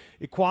 the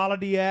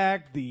Equality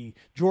Act, the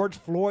George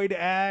Floyd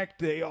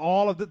Act,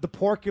 all of the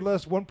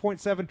porculus,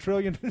 $1.7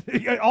 trillion,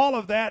 all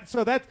of that.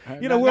 So that's,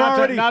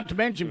 not to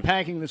mention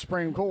packing the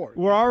Supreme Court.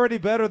 We're already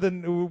better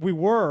than we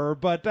were,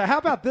 but how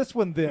about this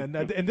one then?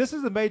 And this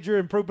is a major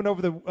improvement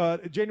over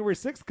the January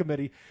 6th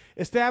committee,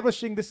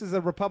 establishing, this is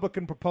a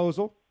Republican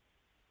proposal.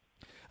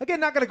 Again,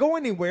 not going to go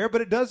anywhere,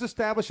 but it does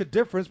establish a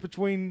difference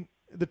between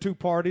the two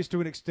parties to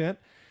an extent.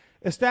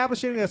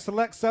 Establishing a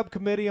select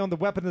subcommittee on the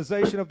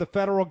weaponization of the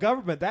federal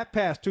government. That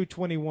passed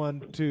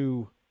 221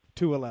 to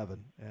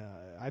 211.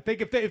 I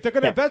think if they're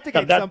going to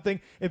investigate something,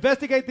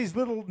 investigate these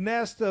little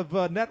nest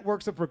of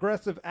networks of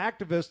progressive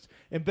activists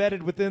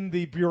embedded within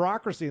the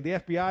bureaucracy, the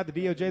FBI, the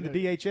DOJ,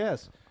 the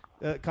DHS,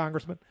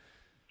 Congressman.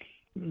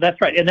 That's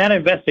right. And that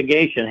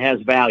investigation has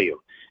value.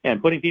 And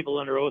putting people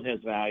under oath has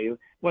value.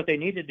 What they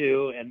need to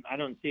do, and I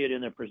don't see it in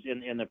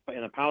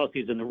the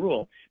policies in the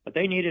rule, but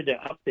they needed to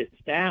up the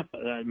staff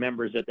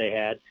members that they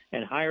had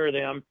and hire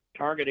them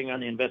targeting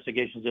on the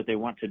investigations that they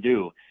want to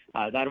do.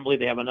 I don't believe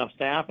they have enough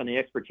staff, and the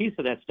expertise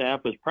of that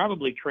staff was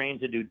probably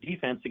trained to do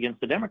defense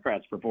against the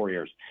Democrats for 4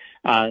 years.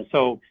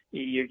 So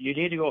you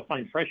need to go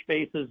find fresh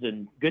faces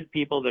and good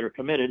people that are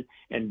committed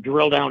and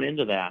drill down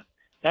into that.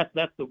 That's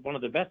one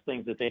of the best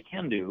things that they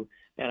can do,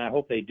 and I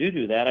hope they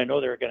do that. I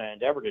know they're going to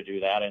endeavor to do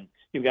that, and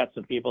you've got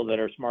some people that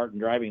are smart in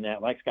driving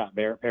that, like Scott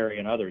Perry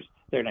and others.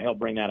 They're going to help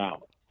bring that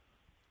out.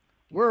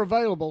 We're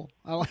available.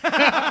 Yeah,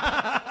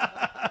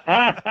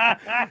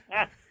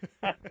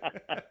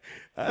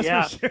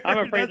 sure. I'm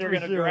afraid they're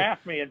going to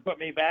draft me and put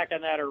me back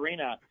in that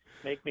arena,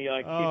 make me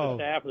like chief of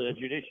staff of the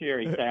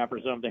judiciary staff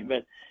or something.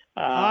 But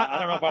I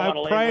don't know if I want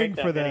to lay in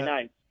that many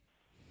nights.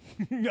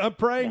 I'm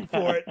praying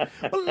for it.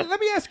 Well, let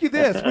me ask you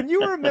this. When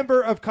you were a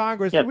member of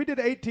Congress, we did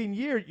 18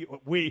 years.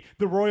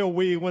 The royal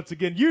we, once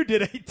again, you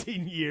did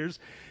 18 years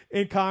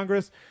in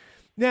Congress.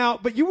 Now,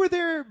 but you were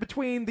there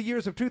between the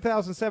years of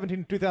 2017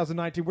 and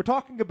 2019. We're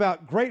talking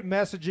about great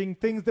messaging,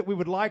 things that we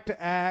would like to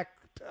act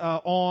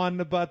on,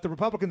 but the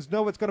Republicans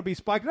know it's going to be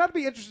spiked. And I'd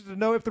be interested to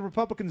know if the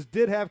Republicans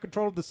did have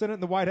control of the Senate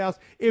and the White House,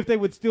 if they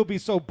would still be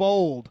so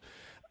bold.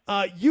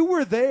 You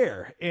were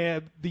there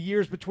in the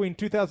years between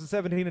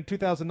 2017 and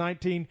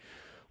 2019.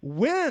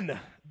 when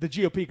the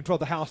GOP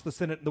controlled the House, the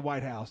Senate, and the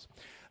White House.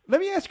 Let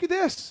me ask you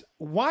this.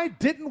 Why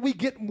didn't we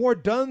get more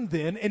done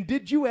then? And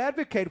did you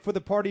advocate for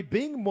the party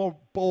being more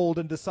bold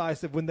and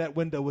decisive when that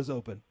window was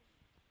open?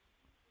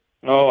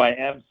 Oh, I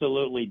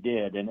absolutely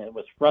did, and it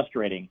was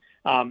frustrating.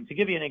 To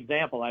give you an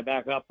example, I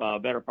back up a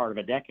better part of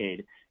a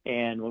decade,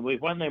 and when we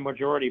won the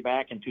majority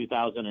back in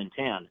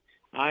 2010,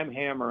 I'm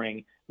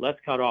hammering, let's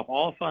cut off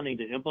all funding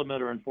to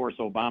implement or enforce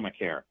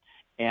Obamacare.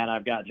 And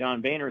I've got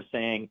John Boehner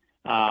saying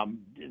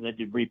that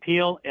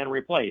repeal and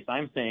replace.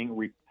 I'm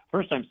saying,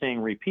 first I'm saying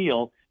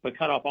repeal, but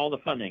cut off all the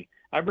funding.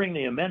 I bring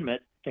the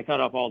amendment to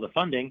cut off all the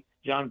funding.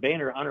 John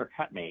Boehner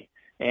undercut me,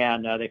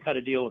 and they cut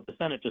a deal with the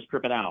Senate to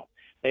strip it out.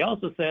 They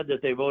also said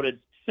that they voted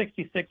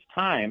 66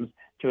 times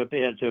to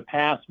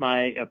pass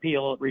my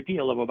repeal of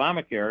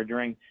Obamacare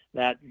during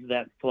that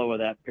flow of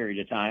that period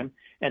of time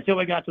until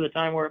we got to the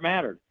time where it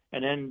mattered.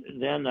 And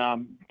then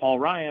Paul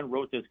Ryan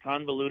wrote this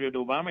convoluted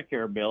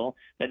Obamacare bill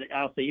that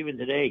I'll say even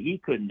today he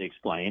couldn't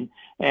explain,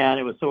 and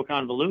it was so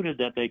convoluted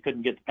that they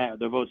couldn't get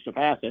the votes to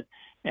pass it,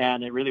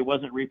 and it really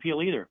wasn't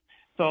repeal either.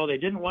 So they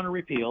didn't want to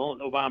repeal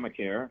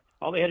Obamacare.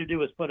 All they had to do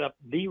was put up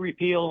the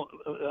repeal.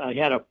 He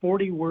had a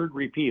 40-word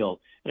repeal,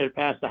 and it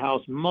passed the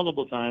House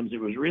multiple times.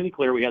 It was really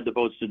clear we had the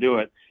votes to do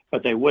it,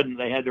 but they wouldn't.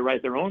 They had to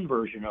write their own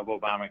version of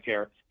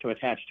Obamacare to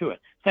attach to it.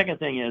 Second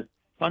thing is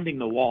funding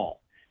the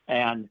wall.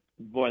 And,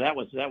 boy, that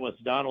was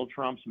Donald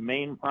Trump's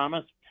main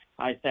promise.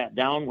 I sat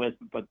down with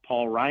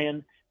Paul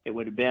Ryan. It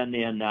would have been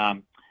in,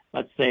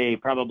 let's say,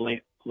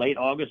 probably late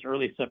August,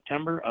 early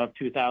September of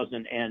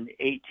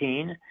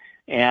 2018.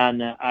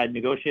 And I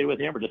negotiated with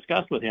him or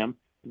discussed with him,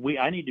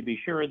 I need to be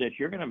sure that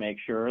you're going to make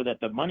sure that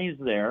the money's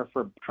there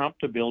for Trump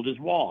to build his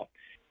wall.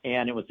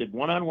 And it was a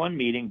one-on-one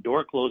meeting,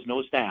 door closed,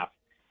 no staff.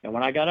 And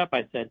when I got up,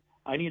 I said,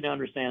 I need to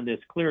understand this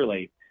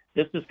clearly.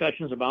 This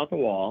discussion is about the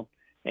wall,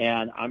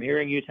 and I'm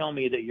hearing you tell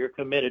me that you're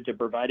committed to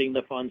providing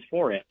the funds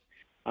for it.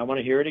 I want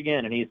to hear it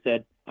again. And he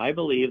said, I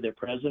believe that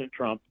President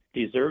Trump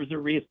deserves the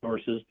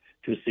resources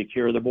to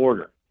secure the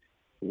border.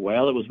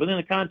 Well, it was within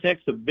the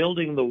context of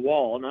building the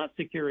wall, not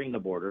securing the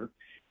border.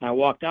 And I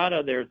walked out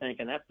of there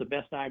thinking that's the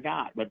best I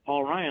got. But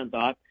Paul Ryan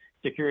thought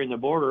securing the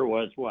border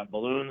was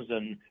balloons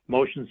and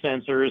motion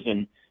sensors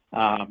and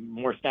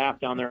more staff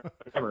down there,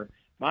 whatever.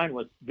 Mine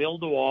was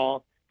build the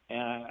wall.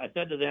 And I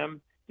said to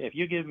them, if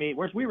you give me,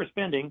 we were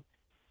spending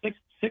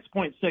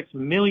 $6.6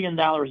 million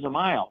a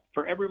mile.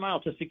 For every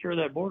mile to secure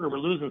that border, we're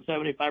losing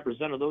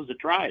 75% of those that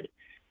tried.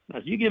 Now,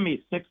 if you give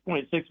me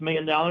 $6.6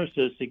 million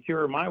to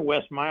secure my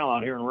west mile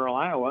out here in rural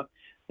Iowa,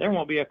 there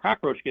won't be a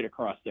cockroach get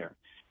across there.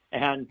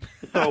 And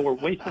so we're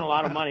wasting a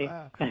lot of money.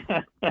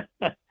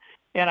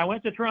 And I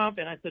went to Trump,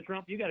 and I said,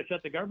 Trump, you got to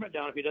shut the government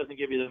down if he doesn't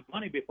give you the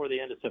money before the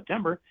end of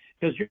September,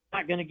 because you're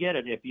not going to get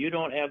it if you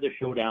don't have the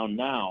showdown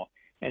now.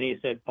 And he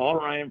said, Paul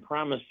Ryan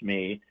promised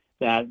me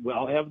that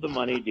I'll have the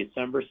money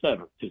December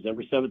 7th,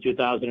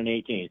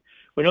 2018.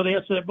 We know the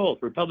answer to both.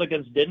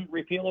 Republicans didn't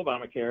repeal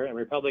Obamacare, and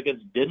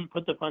Republicans didn't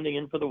put the funding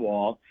in for the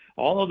wall.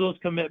 All of those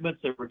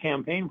commitments that were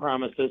campaign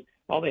promises,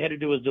 all they had to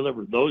do was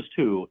deliver those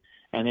two,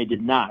 and they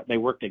did not. They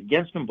worked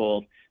against them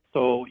both.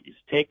 So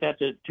take that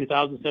to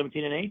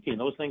 2017 and 18.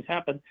 Those things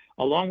happened,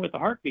 along with the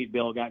heartbeat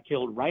bill got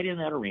killed right in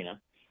that arena,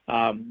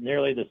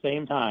 nearly the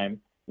same time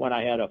when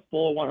I had a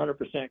full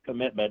 100%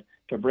 commitment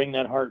to bring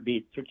that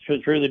heartbeat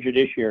through the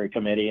Judiciary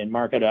Committee and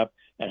mark it up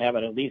and have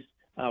it at least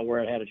where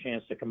it had a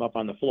chance to come up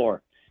on the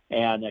floor.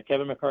 And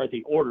Kevin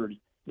McCarthy ordered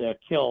the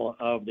kill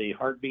of the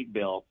heartbeat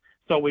bill.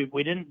 So we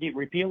didn't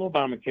repeal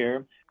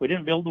Obamacare, we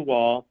didn't build the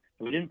wall,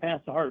 we didn't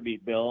pass the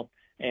heartbeat bill,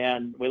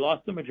 and we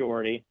lost the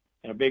majority.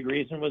 And a big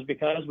reason was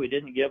because we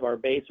didn't give our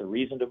base a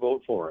reason to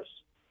vote for us.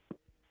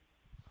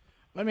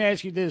 Let me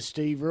ask you this,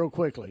 Steve, real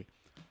quickly.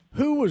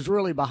 Who was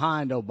really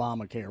behind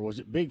Obamacare? Was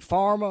it Big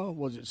Pharma?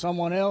 Was it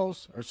someone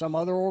else or some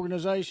other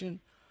organization?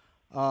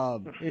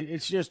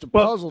 It's just a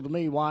puzzle to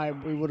me why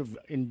we would have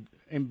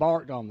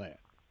embarked on that.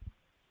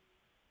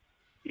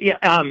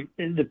 Yeah,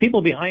 the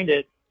people behind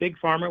it, Big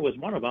Pharma was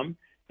one of them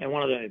and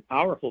one of the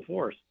powerful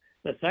force.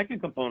 The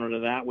second component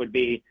of that would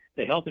be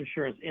the health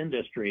insurance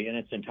industry in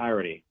its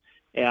entirety.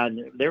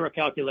 And they were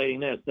calculating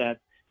this, that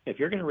if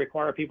you're going to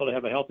require people to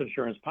have a health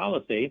insurance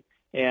policy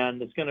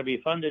and it's going to be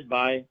funded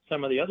by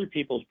some of the other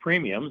people's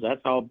premiums,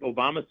 that's how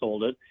Obama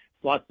sold it,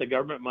 plus the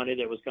government money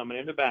that was coming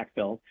into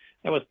backfill,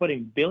 that was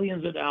putting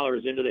billions of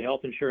dollars into the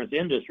health insurance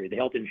industry, the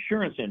health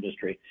insurance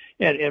industry.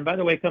 And by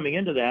the way, coming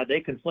into that,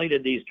 they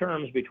conflated these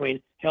terms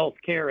between health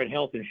care and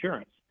health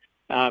insurance.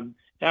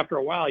 After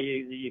a while,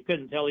 you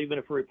couldn't tell even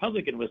if a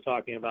Republican was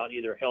talking about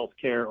either health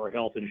care or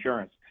health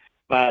insurance.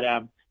 But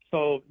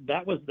so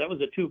that was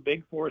the two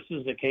big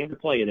forces that came to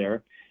play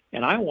there.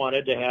 And I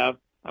wanted to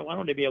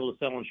be able to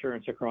sell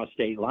insurance across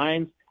state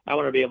lines. I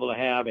want to be able to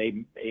have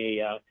a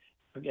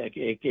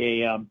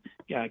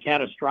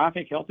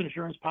catastrophic health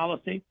insurance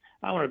policy.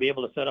 I want to be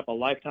able to set up a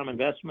lifetime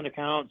investment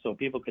account so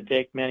people could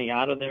take money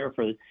out of there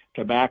to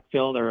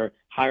backfill their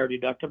higher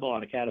deductible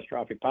on a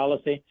catastrophic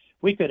policy.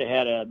 We could have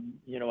had a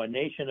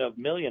nation of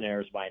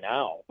millionaires by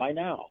now,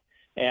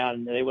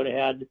 and they would have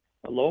had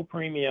a low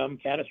premium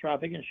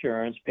catastrophic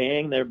insurance,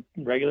 paying their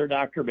regular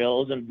doctor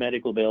bills and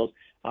medical bills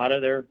out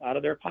of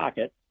their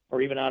pocket,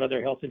 or even out of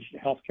their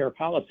health care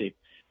policy.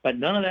 But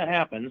none of that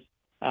happens.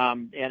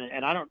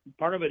 And I don't.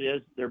 Part of it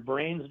is their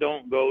brains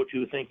don't go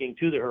to thinking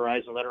to the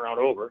horizon, let around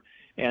over.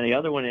 And the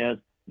other one is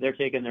they're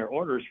taking their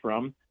orders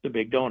from the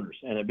big donors,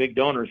 and the big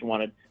donors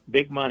wanted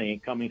big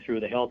money coming through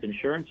the health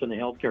insurance and the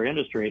healthcare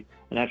industry,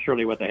 and that's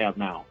surely what they have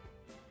now.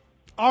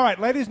 All right,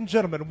 ladies and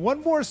gentlemen,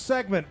 one more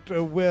segment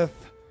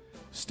with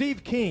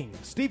Steve King,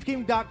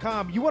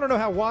 steveking.com. You want to know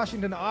how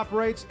Washington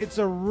operates? It's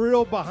a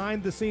real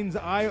behind-the-scenes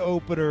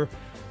eye-opener.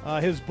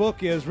 His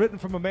book is written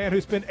from a man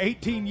who spent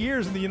 18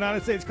 years in the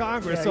United States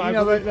Congress. Yeah, so I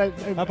believe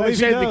he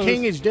said knows. The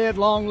king is dead,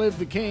 long live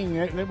the king.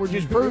 We're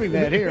just proving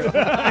that here. He's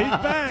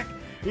back.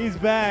 He's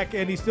back,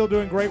 and he's still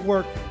doing great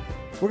work.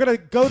 We're going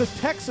to go to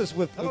Texas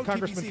with Hello,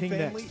 Congressman TPC King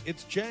family. next.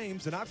 It's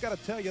James, and I've got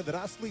to tell you that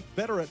I sleep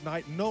better at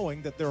night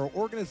knowing that there are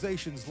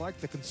organizations like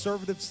the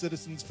Conservative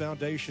Citizens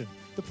Foundation.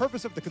 The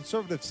purpose of the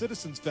Conservative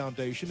Citizens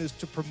Foundation is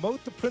to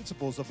promote the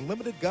principles of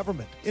limited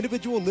government,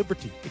 individual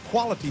liberty,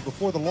 equality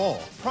before the law,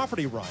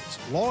 property rights,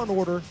 law and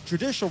order,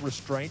 judicial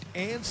restraint,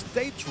 and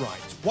states'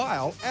 rights,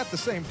 while, at the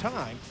same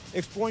time,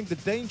 exploring the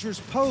dangers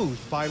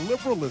posed by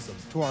liberalism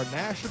to our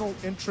national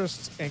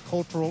interests and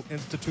cultural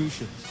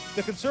institutions.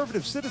 The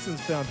Conservative Citizens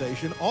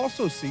Foundation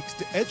also seeks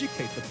to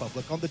educate the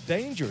public on the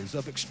dangers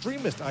of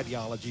extremist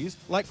ideologies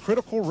like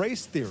critical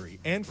race theory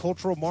and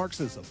cultural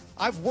Marxism.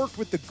 I've worked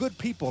with the good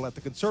people at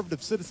the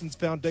Conservative Citizens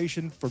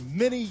Foundation for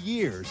many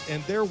years,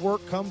 and their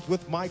work comes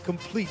with my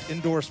complete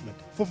endorsement.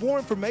 For more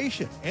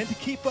information and to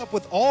keep up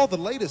with all the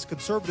latest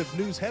conservative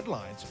news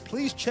headlines,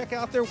 please check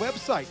out their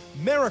website,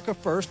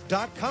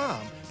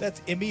 americafirst.com. That's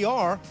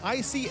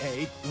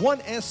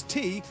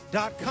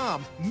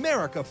MERICA1ST.com,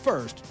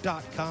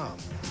 americafirst.com.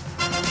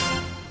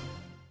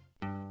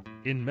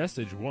 In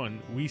message 1,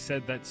 we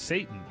said that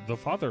Satan, the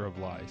father of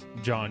lies,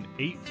 John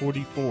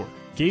 8:44,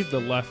 gave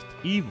the left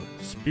evil,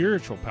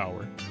 spiritual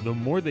power the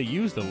more they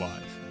use the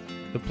lies.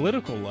 The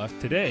political left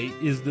today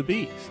is the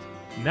beast.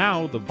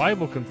 Now the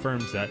Bible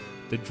confirms that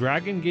the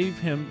dragon gave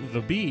him,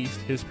 the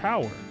beast, his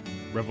power.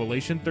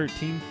 Revelation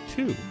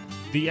 13:2.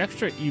 The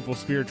extra evil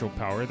spiritual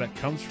power that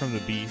comes from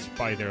the beast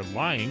by their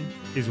lying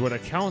is what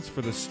accounts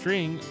for the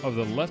string of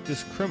the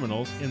leftist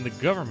criminals in the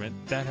government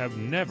that have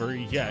never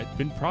yet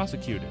been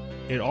prosecuted.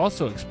 It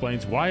also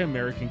explains why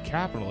American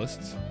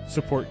capitalists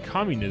support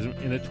communism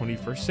in the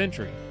 21st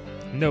century.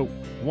 Note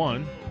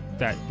 1.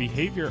 That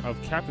behavior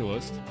of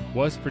capitalists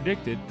was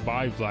predicted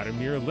by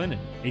Vladimir Lenin,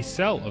 a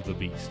cell of the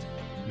beast.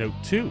 Note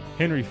 2.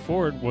 Henry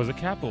Ford was a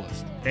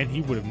capitalist, and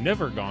he would have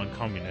never gone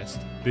communist.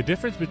 The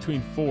difference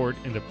between Ford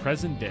and the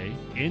present-day,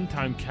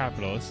 end-time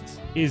capitalists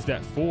is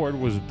that Ford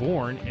was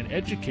born and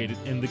educated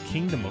in the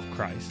kingdom of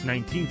Christ,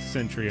 19th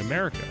century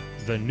America,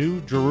 the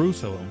New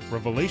Jerusalem,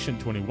 Revelation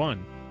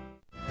 21.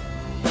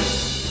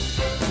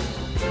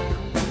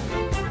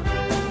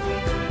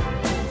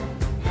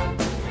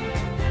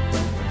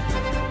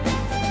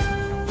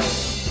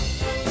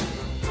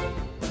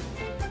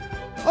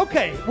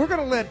 Okay, we're going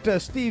to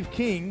let Steve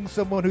King,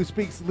 someone who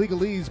speaks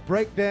legalese,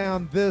 break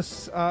down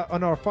this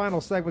on our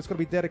final segment. It's going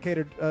to be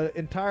dedicated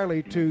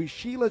entirely to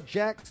Sheila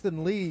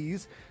Jackson-Lee.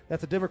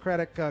 That's a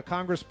Democratic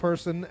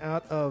congressperson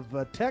out of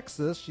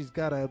Texas. She's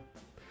got a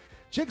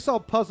jigsaw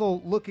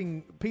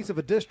puzzle-looking piece of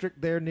a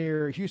district there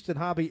near Houston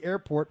Hobby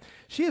Airport.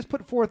 She has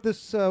put forth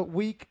this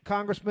week,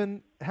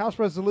 Congressman, House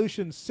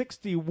Resolution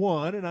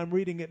 61, and I'm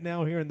reading it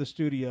now here in the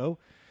studio.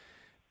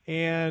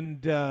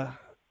 And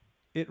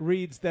it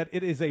reads that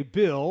it is a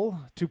bill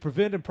to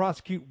prevent and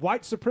prosecute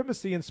white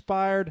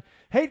supremacy-inspired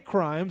hate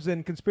crimes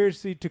and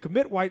conspiracy to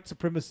commit white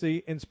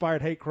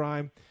supremacy-inspired hate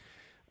crime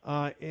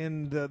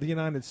in the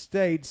United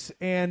States.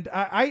 And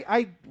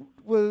I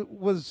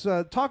was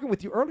talking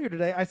with you earlier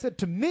today. I said,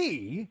 to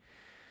me,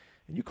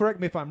 and you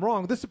correct me if I'm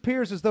wrong, this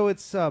appears as though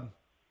it's that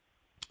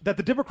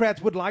the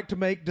Democrats would like to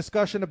make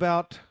discussion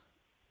about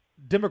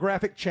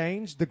demographic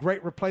change, the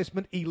Great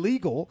Replacement,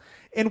 illegal.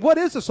 And what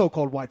is a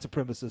so-called white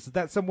supremacist? Is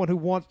that someone who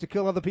wants to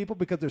kill other people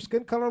because their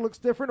skin color looks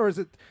different? Or is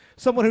it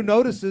someone who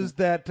notices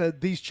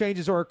that these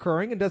changes are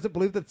occurring and doesn't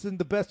believe that it's in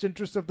the best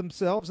interest of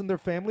themselves and their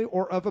family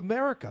or of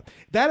America?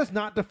 That is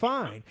not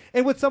defined.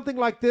 And with something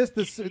like this,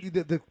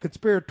 the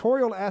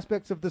conspiratorial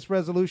aspects of this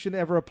resolution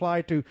ever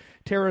apply to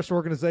terrorist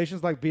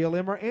organizations like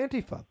BLM or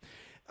Antifa?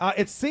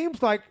 It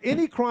seems like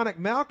any chronic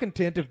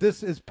malcontent, if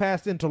this is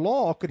passed into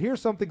law, could hear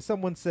something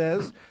someone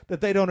says that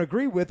they don't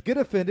agree with, get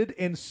offended,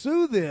 and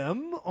sue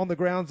them on the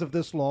grounds of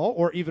this law,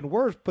 or even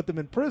worse, put them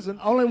in prison.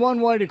 Only one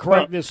way to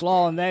correct this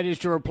law, and that is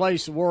to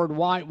replace the word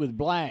white with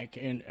black,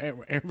 and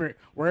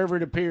wherever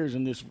it appears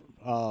in this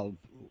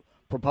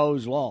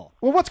proposed law.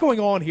 Well, what's going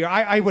on here?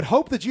 I would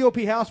hope the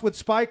GOP House would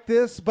spike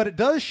this, but it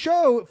does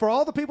show, for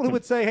all the people who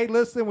would say, hey,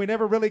 listen, we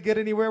never really get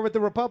anywhere with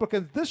the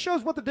Republicans, this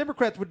shows what the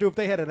Democrats would do if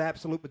they had an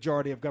absolute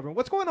majority of government.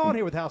 What's going on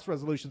here with House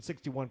Resolution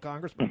 61,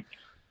 Congressman?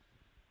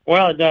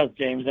 Well, it does,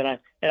 James, and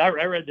I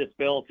read this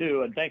bill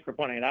too, and thanks for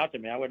pointing it out to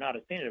me. I would not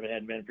have seen it if it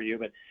hadn't been for you,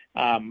 but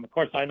of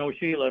course I know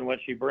Sheila and what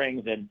she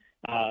brings, and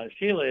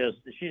Sheila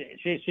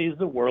she sees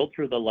the world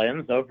through the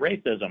lens of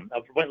racism,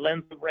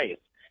 lens of race,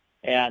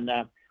 and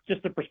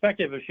just the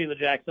perspective of Sheila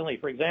Jackson-Lee.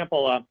 For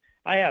example,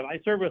 I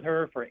served with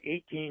her for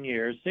 18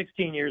 years,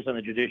 16 years on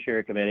the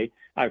Judiciary Committee.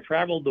 I've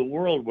traveled the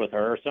world with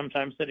her,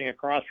 sometimes sitting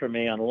across from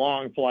me on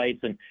long flights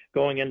and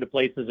going into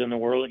places in the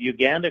world.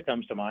 Uganda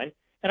comes to mind.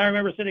 And I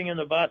remember sitting in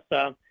the bus,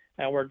 and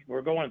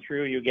we're going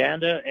through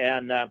Uganda,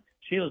 and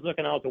Sheila's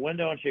looking out the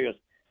window, and she goes,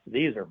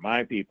 "These are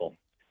my people."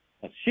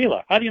 I said,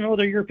 "Sheila, how do you know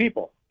they're your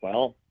people?"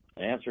 Well,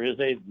 the answer is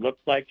they look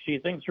like she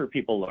thinks her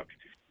people look.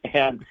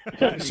 And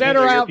set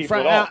her out,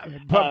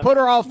 put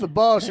her off the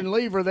bus and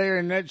leave her there,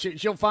 and then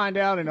she'll find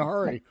out in a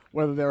hurry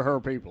whether they're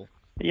her people.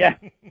 Yeah,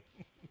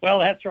 well,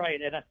 that's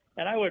right.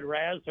 And I would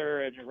razz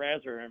her, and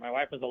my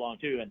wife was along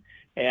too,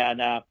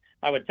 and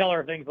I would tell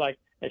her things like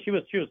that she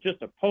was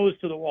just opposed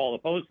to the wall,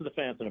 opposed to the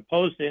fence, and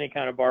opposed to any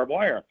kind of barbed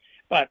wire.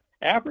 But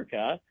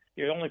Africa,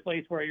 the only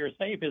place where you're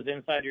safe is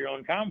inside your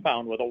own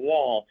compound with a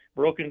wall,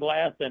 broken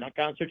glass, and a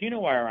concertina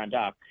wire on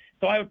top.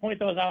 So I would point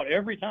those out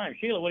every time.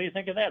 Sheila, what do you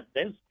think of that?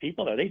 Those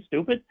people, are they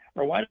stupid?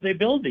 Or why do they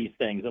build these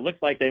things? It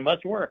looks like they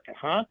must work,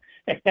 huh?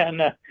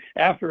 And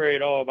after,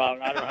 about,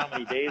 I don't know how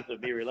many days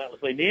of me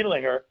relentlessly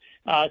needling her,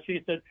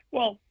 she said,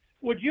 "Well,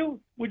 would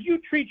you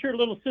treat your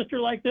little sister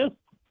like this?"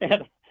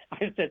 And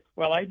I said,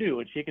 "Well, I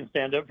do, and she can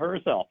stand up for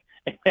herself."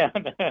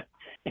 And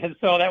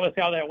so that was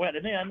how that went.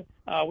 And then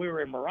we were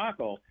in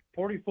Morocco,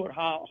 40-foot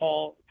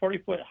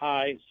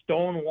high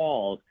stone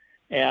walls.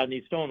 And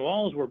these stone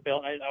walls were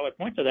built. I would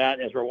point to that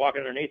as we're walking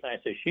underneath, and I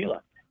say,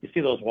 "Sheila, you see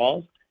those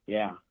walls?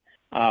 Yeah.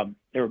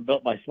 They were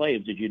built by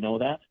slaves. Did you know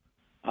that?"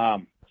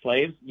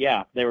 Slaves?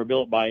 Yeah. They were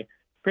built by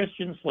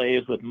Christian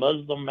slaves with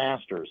Muslim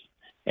masters.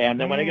 And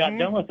then when they got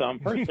done with them,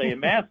 first they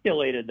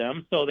emasculated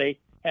them, so they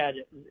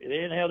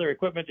didn't have their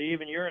equipment to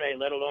even urinate,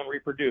 let alone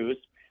reproduce.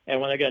 And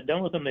when they got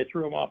done with them, they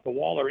threw them off the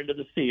wall or into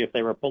the sea if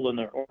they were pulling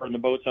or in the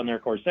boats on their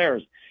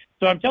corsairs.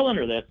 So I'm telling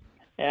her this,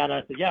 and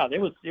I said, "Yeah,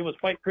 it was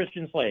quite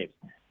Christian slaves."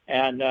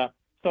 And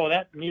so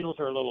that needles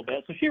her a little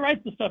bit. So she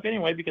writes the stuff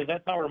anyway because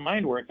that's how her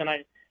mind works. And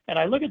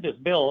I look at this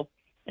bill,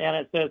 and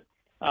it says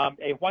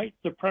a white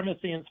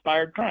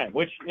supremacy-inspired crime,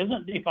 which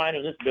isn't defined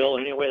in this bill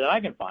in any way that I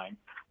can find,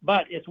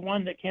 but it's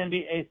one that can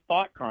be a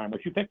thought crime,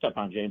 which you picked up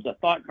on, James, a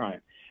thought crime.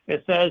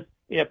 It says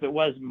if it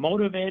was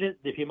motivated,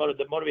 if you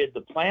motivated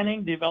the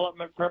planning,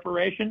 development,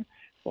 preparation,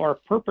 or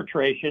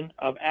perpetration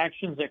of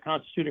actions that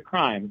constitute a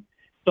crime.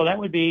 So that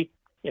would be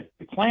if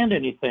you planned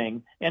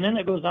anything. And then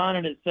it goes on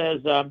and it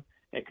says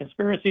a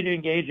conspiracy to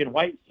engage in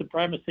white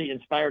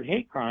supremacy-inspired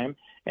hate crime,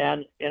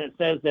 and it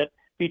says that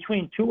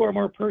between two or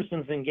more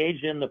persons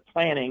engaged in the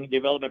planning,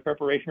 development,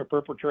 preparation, or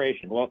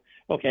perpetration. Well,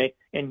 okay,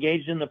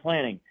 engaged in the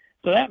planning.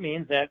 So that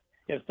means that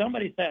if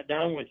somebody sat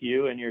down with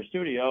you in your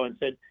studio and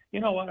said,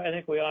 "You know what, I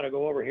think we ought to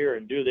go over here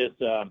and do this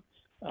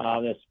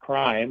this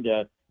crime.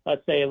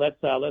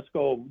 Let's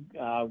go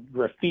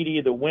graffiti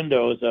the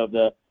windows of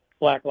the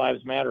Black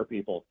Lives Matter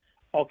people."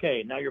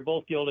 Okay, now you're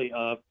both guilty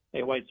of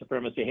a white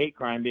supremacy hate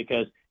crime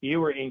because you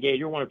were engaged.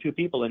 You're one of two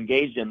people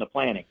engaged in the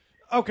planning.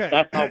 Okay,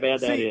 that's how bad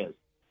that is.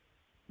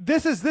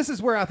 This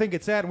is where I think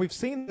it's at, and we've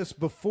seen this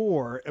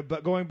before.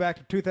 But going back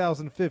to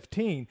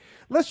 2015,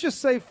 let's just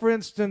say, for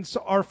instance,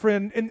 our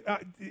friend, and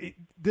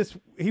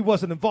he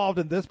wasn't involved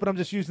in this, but I'm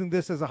just using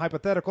this as a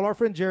hypothetical. Our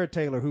friend Jared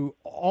Taylor, who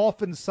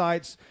often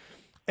cites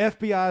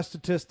FBI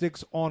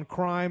statistics on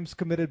crimes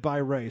committed by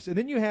race. And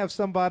then you have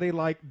somebody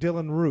like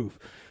Dylan Roof,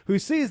 who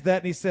sees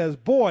that and he says,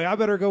 "Boy, I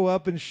better go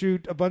up and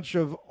shoot a bunch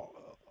of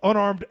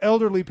unarmed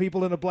elderly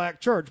people in a black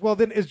church." Well,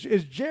 then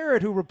is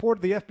Jared, who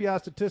reported the FBI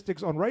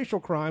statistics on racial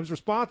crimes,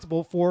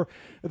 responsible for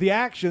the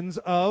actions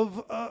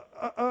of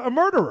a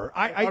murderer?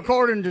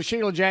 According to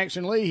Sheila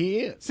Jackson-Lee, he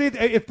is. See,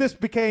 if this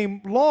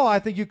became law, I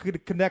think you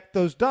could connect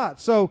those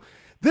dots. So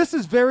this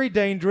is very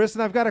dangerous,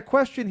 and I've got a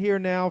question here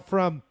now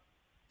from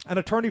an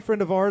attorney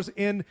friend of ours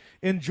in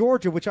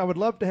Georgia, which I would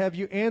love to have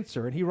you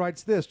answer. And he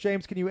writes this: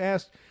 "James, can you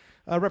ask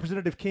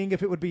Representative King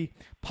if it would be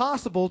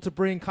possible to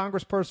bring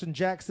Congressperson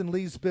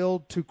Jackson-Lee's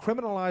bill to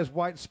criminalize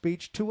white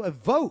speech to a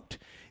vote?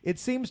 It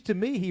seems to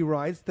me," he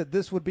writes, "that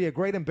this would be a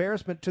great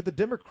embarrassment to the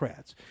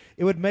Democrats.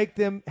 It would make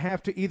them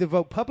have to either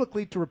vote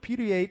publicly to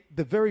repudiate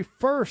the very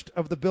first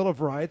of the Bill of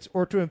Rights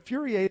or to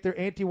infuriate their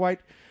anti-white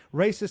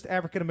racist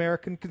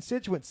African-American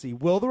constituency.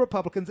 Will the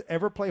Republicans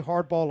ever play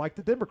hardball like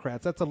the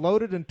Democrats?" That's a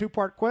loaded and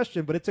two-part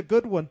question, but it's a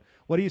good one.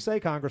 What do you say,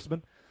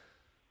 Congressman?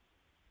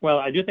 Well,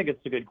 I do think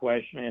it's a good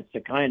question. It's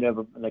the kind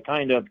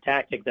of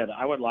tactic that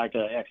I would like to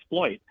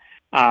exploit.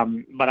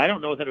 But I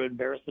don't know that it would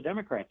embarrass the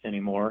Democrats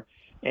anymore.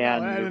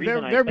 And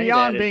they're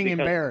beyond being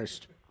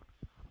embarrassed.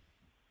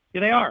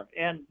 Yeah, they are.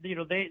 And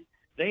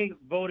they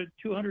voted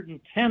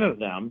 210 of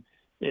them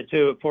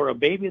for a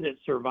baby that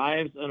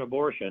survives an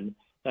abortion.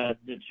 That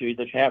you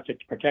have to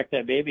protect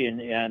that baby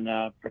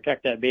and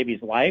protect that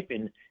baby's life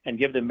and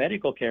give them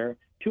medical care.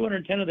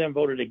 210 of them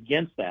voted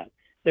against that.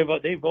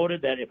 They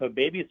voted that if a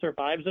baby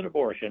survives an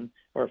abortion,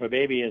 or if a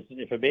baby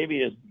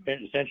is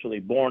essentially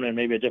born in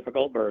maybe a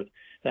difficult birth,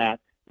 that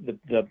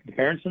the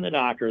parents and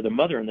the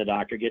mother and the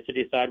doctor get to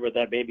decide whether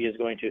that baby is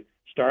going to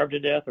starve to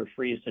death or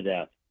freeze to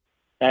death.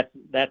 That's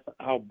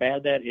how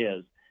bad that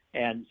is.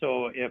 And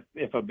so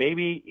if a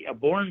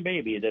born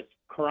baby that's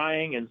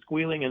crying and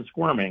squealing and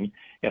squirming,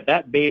 if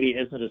that baby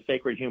isn't a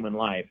sacred human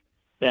life,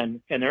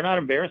 then, and they're not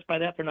embarrassed by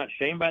that, they're not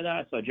shamed by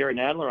that. So Jerry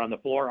Nadler on the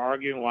floor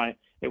arguing why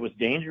it was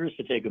dangerous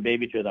to take a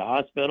baby to the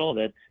hospital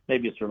that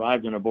maybe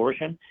survived an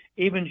abortion.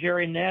 Even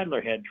Jerry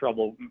Nadler had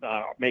trouble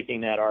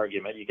making that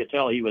argument. You could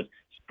tell he was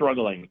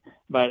struggling.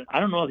 But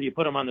I don't know if you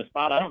put them on the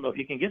spot. I don't know if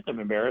you can get them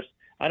embarrassed.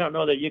 I don't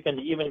know that you can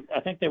even, I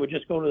think they would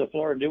just go to the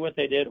floor and do what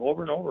they did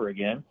over and over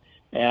again.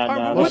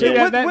 And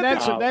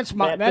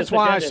that's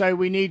why I say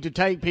we need to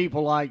take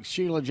people like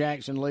Sheila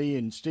Jackson-Lee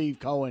and Steve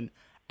Cohen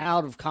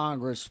out of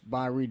Congress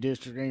by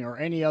redistricting or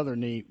any other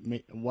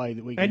way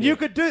that we can. And you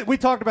could do. We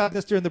talked about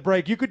this during the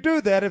break. You could do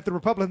that if the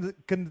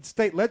Republican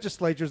state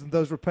legislatures in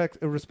those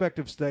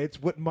respective states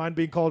wouldn't mind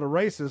being called a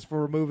racist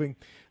for removing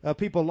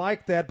people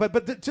like that. But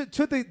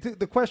to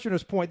the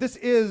questioner's point, this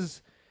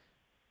is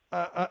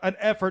an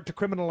effort to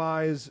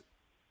criminalize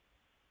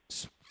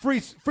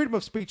freedom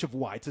of speech of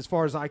whites, as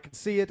far as I can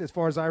see it, as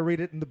far as I read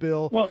it in the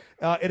bill. Well,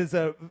 it is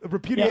a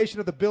repudiation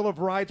of the Bill of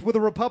Rights. Will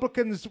the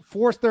Republicans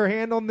force their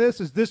hand on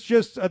this? Is this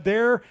just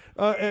their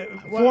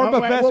form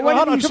of messaging?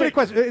 Hold on, too many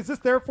questions. Is this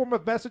their form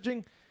of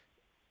messaging,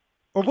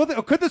 or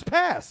could this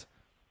pass?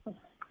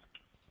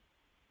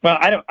 Well,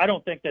 I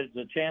don't think there's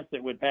a chance that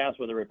it would pass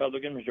with a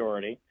Republican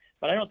majority,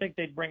 but I don't think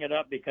they'd bring it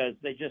up because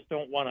they just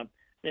don't want to.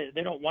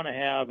 They don't want to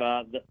have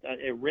a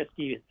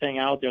risky thing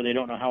out there. They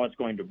don't know how it's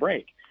going to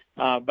break.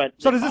 But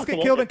so does this get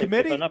killed in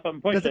committee?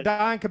 Does it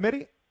die in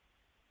committee?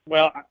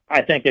 Well,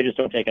 I think they just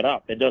don't take it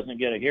up. It doesn't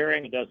get a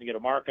hearing. It doesn't get a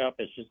markup.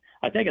 It's just,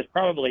 I think it's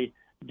probably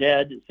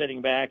dead,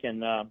 sitting back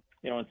in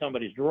in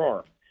somebody's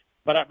drawer.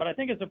 But I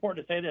think it's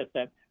important to say this,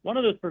 that one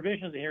of those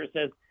provisions in here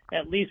says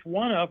at least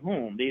one of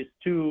whom, these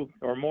two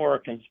or more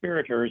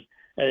conspirators,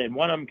 and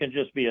one of them can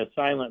just be a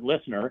silent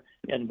listener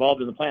involved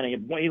in the planning,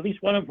 at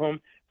least one of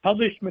whom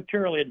published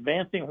material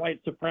advancing white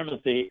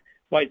supremacy,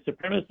 white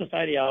supremacist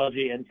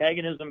ideology,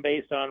 antagonism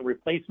based on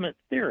replacement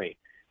theory.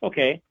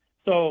 Okay,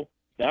 so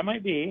that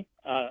might be,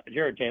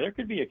 Jared Taylor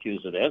could be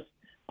accused of this.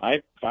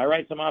 I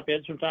write some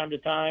op-eds from time to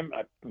time.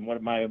 One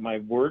of my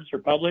words are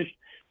published.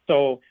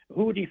 So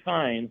who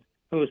defines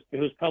who's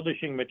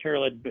publishing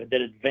material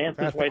that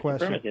advances white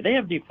supremacy? They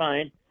have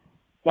defined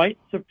white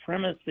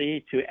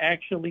supremacy to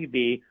actually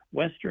be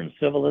Western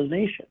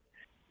civilization,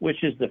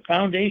 which is the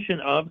foundation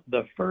of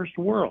the first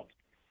world.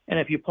 And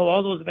if you pull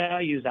all those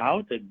values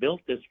out that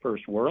built this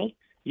first world,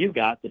 you've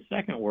got the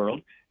second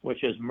world,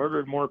 which has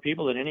murdered more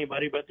people than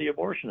anybody but the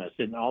abortionists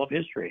in all of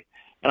history.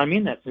 And I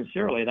mean that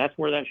sincerely. That's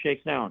where that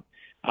shakes down.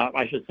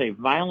 I should say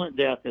violent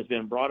death has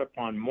been brought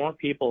upon more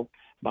people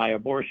by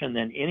abortion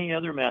than any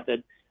other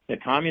method. The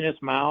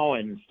communist Mao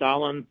and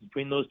Stalin,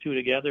 between those two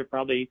together,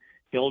 probably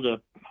killed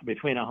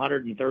between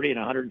 130 and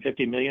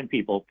 150 million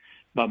people,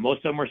 but most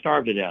of them were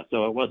starved to death,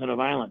 so it wasn't a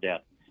violent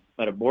death.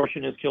 But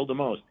abortion has killed the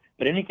most.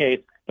 But in any case,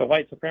 the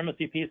white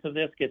supremacy piece of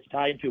this gets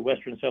tied to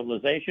Western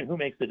civilization. Who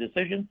makes the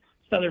decision?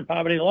 Southern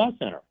Poverty Law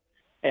Center.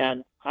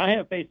 And I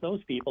have faced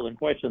those people and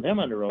questioned them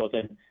under oath,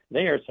 and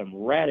they are some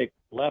radical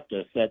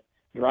leftists that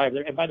drive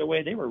there. And by the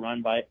way, they were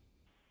run by.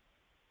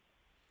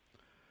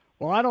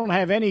 Well, I don't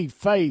have any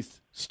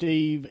faith,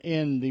 Steve,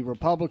 in the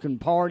Republican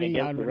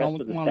Party. I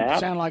don't want to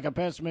sound like a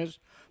pessimist,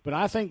 but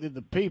I think that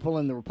the people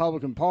in the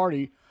Republican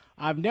Party,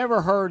 I've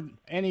never heard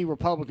any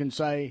Republican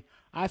say,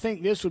 I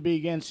think this would be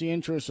against the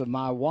interests of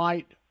my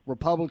white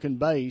Republican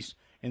base,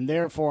 and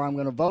therefore I'm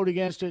going to vote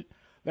against it.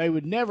 They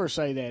would never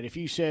say that. If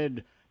you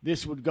said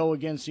this would go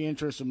against the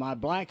interests of my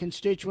black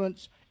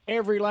constituents,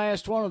 every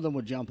last one of them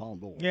would jump on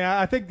board. Yeah,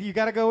 I think you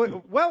got to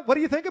go. Well, what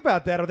do you think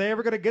about that? Are they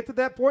ever going to get to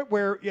that point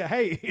where,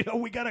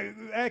 we got to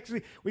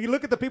actually, we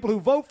look at the people who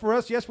vote for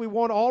us. Yes, we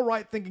want all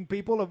right-thinking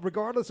people,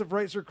 regardless of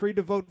race or creed,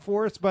 to vote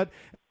for us. But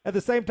at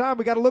the same time,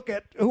 we got to look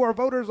at who our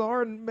voters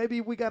are, and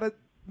maybe we got to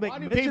make. Why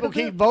do people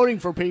keep voting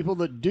for people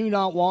that do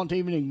not want to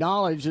even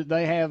acknowledge that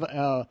they have,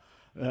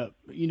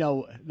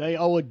 they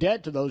owe a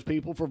debt to those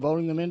people for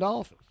voting them into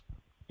office?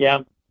 Yeah.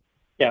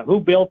 Yeah,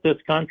 who built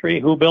this country?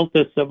 Who built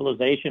this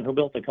civilization? Who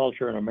built the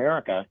culture in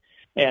America?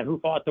 And who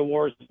fought the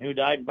wars and who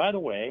died? And by the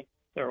way,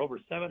 there are over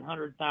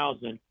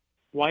 700,000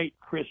 white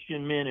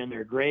Christian men in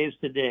their graves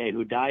today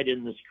who died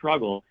in the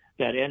struggle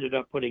that ended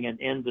up putting an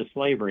end to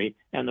slavery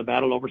and the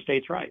battle over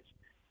states' rights.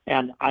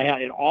 And I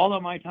had, in all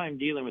of my time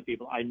dealing with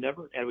people, and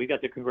we've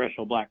got the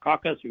Congressional Black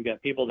Caucus, we've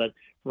got people that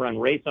run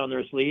race on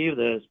their sleeve,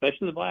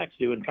 especially the blacks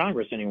do in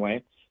Congress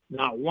anyway.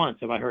 Not once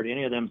have I heard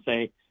any of them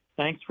say,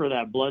 thanks for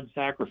that blood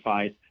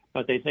sacrifice.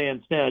 But they say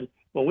instead,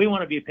 well, we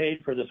want to be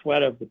paid for the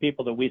sweat of the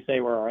people that we say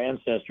were our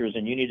ancestors,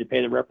 and you need to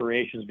pay the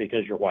reparations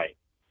because you're white.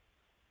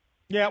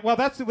 Yeah, well,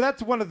 that's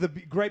one of the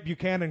great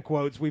Buchanan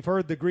quotes. We've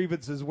heard the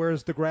grievances.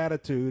 Where's the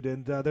gratitude?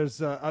 And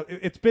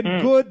it's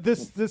been good.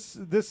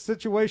 This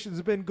situation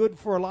has been good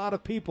for a lot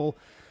of people,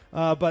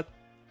 but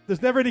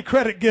there's never any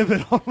credit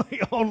given.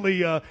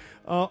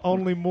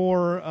 Only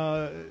more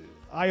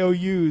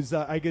IOUs,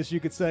 I guess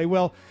you could say.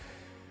 Well.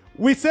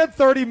 We said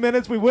 30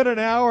 minutes. We went an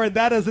hour, and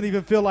that doesn't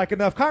even feel like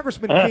enough.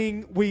 Congressman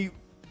King, we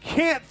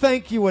can't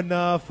thank you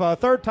enough.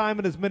 Third time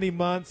in as many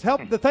months.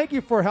 Thank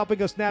you for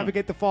helping us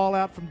navigate the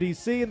fallout from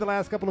D.C. in the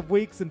last couple of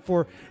weeks and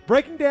for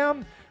breaking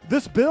down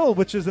this bill,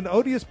 which is an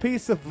odious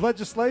piece of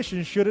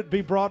legislation, should it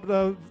be brought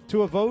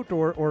to a vote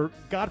or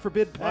God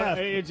forbid, passed.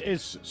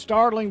 It's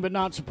startling but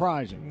not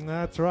surprising.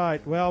 That's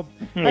right. Well,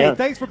 hey,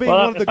 thanks for being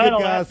one of the good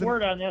guys. Last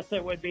word on this,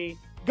 it would be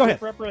Go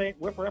ahead.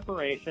 With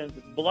reparations,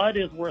 blood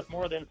is worth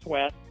more than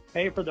sweat.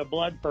 Pay for the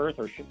blood first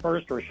or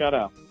shut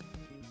up.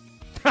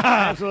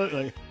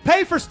 Absolutely.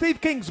 Pay for Steve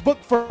King's book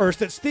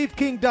first at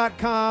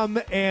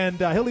steveking.com, and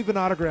he'll even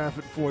autograph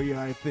it for you,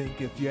 I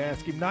think, if you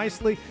ask him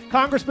nicely.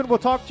 Congressman, we'll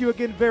talk to you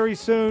again very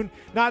soon.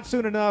 Not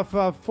soon enough.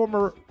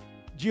 Former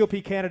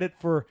GOP candidate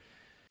for...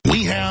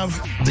 We have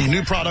the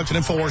new product at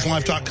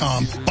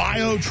InfoWarsLife.com,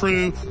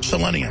 BioTrue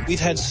Selenium. We've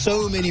had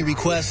so many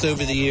requests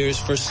over the years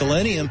for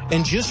selenium,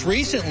 and just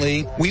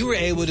recently we were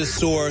able to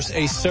source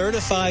a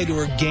certified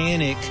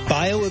organic,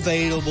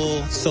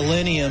 bioavailable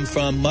selenium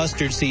from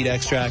mustard seed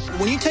extract.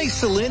 When you take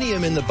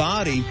selenium in the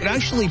body, it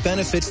actually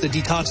benefits the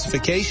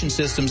detoxification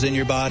systems in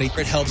your body.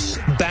 It helps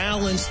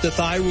balance the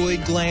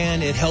thyroid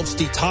gland. It helps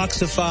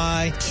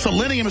detoxify.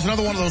 Selenium is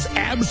another one of those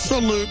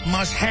absolute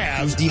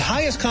must-haves. The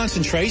highest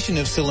concentration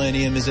of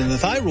selenium is in the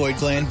thyroid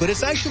gland, but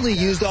it's actually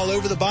used all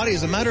over the body.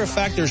 As a matter of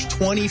fact, there's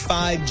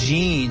 25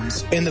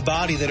 genes in the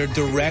body that are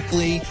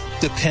directly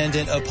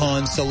dependent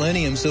upon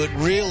selenium. So it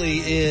really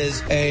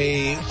is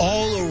a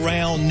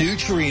all-around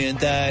nutrient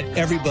that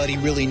everybody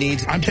really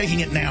needs. I'm taking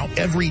it now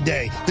every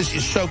day. This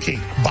is so key.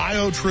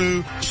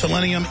 BioTrue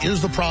Selenium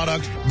is the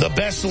product, the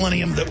best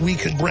selenium that we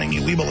could bring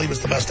you. We believe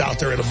it's the best out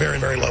there at a very,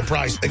 very low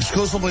price.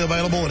 Exclusively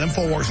available at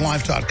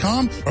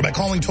InfoWarsLife.com or by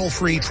calling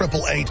toll-free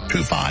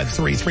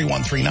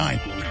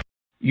 888-253-3139.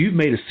 You've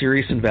made a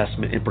serious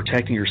investment in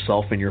protecting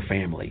yourself and your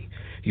family.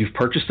 You've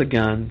purchased the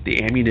gun,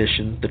 the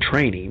ammunition, the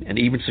training, and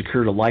even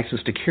secured a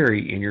license to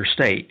carry in your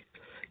state.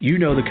 You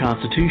know the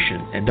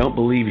Constitution and don't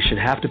believe you should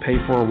have to pay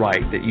for a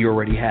right that you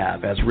already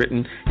have, as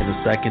written in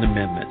the Second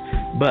Amendment,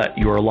 but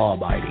you are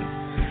law-abiding.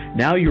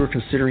 Now you are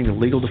considering the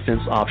legal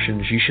defense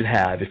options you should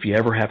have if you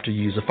ever have to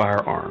use a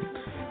firearm.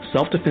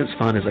 Self-Defense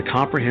Fund is a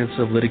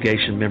comprehensive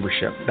litigation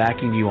membership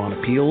backing you on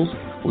appeals,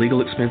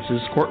 legal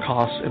expenses, court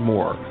costs, and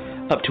more.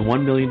 Up to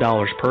 $1 million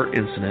per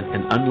incident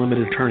and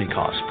unlimited attorney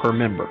costs per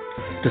member.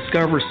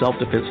 Discover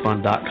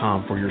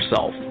selfdefensefund.com for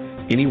yourself.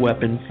 Any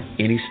weapon,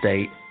 any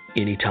state,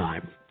 any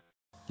time.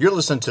 You're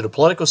listening to the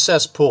Political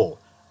Cesspool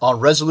on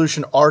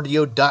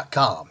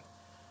ResolutionRDO.com.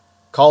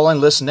 Call and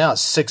listen now at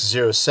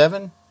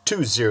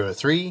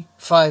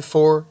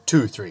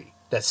 607-203-5423.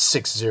 That's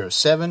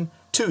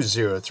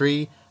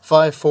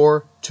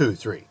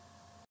 607-203-5423.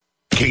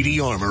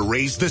 KD Armor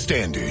raised the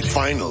standard.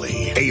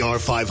 Finally,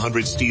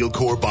 AR-500 steel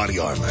core body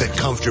armor that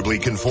comfortably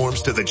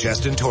conforms to the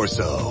chest and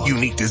torso.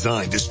 Unique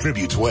design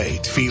distributes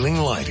weight, feeling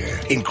lighter,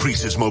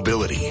 increases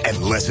mobility,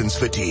 and lessens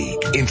fatigue.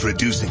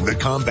 Introducing the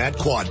Combat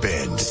Quad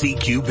Bend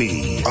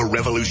CQB, a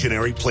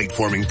revolutionary plate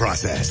forming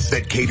process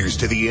that caters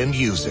to the end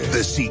user.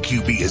 The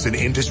CQB is an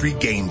industry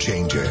game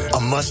changer, a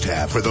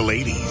must-have for the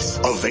ladies.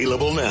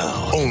 Available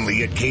now,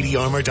 only at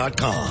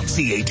KDArmor.com,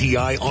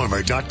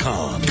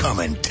 CATIarmor.com.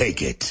 Come and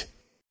take it.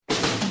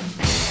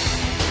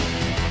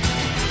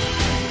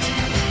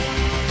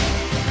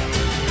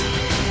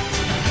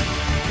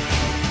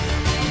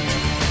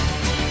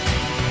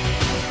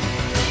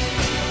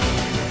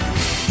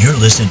 You're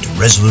listening to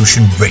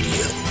Resolution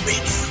Radio.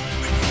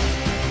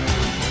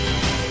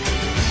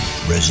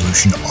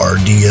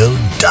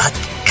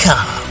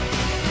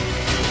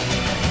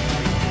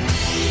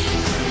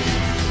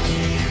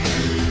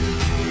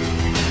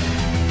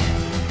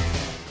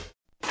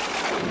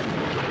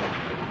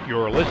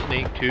 You're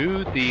listening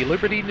to the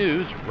Liberty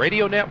News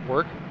Radio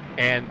Network,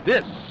 and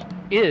this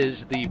is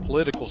the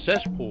Political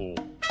Cesspool.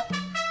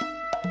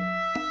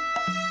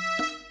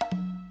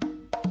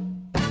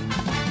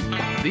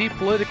 The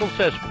Political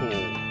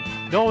Cesspool,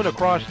 known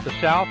across the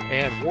South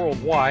and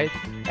worldwide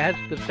as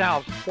the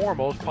South's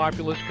foremost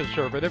populist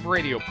conservative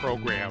radio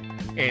program.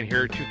 And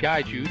here to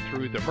guide you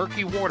through the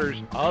murky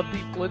waters of the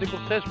Political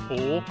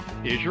Cesspool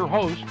is your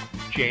host,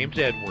 James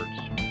Edwards.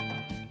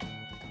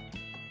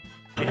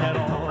 She had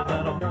all that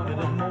I wanted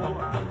and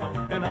more,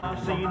 and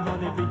I've seen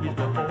honeybees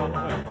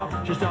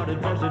before. She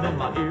started buzzing in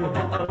my ear,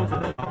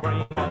 buzzing in my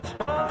brain.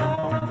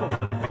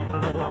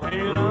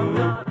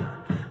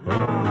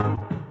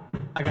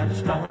 I got to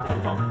start.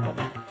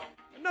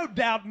 No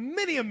doubt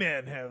many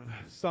men have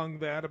sung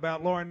that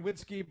about Lauren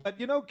Witzke. But,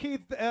 you know,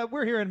 Keith,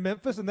 we're here in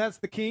Memphis, and that's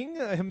the king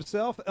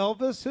himself,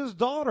 Elvis. His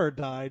daughter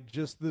died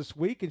just this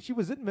week, and she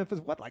was in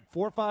Memphis, like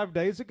 4 or 5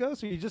 days ago?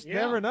 So you just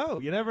never know.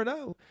 You never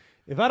know.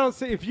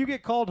 If you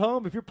get called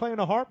home, if you're playing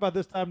a harp by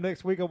this time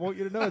next week, I want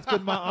you to know it's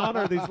been my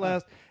honor these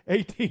last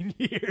 18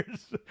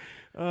 years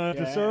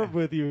to serve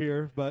with you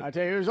here. But I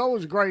tell you, it was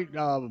always a great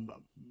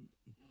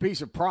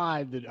piece of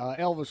pride that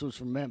Elvis was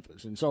from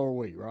Memphis, and so are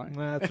we, right?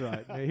 That's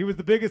right. He was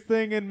the biggest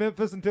thing in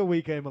Memphis until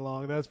we came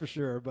along, that's for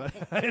sure. But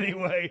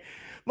anyway,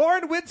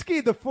 Lauren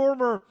Witzke, the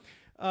former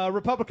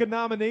Republican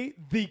nominee,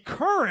 the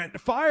current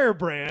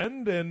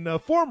firebrand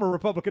and former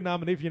Republican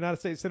nominee for United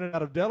States Senate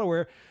out of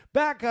Delaware,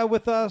 back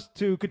with us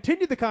to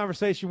continue the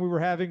conversation we were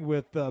having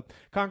with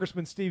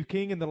Congressman Steve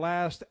King in the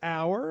last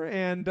hour.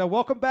 And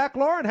welcome back,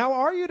 Lauren. How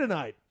are you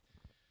tonight?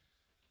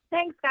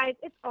 Thanks, guys.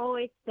 It's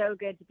always so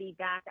good to be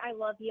back. I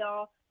love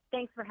y'all.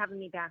 Thanks for having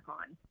me back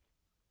on.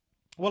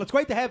 Well, it's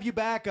great to have you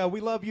back.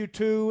 We love you,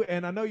 too,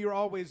 and I know you're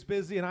always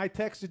busy, and I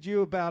texted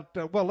you about,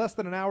 less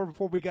than an hour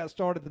before we got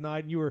started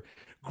tonight, and you were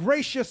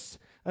gracious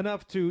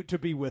enough to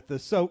be with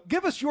us. So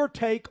give us your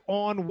take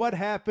on what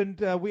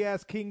happened. We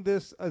asked King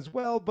this as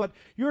well, but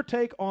your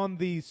take on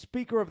the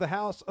Speaker of the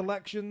House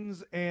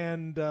elections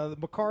and the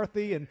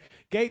McCarthy and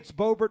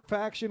Gates-Boebert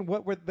faction,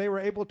 they were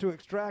able to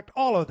extract,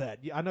 all of that.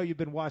 I know you've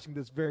been watching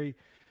this very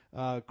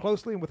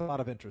closely and with a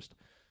lot of interest.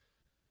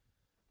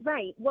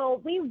 Right.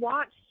 Well, we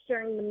watched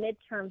during the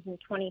midterms in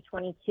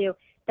 2022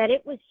 that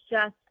it was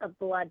just a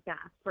bloodbath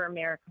for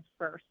America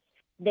First.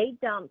 They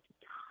dumped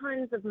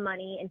tons of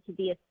money into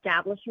the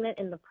establishment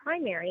in the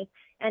primaries,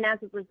 and as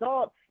a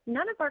result,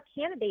 none of our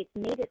candidates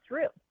made it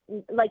through.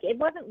 Like, it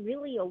wasn't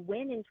really a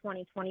win in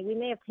 2020. We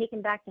may have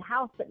taken back the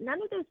House, but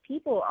none of those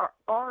people are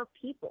our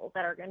people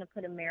that are going to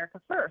put America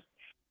first.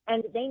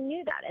 And they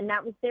knew that, and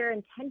that was their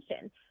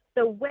intention.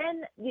 So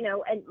when,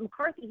 and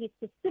McCarthy, he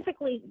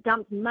specifically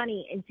dumped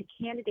money into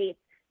candidates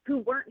who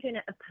weren't going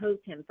to oppose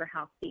him for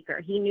House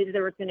Speaker. He knew that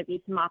there was going to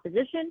be some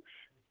opposition,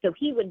 so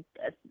he would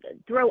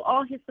throw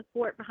all his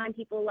support behind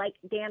people like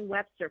Dan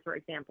Webster, for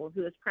example,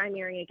 who was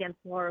primarying against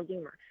Laura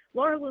Loomer.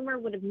 Laura Loomer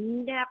would have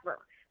never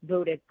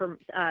voted for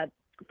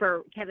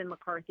Kevin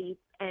McCarthy,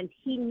 and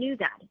he knew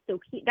that. So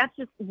that's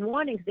just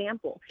one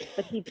example,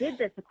 but he did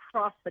this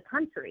across the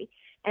country.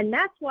 And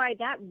that's why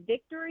that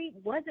victory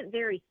wasn't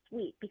very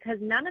sweet, because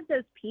none of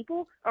those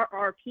people are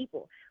our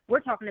people. We're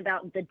talking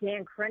about the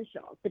Dan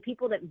Crenshaws, the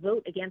people that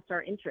vote against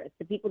our interests,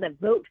 the people that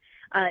vote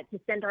to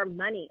send our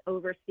money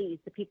overseas,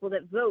 the people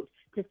that vote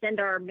to send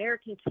our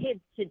American kids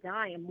to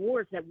die in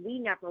wars that we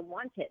never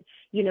wanted.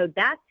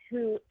 That's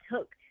who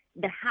took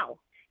the House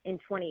in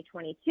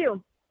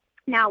 2022.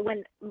 Now,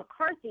 when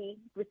McCarthy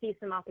received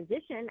some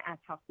opposition as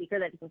House Speaker,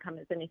 that doesn't come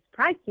as any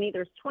surprise to me.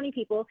 There's 20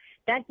 people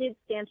that did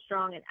stand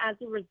strong, and as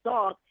a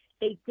result,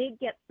 they did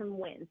get some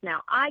wins.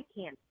 Now, I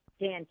can't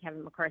stand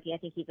Kevin McCarthy. I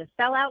think he's a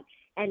sellout,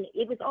 and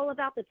it was all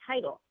about the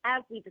title,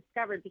 as we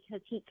discovered,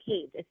 because he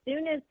caved. As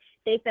soon as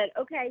they said,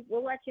 okay,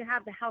 we'll let you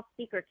have the House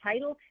Speaker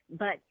title,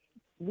 but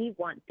we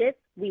want this,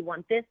 we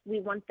want this, we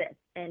want this.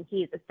 And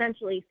he's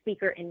essentially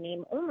Speaker in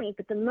name only.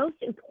 But the most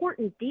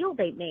important deal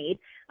they made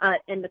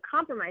and the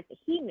compromise that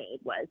he made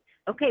was,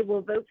 okay,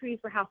 we'll vote for you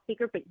for House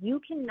Speaker, but you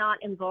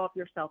cannot involve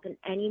yourself in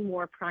any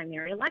more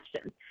primary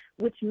elections,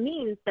 which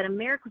means that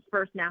America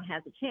First now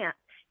has a chance.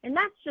 And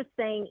that's just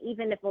saying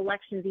even if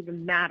elections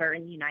even matter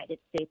in the United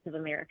States of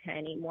America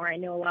anymore. I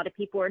know a lot of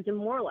people are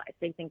demoralized.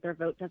 They think their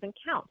vote doesn't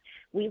count.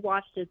 We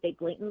watched as they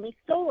blatantly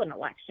stole an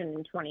election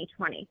in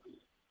 2020.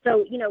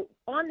 So,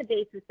 on the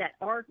basis that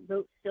our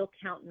votes still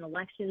count and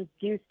elections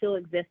do still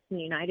exist in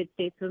the United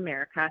States of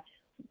America,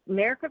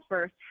 America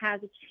First has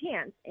a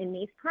chance in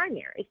these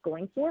primaries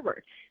going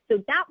forward.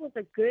 So that was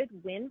a good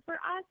win for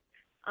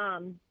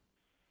us.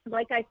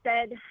 Like I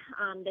said,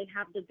 they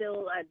have the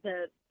bill,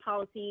 the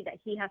policy that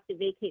he has to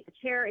vacate the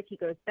chair if he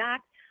goes back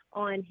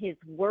on his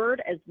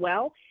word as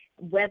well.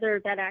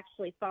 Whether that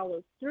actually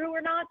follows through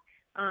or not,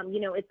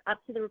 it's up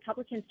to the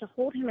Republicans to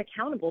hold him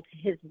accountable to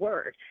his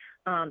word.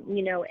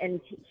 And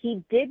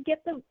he did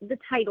get the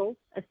title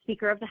of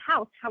Speaker of the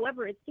House.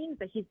 However, it seems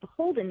that he's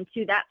beholden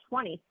to that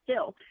 20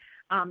 still.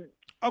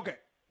 Okay.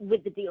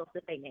 With the deals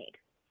that they made.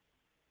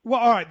 Well,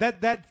 all right,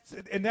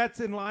 that's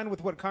in line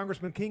with what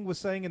Congressman King was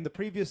saying in the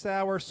previous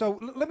hour. So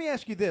let me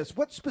ask you this: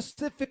 what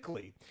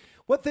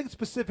things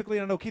specifically?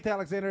 I know Keith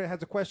Alexander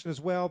has a question as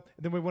well,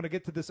 and then we want to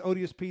get to this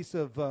odious piece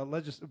of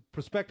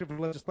prospective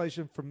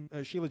legislation from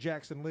Sheila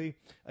Jackson-Lee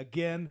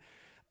again.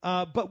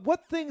 But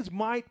what things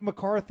might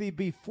McCarthy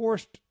be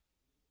forced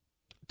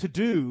to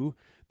do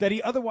that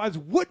he otherwise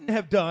wouldn't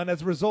have done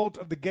as a result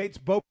of the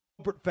Gates-Boebert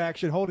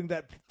faction holding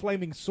that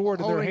flaming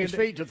sword in their hand, his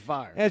feet to the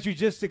fire, as you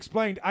just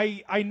explained?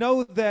 I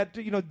know that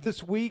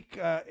this week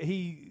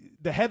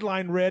the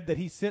headline read that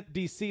he sent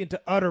D.C.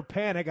 into utter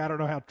panic. I don't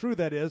know how true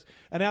that is,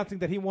 announcing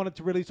that he wanted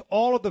to release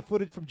all of the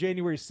footage from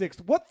January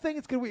 6th. What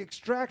things can we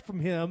extract from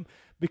him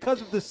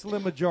because of the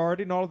slim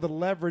majority and all of the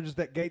leverage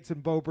that Gates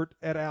and Boebert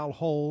et al.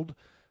 Hold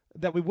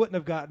that we wouldn't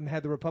have gotten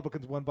had the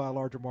Republicans won by a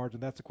larger margin?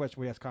 That's the question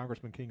we asked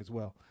Congressman King as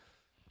well.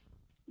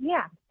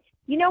 Yeah.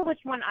 You know which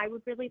one I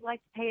would really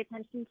like to pay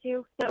attention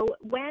to? So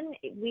when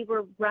we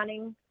were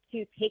running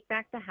to take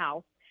back the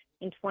House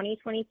in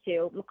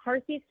 2022,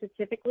 McCarthy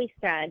specifically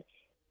said,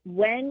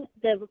 when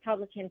the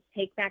Republicans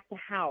take back the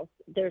House,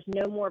 there's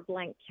no more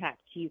blank check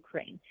to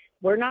Ukraine.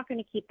 We're not going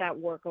to keep that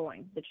war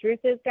going. The truth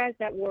is, guys,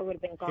 that war would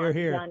have been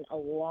done a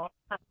long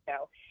time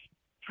ago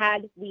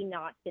had we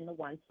not been the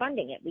ones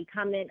funding it. We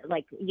come in,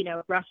 like, you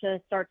know, Russia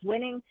starts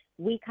winning,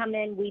 we come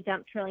in, we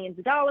dump trillions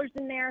of dollars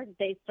in there,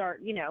 they start,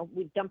 you know,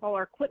 we dump all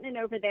our equipment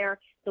over there,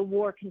 the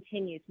war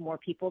continues, more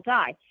people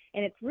die.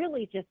 And it's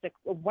really just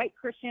a white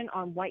Christian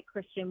on white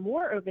Christian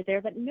war over there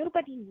that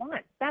nobody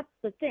wants. That's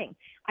the thing.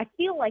 I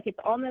feel like it's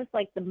almost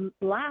like the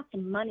last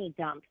money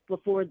dump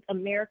before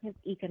America's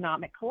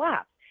economic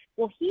collapse.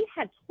 Well, he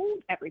had told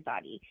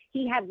everybody,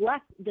 he had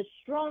left the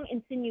strong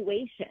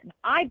insinuation,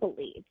 I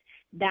believed,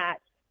 that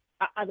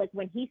like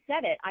when he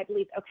said it, I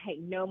believed, okay,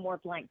 no more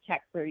blank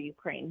check for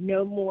Ukraine,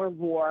 no more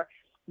war.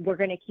 We're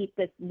going to keep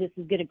this. This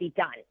is going to be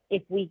done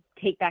if we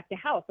take back the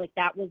House. Like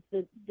that was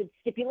the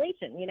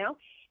stipulation, you know?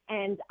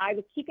 And I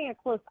was keeping a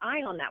close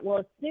eye on that. Well,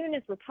 as soon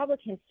as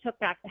Republicans took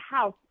back the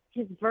House,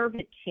 his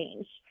verbiage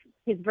changed.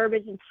 His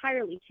verbiage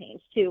entirely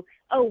changed to,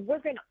 oh, we're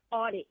going to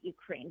audit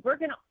Ukraine. We're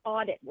going to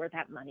audit where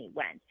that money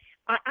went.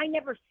 I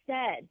never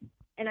said,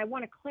 and I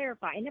want to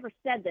clarify, I never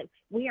said that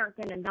we aren't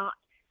going to not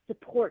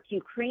support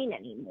Ukraine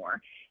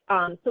anymore.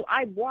 So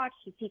I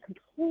watched as he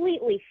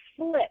completely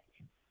flipped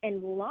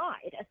and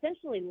lied,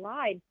 essentially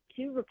lied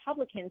to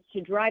Republicans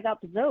to drive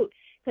out the vote,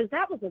 because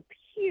that was a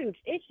huge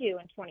issue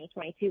in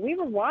 2022. We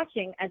were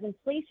watching as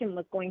inflation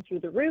was going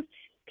through the roof.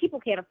 People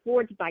can't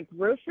afford to buy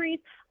groceries.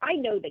 I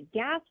know the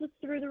gas was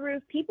through the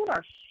roof. People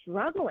are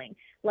struggling.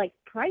 Like,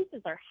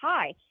 prices are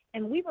high.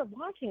 And we were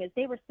watching as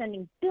they were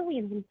sending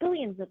billions and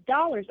billions of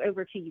dollars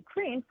over to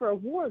Ukraine for a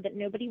war that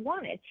nobody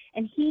wanted.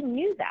 And he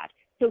knew that.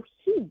 So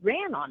he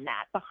ran on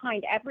that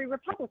behind every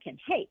Republican.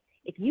 Hey,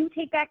 if you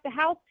take back the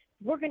House,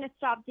 we're going to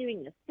stop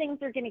doing this. Things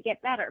are going to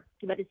get better.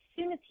 But as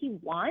soon as he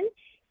won,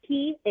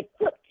 it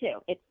flipped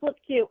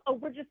to, oh,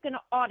 we're just going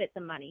to audit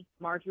the money.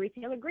 Marjorie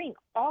Taylor Greene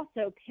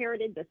also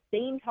parroted the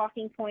same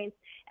talking points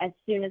as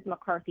soon as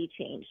McCarthy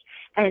changed.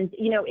 And,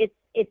 you know,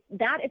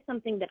 that is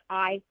something that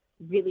I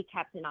really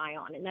kept an eye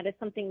on. And that is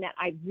something that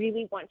I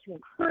really want to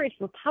encourage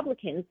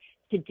Republicans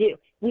to do.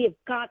 We have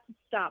got to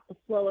stop the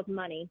flow of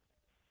money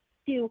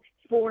to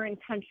foreign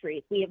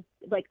countries. We have,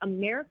 like,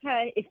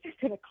 America is just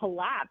going to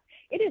collapse.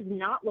 It is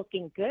not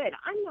looking good.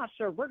 I'm not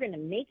sure we're going to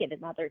make it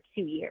another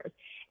 2 years.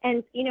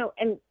 And, you know,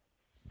 and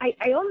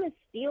I almost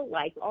feel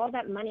like all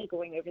that money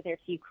going over there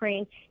to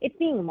Ukraine, it's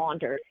being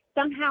laundered.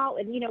 Somehow,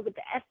 and, you know, with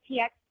the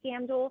FTX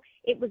scandal,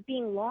 it was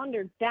being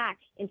laundered back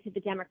into the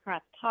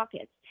Democrats'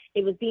 pockets.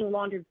 It was being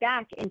laundered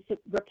back into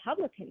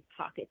Republicans'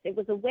 pockets. It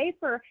was a way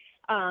for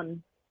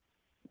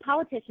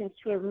politicians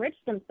to enrich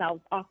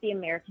themselves off the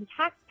American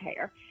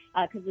taxpayer,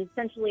 because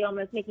essentially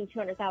almost making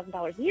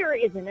 $200,000 a year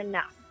isn't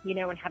enough, you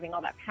know, and having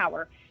all that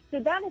power.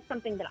 So that is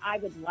something that I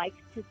would like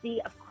to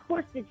see. Of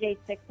course, the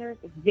J6ers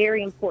is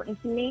very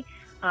important to me.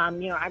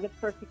 You know, I was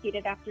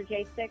persecuted after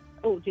J6.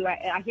 Oh,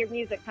 I hear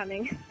music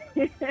coming.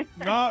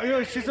 No, you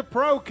know, she's a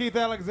pro, Keith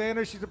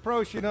Alexander. She's a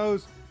pro. She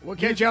knows. We'll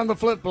catch you on the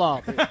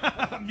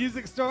flip-flop.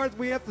 Music starts,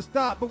 we have to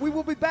stop. But we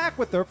will be back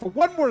with her for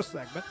one more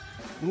segment.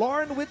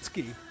 Lauren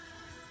Witzke.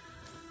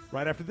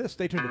 Right after this,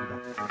 stay tuned,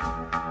 everybody.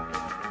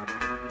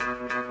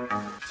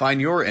 Find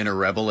your inner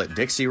rebel at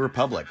Dixie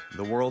Republic,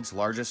 the world's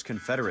largest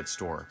Confederate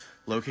store,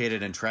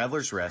 located in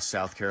Travelers Rest,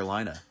 South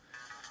Carolina.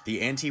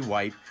 The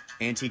anti-white,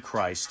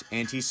 anti-Christ,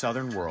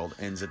 anti-Southern world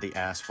ends at the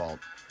asphalt.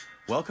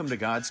 Welcome to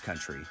God's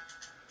country.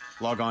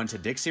 Log on to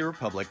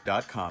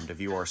DixieRepublic.com to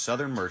view our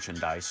Southern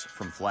merchandise,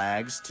 from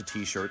flags to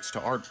t-shirts to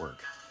artwork.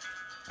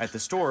 At the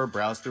store,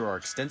 browse through our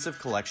extensive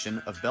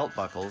collection of belt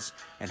buckles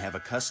and have a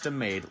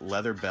custom-made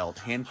leather belt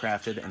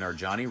handcrafted in our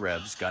Johnny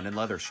Rebs gun and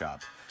leather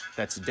shop.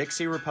 That's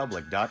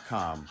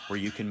DixieRepublic.com, where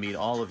you can meet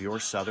all of your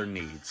Southern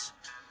needs.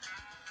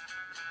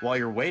 While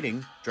you're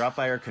waiting, drop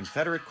by our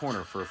Confederate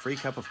Corner for a free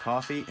cup of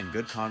coffee and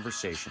good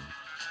conversation.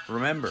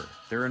 Remember,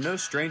 there are no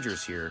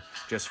strangers here,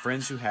 just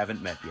friends who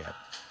haven't met yet.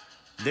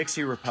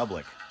 Dixie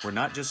Republic, we're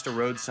not just a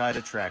roadside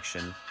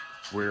attraction,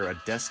 we're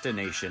a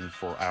destination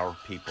for our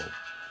people.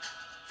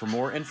 For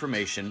more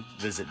information,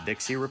 visit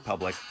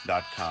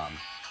DixieRepublic.com.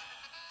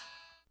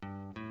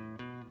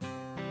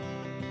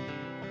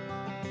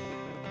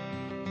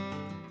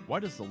 Why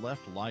does the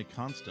left lie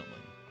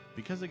constantly?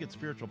 Because they get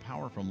spiritual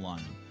power from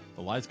lying.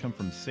 The lies come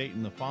from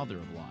Satan, the father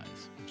of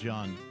lies.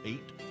 John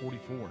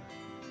 8:44.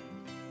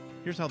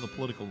 Here's how the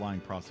political lying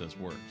process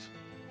works.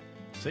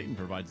 Satan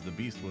provides the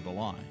beast with a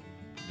lie.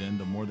 Then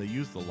the more they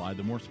use the lie,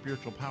 the more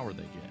spiritual power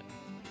they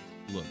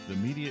get. Look, the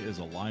media is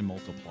a lie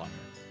multiplier,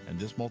 and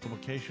this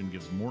multiplication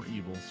gives more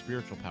evil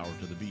spiritual power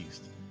to the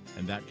beast,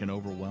 and that can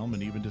overwhelm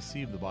and even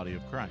deceive the body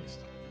of Christ,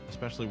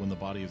 especially when the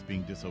body is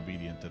being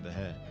disobedient to the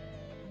head.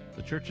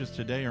 The churches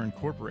today are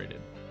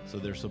incorporated, so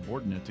they're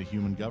subordinate to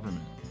human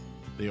government.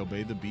 They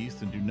obey the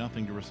beast and do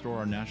nothing to restore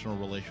our national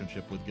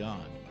relationship with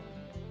God.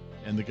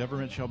 And the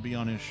government shall be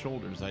on his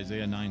shoulders,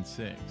 Isaiah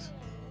 9:6.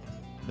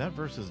 That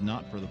verse is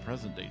not for the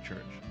present-day church.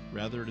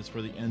 Rather, it is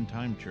for the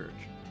end-time church,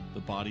 the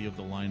body of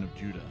the line of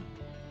Judah.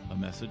 A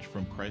message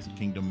from Christ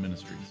Kingdom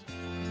Ministries.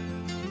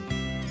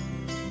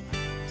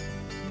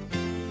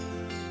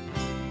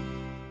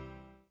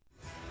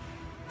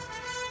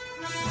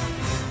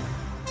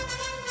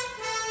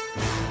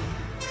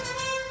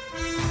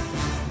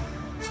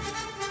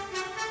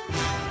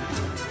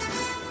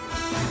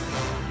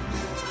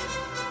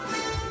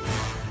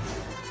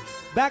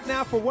 Back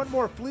now for one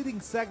more fleeting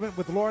segment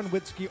with Lauren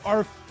Witzke,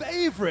 our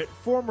favorite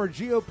former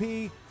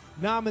GOP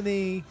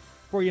nominee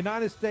for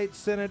United States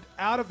Senate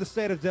out of the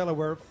state of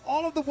Delaware. Of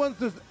all of the ones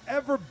there's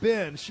ever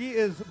been, she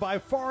is by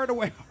far and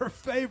away our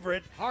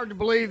favorite. Hard to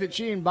believe that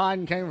she and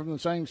Biden came from the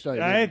same state.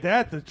 Ain't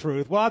that the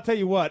truth? Well, I'll tell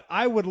you what,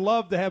 I would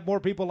love to have more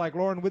people like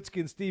Lauren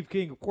Witzke and Steve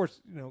King. Of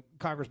course,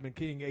 Congressman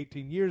King,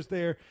 18 years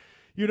there.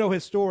 You know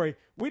his story.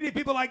 We need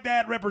people like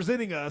that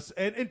representing us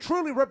and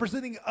truly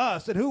representing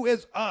us. And who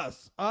is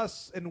us?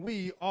 Us and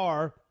we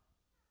are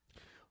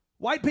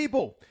white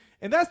people.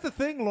 And that's the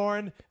thing,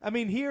 Lauren. I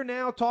mean, here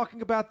now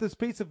talking about this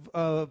piece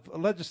of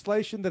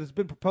legislation that has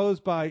been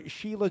proposed by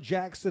Sheila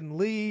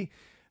Jackson-Lee,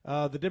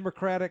 the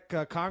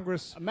Democratic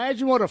Congress.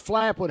 Imagine what a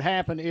flap would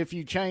happen if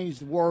you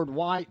changed the word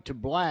white to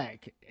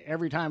black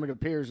every time it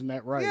appears in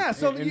that race,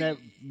 in that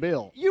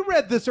bill. You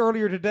read this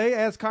earlier today,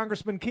 as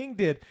Congressman King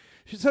did.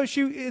 So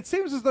it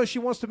seems as though she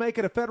wants to make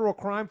it a federal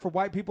crime for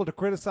white people to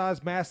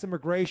criticize mass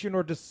immigration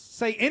or to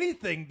say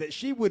anything that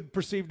she would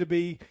perceive to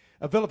be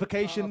a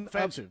vilification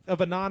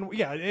of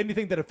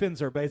anything that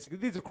offends her, basically.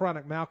 These are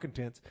chronic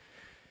malcontents.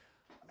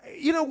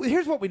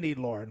 Here's what we need,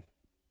 Lauren.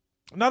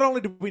 Not only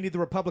do we need the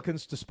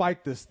Republicans to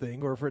spike this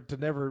thing or for it to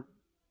never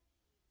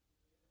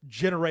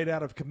generate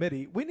out of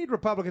committee, we need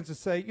Republicans to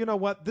say, you know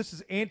what, this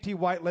is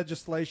anti-white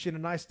legislation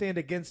and I stand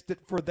against it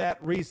for that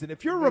reason.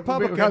 If you're a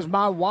Republican... Because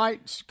my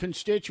white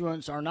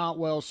constituents are not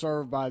well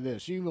served by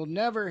this. You will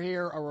never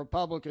hear a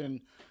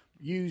Republican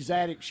use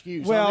that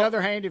excuse. On the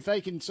other hand, if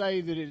they can say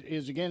that it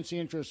is against the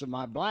interests of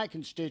my black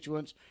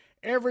constituents,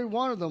 every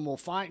one of them will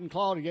fight and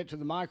claw to get to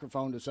the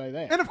microphone to say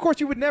that. And, of course,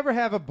 you would never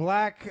have a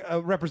black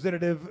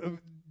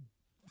representative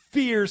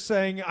fear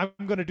saying, I'm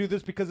going to do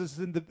this because it's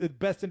in the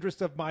best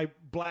interest of my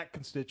black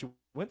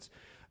constituents,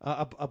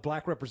 a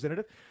black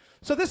representative.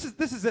 So this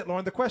is it,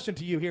 Lauren. The question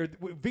to you here,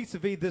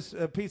 vis-a-vis this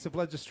piece of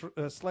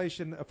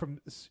legislation from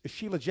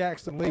Sheila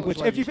Jackson-Lee,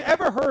 which if you've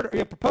ever heard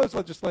proposed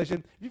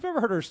legislation, if you've ever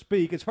heard her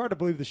speak, it's hard to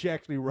believe that she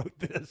actually wrote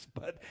this,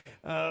 but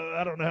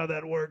I don't know how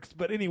that works.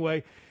 But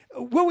anyway,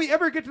 will we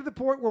ever get to the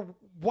point where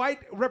white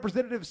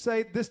representatives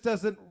say this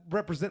doesn't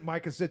represent my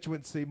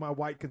constituency, my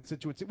white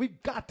constituency?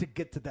 We've got to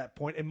get to that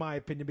point, in my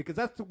opinion, because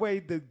that's the way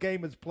the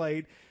game is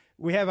played.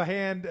 We have a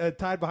hand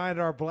tied behind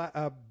our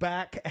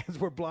back as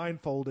we're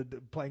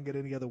blindfolded, playing it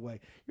any other way.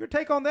 Your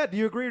take on that? Do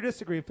you agree or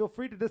disagree? And feel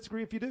free to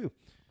disagree if you do.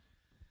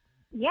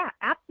 Yeah,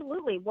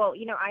 absolutely. Well,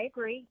 I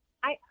agree.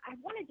 I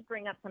wanted to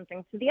bring up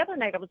something. So the other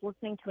night I was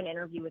listening to an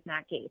interview with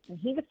Matt Gaetz, and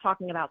he was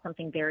talking about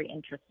something very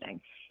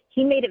interesting.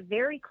 He made it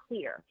very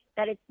clear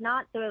that it's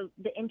not the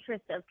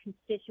interest of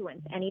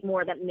constituents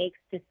anymore that makes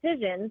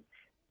decisions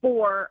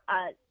for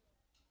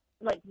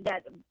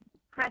that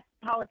press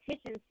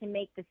politicians to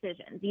make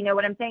decisions. You know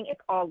what I'm saying? It's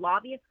all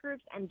lobbyist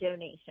groups and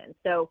donations.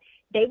 So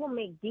they will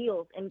make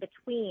deals in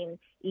between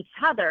each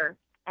other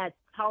as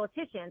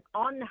politicians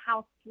on the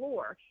House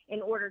floor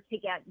in order to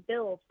get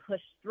bills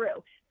pushed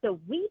through.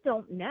 So we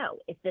don't know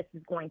if this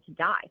is going to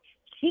die.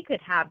 She could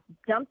have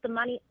dumped the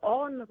money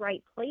all in the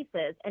right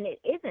places, and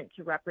it isn't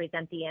to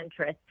represent the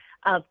interests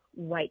of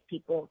white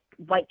people,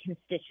 white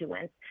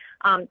constituents.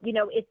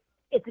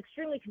 It's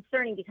extremely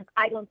concerning because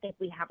I don't think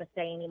we have a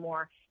say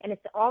anymore. And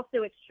it's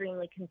also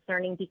extremely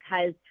concerning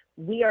because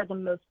we are the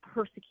most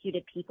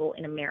persecuted people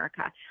in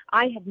America.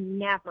 I have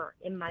never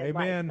in my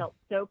life felt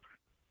so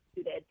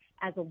persecuted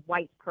as a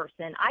white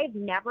person. I've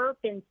never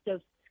been so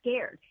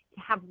scared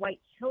to have white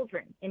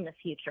children in the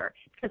future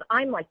because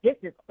I'm like, this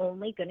is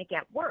only going to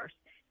get worse.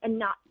 And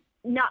not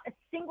a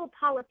single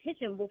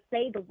politician will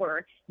say the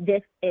word,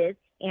 this is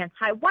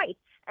anti-white.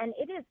 And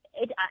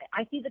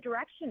I see the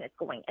direction it's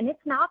going, and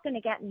it's not going to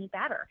get any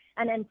better.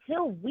 And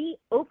until we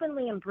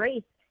openly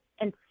embrace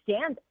and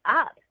stand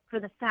up for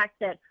the fact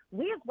that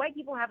we as white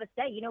people have a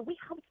say, we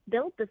helped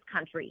build this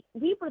country.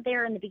 We were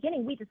there in the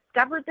beginning. We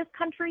discovered this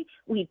country.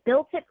 We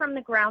built it from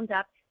the ground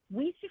up.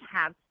 We should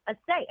have a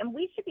say, and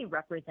we should be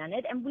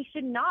represented, and we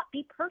should not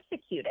be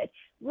persecuted.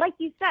 Like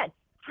you said,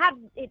 had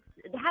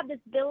this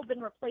bill been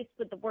replaced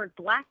with the word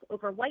black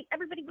over white,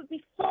 everybody would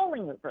be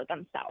falling over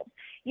themselves.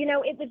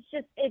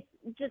 It's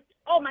just,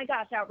 oh my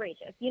gosh,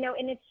 outrageous,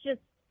 and it's just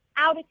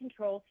out of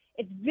control.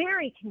 It's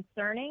very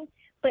concerning,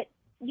 but,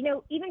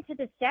 even to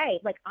this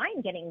day,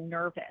 I'm getting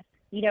nervous,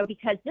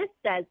 because this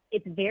says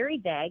it's very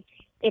vague.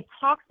 It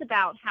talks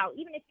about how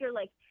even if you're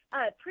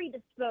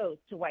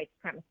predisposed to white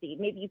supremacy,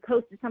 maybe you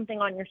posted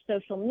something on your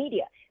social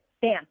media,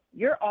 bam,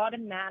 you're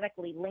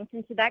automatically linked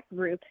into that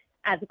group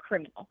as a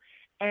criminal.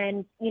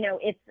 And,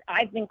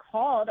 I've been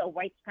called a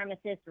white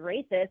supremacist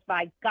racist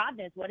by God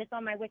knows what. It's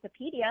on my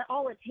Wikipedia.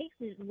 All it takes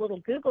is a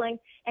little Googling,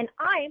 and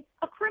I'm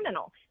a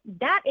criminal.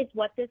 That is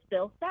what this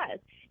bill says.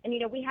 And,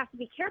 we have to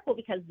be careful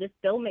because this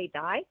bill may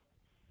die.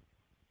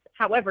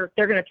 However,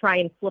 they're going to try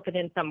and flip it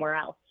in somewhere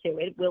else, too.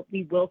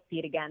 We will see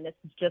it again. This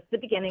is just the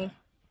beginning.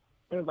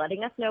 They're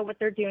letting us know what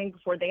they're doing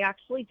before they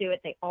actually do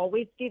it. They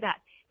always do that.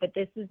 But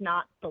this is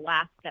not the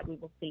last that we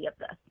will see of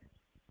this.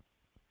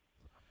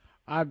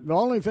 The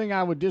only thing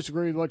I would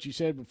disagree with what you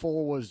said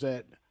before was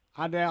that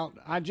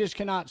I just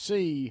cannot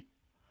see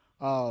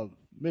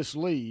Miss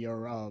Lee,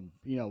 or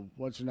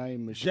what's her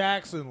name?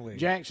 Jackson-Lee.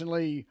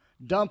 Jackson-Lee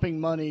dumping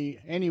money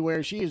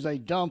anywhere. She is a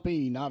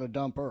dumpee, not a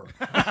dumper.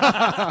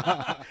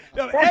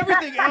 No,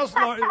 everything else,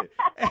 Lauren,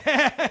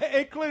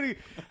 including,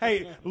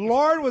 hey,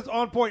 Lauren was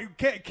on point.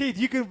 Keith,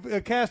 you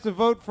could cast a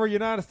vote for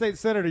United States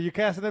Senator. You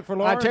casting it for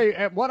Lauren? I tell you,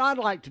 what I'd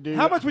like to do.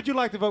 How much would you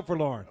like to vote for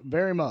Lauren?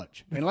 Very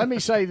much. And let me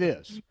say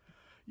this.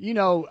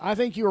 I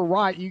think you're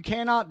right. You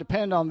cannot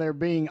depend on there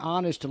being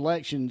honest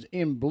elections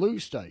in blue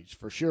states,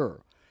 for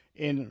sure.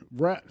 In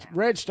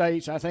red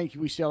states, I think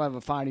we still have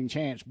a fighting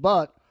chance.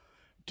 But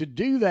to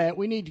do that,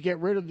 we need to get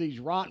rid of these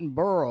rotten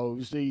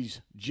boroughs,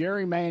 these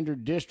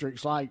gerrymandered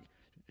districts like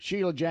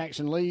Sheila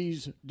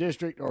Jackson-Lee's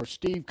district or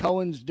Steve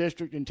Cohen's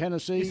district in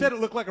Tennessee. You said it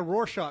looked like a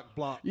Rorschach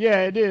blot.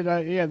 Yeah, it did.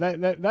 They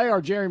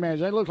are gerrymandered.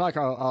 They look like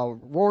a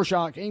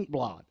Rorschach ink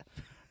blot.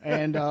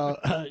 And,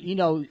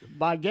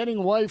 by getting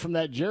away from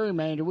that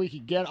gerrymander, we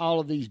could get all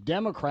of these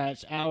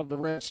Democrats out of the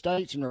red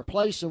states and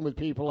replace them with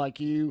people like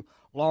you,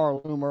 Laura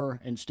Loomer,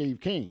 and Steve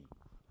King.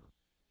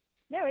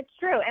 No, it's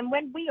true. And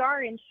when we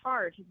are in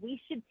charge, we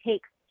should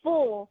take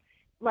full,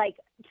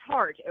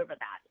 charge over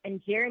that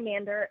and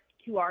gerrymander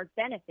to our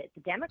benefit.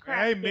 The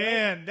Democrats.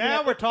 Amen.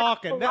 Now we're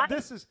talking.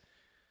 This is.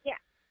 Yeah.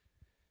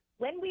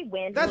 When we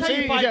win. That's how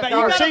you fight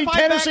back.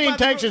 Tennessee and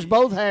Texas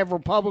both have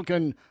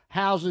Republican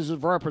houses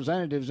of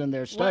representatives in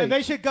their states. Well,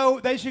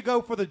 they should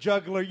go for the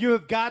jugular. You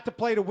have got to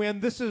play to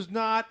win. This is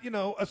not,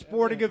 a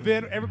sporting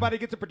event. Everybody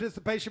gets a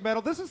participation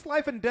medal. This is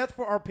life and death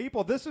for our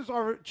people. This is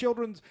our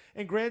children's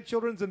and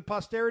grandchildren's and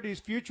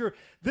posterity's future.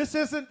 This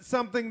isn't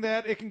something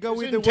that it can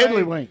go either way.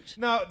 Tiddlywinks.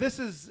 No, this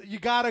is, you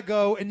got to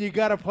go and you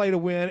got to play to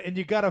win and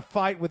you got to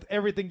fight with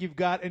everything you've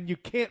got, and you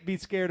can't be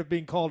scared of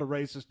being called a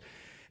racist.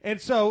 And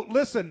so,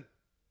 listen,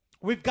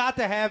 we've got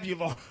to have you,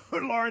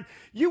 Lauren.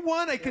 You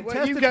won a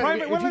contested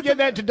primary. If you get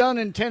that done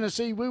in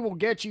Tennessee, we will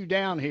get you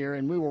down here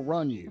and we will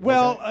run you.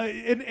 Well,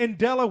 in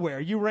Delaware,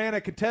 you ran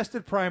a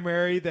contested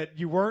primary that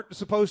you weren't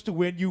supposed to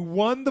win. You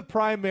won the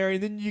primary,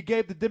 and then you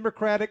gave the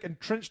Democratic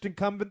entrenched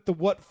incumbent the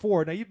what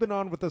for. Now, you've been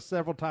on with us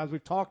several times.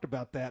 We've talked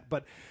about that.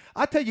 But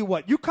I tell you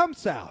what, you come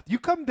south. You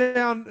come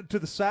down to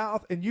the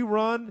south and you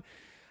run.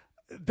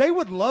 They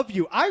would love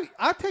you. I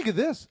tell you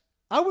this.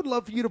 I would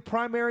love for you to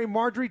primary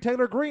Marjorie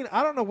Taylor Greene.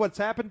 I don't know what's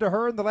happened to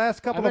her in the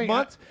last couple of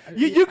months.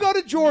 You go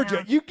to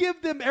Georgia. Yeah. You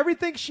give them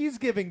everything she's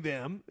giving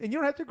them, and you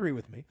don't have to agree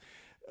with me,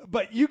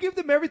 but you give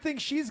them everything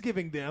she's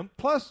giving them,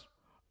 plus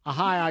a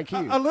high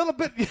IQ, a little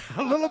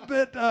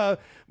bit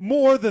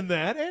more than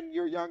that, and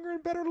you're younger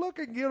and better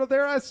looking.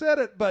 There I said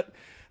it, but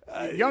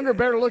younger,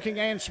 better looking,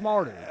 and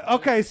smarter.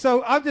 Okay,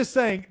 so I'm just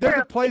saying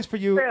there's a place for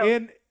you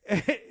in.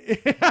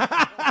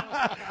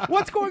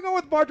 What's going on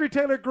with Marjorie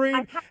Taylor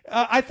Greene?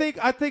 I think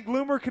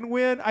Loomer can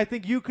win. I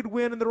think you could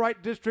win in the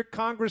right district,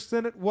 Congress,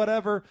 Senate,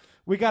 whatever.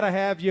 We got to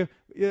have you.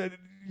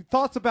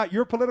 Thoughts about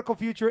your political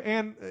future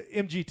and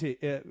MTG.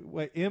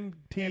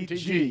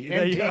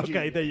 There you go.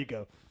 Okay, there you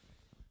go.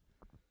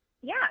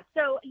 Yeah,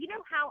 so you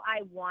know how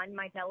I won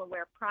my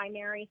Delaware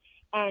primary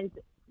and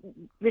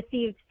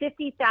received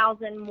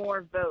 50,000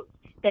 more votes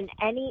than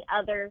any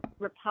other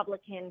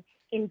Republican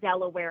in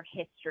Delaware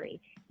history.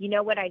 You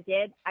know what I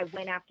did? I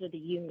went after the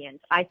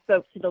unions. I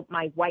spoke to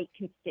my white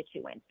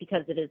constituents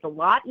because it is a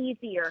lot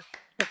easier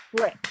to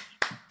flip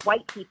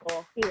white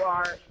people who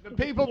are the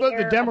people that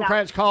the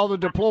Democrats call the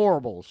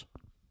deplorables.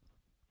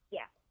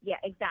 Yeah,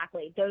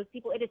 exactly. Those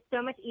people. It is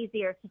so much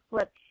easier to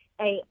flip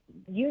a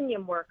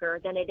union worker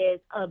than it is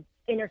a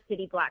inner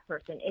city black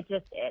person. It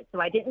just is. So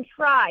I didn't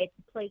try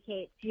to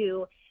placate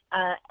to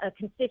a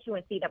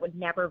constituency that would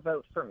never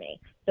vote for me.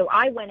 So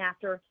I went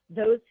after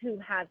those who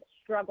have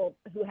struggled,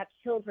 who have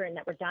children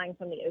that were dying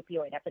from the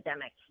opioid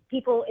epidemic,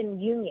 people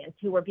in unions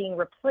who were being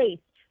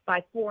replaced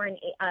by foreign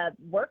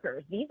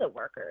workers, visa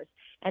workers,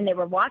 and they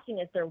were watching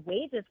as their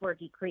wages were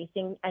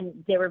decreasing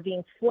and they were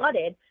being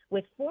flooded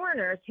with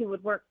foreigners who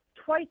would work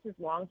twice as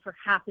long for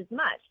half as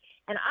much.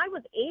 And I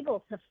was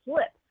able to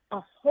flip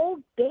a whole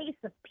base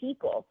of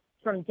people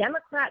from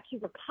Democrat to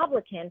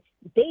Republican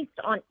based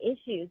on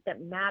issues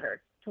that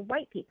mattered to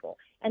white people.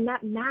 And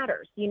that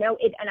matters,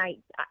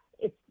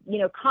 it's,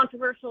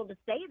 controversial to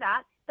say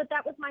that, but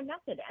that was my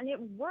method and it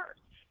worked,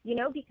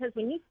 because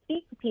when you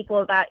speak to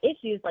people about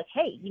issues like,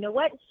 hey, you know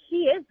what?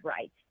 She is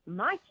right.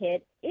 My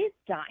kid is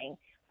dying.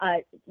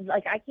 I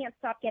can't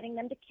stop getting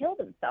them to kill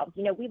themselves.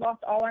 We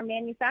lost all our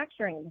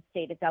manufacturing in the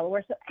state of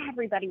Delaware, so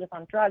everybody was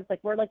on drugs.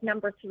 We're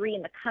number 3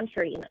 in the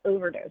country in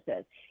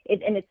overdoses,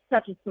 and it's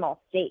such a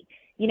small state,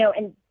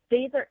 and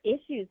these are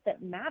issues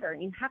that matter,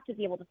 and you have to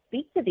be able to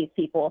speak to these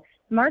people.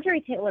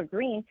 Marjorie Taylor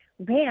Greene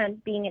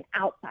ran being an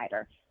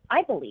outsider.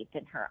 I believed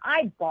in her.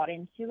 I bought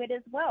into it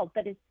as well.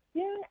 But as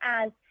soon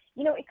as,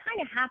 it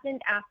kind of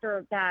happened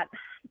after that,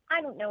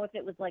 I don't know if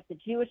it was like the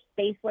Jewish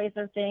space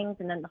laser things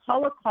and then the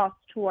Holocaust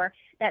tour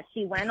that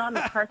she went on,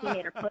 McCarthy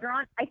made her put her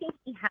on. I think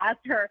he has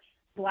her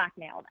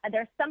blackmailed.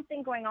 There's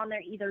something going on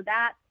there, either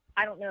that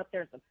I don't know if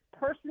there's a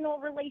personal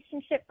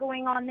relationship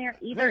going on there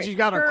I either. think she's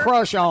got a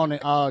crush on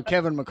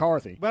Kevin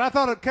McCarthy. But I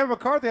thought Kevin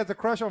McCarthy has a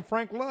crush on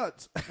Frank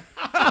Lutz.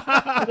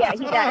 Yeah,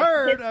 he does. I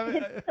heard.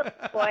 His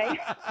boy.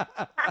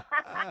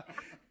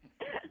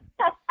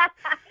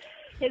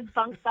 His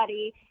bunk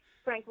buddy,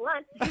 Frank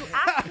Luntz, who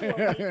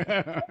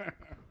actually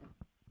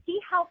he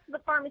helped the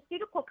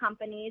pharmaceutical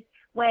companies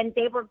when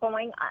they were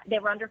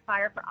under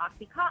fire for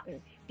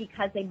OxyContin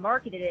because they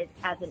marketed it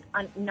as a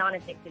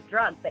non-addictive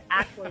drug, but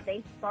actually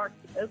they sparked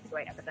the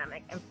opioid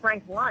epidemic, and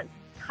Frank Luntz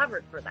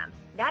covered for them.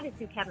 That is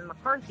who Kevin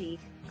McCarthy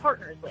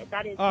partners with.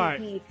 That is All who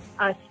right. he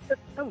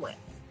strips them with.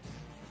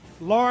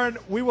 Lauren,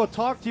 we will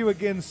talk to you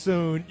again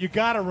soon. You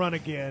got to run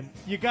again.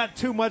 You got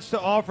too much to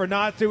offer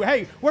not to.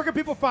 Hey, where can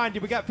people find you?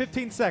 We got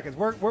 15 seconds.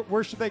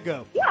 Where should they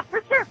go? Yeah,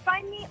 for sure.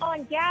 Find me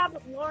on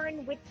Gab,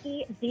 Lauren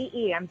Witzke,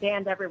 DE. I'm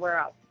banned everywhere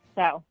else.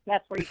 So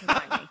that's where you can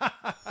find me.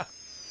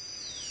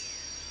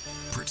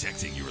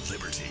 Protecting your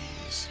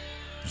liberties.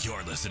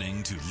 You're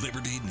listening to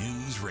Liberty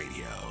News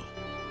Radio.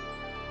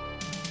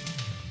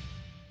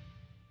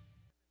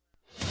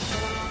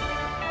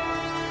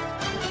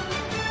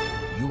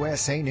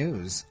 USA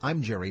News,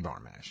 I'm Jerry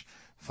Barmash.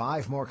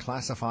 5 more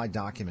classified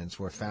documents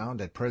were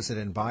found at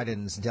President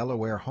Biden's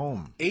Delaware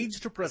home. Aides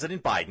to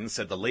President Biden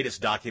said the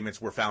latest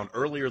documents were found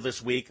earlier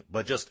this week,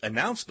 but just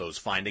announced those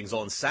findings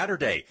on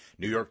Saturday.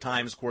 New York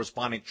Times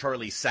correspondent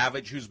Charlie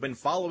Savage, who's been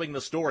following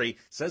the story,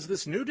 says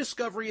this new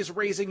discovery is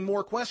raising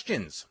more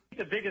questions.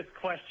 The biggest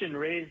question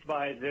raised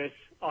by this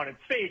on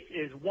its face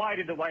is why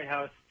did the White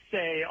House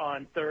say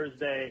on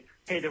Thursday,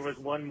 hey, there was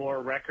one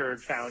more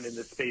record found in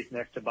the space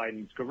next to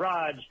Biden's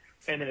garage?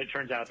 And then it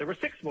turns out there were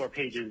 6 more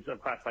pages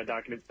of classified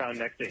documents found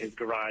next to his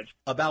garage.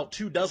 About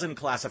 24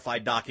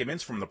 classified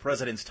documents from the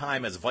president's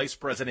time as vice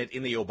president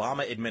in the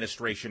Obama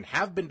administration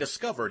have been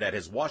discovered at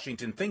his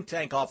Washington think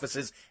tank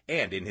offices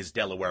and in his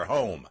Delaware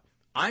home.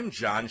 I'm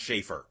John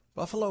Schaefer.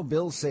 Buffalo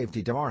Bills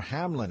safety Damar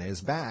Hamlin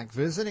is back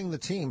visiting the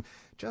team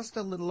just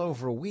a little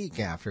over a week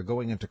after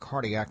going into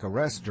cardiac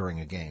arrest during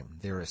a game.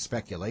 There is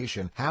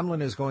speculation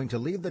Hamlin is going to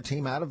leave the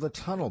team out of the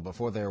tunnel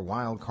before their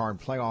wild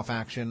card playoff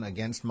action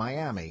against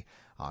Miami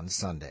on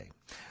Sunday.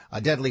 A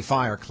deadly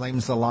fire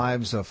claims the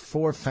lives of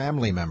 4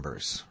 family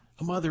members.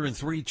 A mother and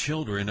 3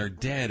 children are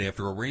dead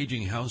after a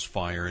raging house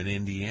fire in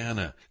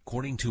Indiana.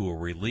 According to a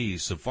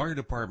release, the fire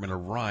department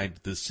arrived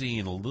at the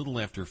scene a little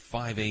after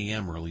 5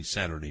 a.m. early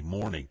Saturday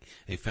morning.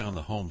 They found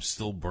the home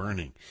still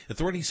burning.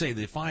 Authorities say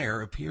the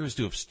fire appears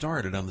to have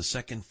started on the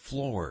 2nd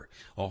floor.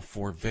 All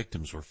 4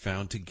 victims were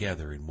found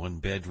together in one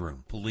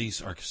bedroom.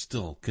 Police are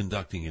still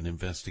conducting an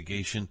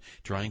investigation,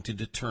 trying to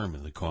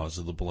determine the cause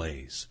of the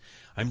blaze.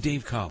 I'm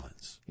Dave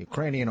Collins.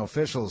 Ukrainian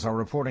officials are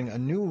reporting a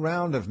new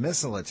round of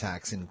missile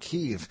attacks in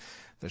Kyiv.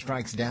 The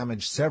strikes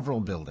damaged several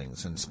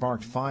buildings and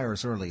sparked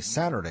fires early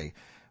Saturday,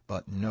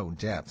 but no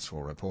deaths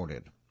were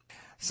reported.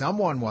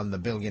 Someone won the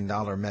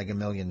billion-dollar Mega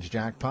Millions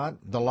jackpot.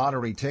 The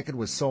lottery ticket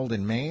was sold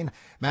in Maine,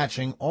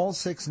 matching all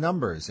 6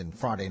 numbers in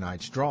Friday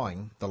night's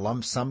drawing. The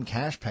lump sum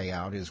cash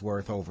payout is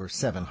worth over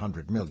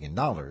 $700 million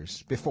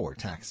before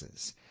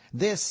taxes.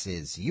 This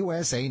is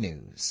USA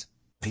News.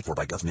 Paid for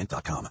by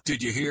government.com.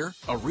 Did you hear?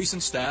 A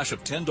recent stash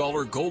of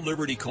 $10 gold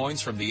Liberty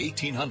coins from the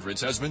 1800s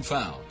has been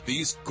found.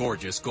 These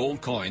gorgeous gold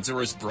coins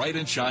are as bright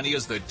and shiny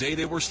as the day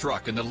they were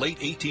struck in the late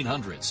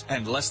 1800s,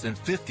 and less than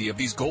 50 of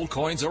these gold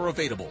coins are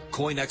available.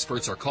 Coin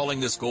experts are calling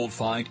this gold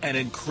find an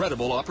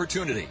incredible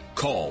opportunity.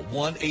 Call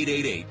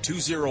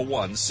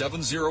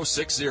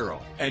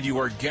 1-888-201-7060, and you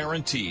are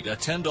guaranteed a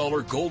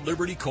 $10 gold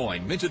Liberty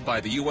coin minted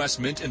by the U.S.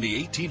 Mint in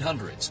the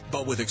 1800s.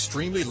 But with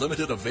extremely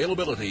limited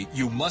availability,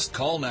 you must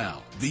call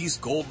now. These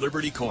gold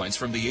Liberty coins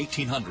from the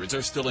 1800s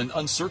are still in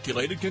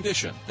uncirculated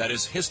condition. That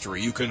is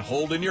history you can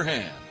hold in your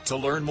hand. To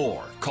learn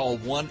more, call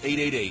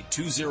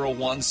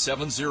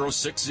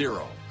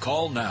 1-888-201-7060.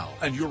 Call now,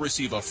 and you'll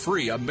receive a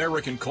free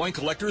American Coin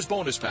Collector's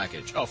Bonus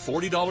Package, a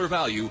 $40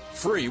 value,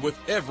 free with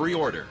every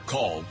order.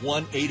 Call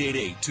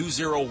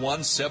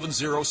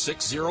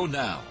 1-888-201-7060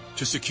 now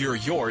to secure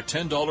your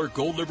 $10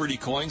 gold Liberty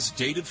coins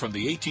dated from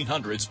the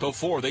 1800s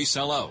before they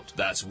sell out.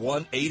 That's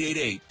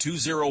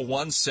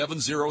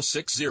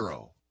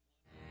 1-888-201-7060.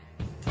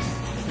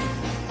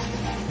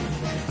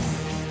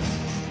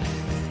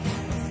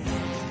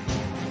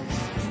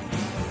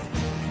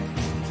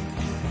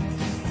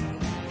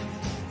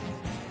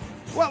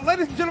 Well,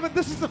 ladies and gentlemen,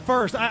 this is the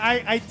first.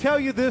 I tell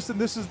you this, and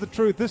this is the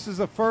truth. This is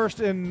the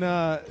first in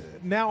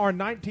now our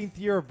 19th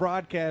year of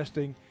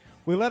broadcasting.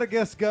 We let a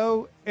guest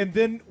go, and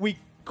then we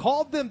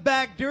called them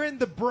back during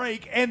the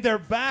break, and they're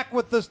back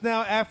with us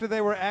now after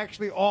they were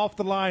actually off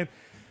the line.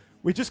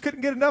 We just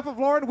couldn't get enough of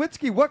Lauren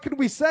Witzke. What can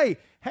we say?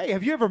 Hey,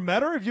 have you ever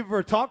met her? Have you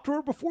ever talked to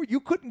her before?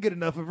 You couldn't get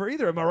enough of her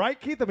either. Am I right,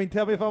 Keith? I mean,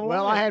 tell me if I'm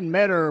Well, lying. I hadn't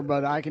met her,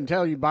 but I can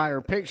tell you by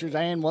her pictures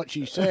and what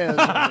she says. You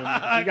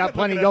got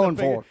plenty going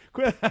for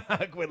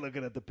her. Quit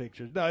looking at the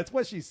pictures. No, it's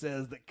what she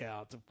says that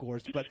counts, of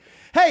course. But,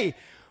 hey,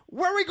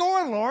 where are we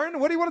going,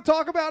 Lauren? What do you want to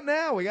talk about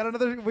now? We got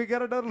another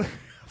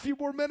few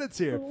more minutes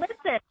here.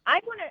 Listen, I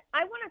want to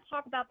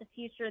talk about the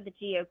future of the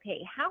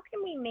GOP. How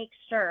can we make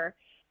sure,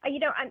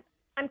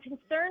 I'm I'm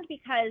concerned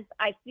because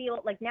I feel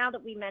like now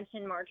that we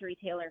mentioned Marjorie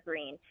Taylor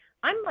Greene,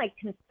 I'm like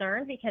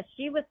concerned because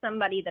she was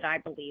somebody that I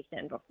believed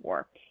in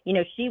before. You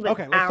know, she was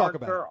our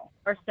girl,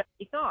 or so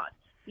we thought.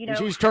 You know,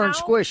 she's turned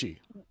squishy.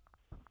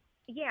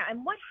 Yeah,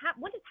 and what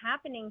is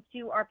happening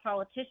to our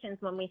politicians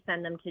when we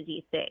send them to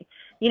D.C.?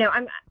 You know,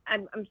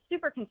 I'm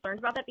super concerned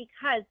about that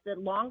because the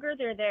longer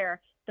they're there,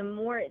 the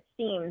more it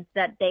seems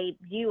that they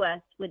view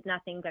us with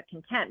nothing but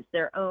contempt.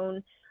 Their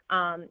own,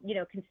 you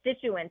know,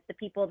 constituents, the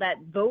people that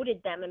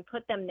voted them and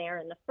put them there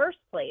in the first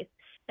place.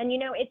 And, you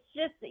know, it's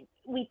just,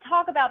 we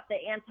talk about the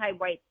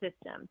anti-white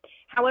system.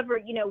 However,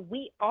 you know,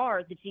 we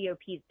are the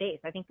GOP's base.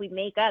 I think we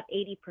make up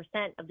 80%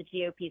 of the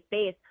GOP's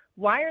base.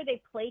 Why are they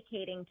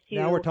placating to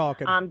now we're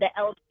talking. The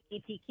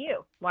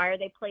LGBTQ? Why are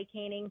they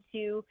placating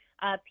to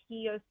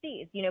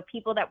POCs? You know,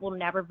 people that will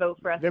never vote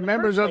for us. They're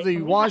members of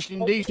the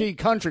Washington, D.C.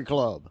 Country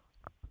Club.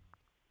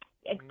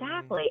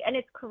 Exactly. And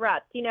it's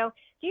corrupt. You know,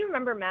 do you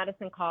remember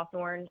Madison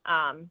Cawthorn?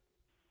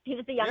 He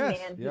was a young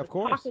man who was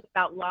talking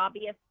about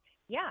lobbyists.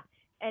 Yeah.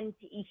 And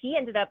he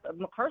ended up,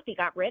 McCarthy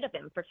got rid of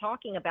him for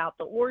talking about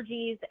the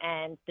orgies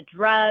and the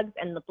drugs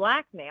and the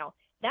blackmail.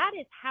 That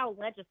is how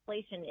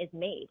legislation is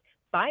made,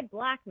 by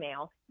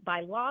blackmail,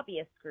 by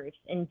lobbyist groups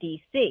in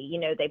D.C.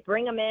 You know, they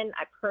bring them in.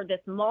 I've heard this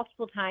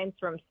multiple times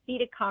from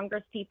seated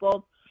Congress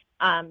people.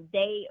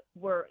 They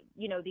were,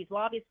 you know, these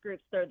lobbyist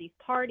groups throw these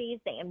parties.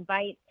 They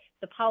invite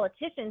the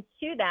politicians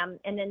to them,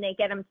 and then they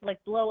get them to,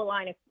 like, blow a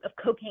line of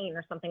cocaine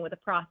or something with a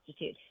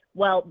prostitute.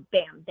 Well,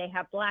 bam, they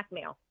have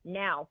blackmail.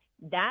 Now,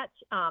 that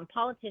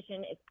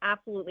politician is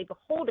absolutely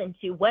beholden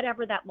to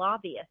whatever that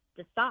lobbyist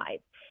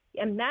decides.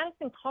 And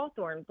Madison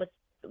Cawthorn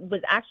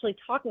was actually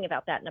talking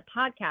about that in a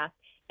podcast,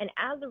 and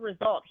as a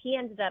result, he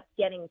ended up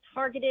getting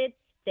targeted.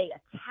 They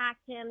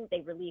attacked him.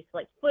 They released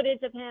like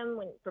footage of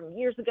him from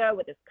years ago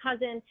with his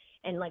cousin,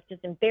 and like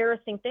just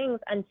embarrassing things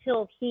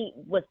until he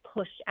was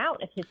pushed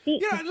out of his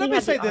seat. Yeah, let me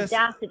say this.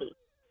 Audacity.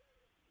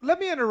 Let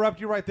me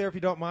interrupt you right there, if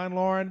you don't mind,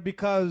 Lauren,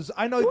 because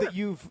I know that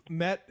you've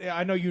met.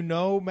 I know you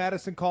know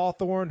Madison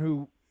Cawthorn,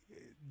 who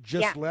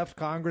just left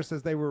Congress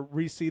as they were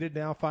reseated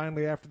now,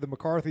 finally after the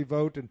McCarthy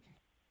vote and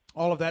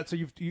all of that. So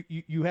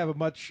you have a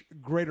much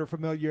greater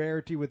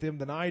familiarity with him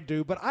than I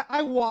do. But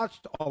I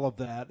watched all of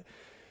that.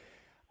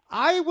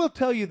 I will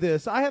tell you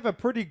this. I have a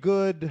pretty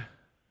good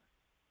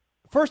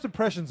first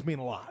impressions mean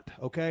a lot,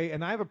 okay?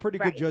 And I have a pretty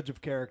good judge of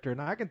character.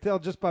 And I can tell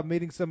just by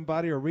meeting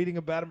somebody or reading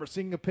about them or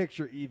seeing a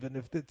picture even,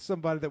 if it's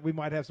somebody that we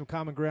might have some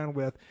common ground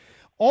with.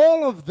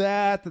 All of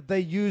that they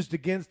used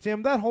against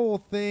him, that whole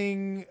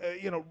thing,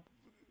 you know,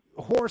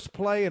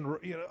 horseplay and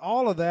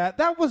all of that,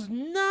 that was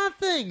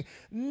nothing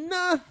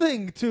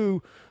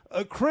to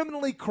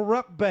criminally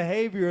corrupt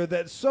behavior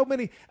that so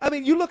many. I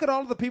mean, you look at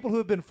all of the people who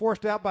have been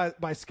forced out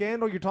by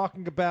scandal. You're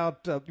talking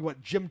about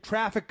Jim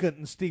Trafficant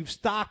and Steve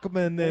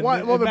Stockman. And,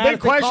 the big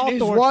question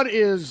is, what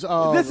is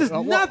this is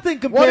nothing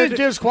compared. What is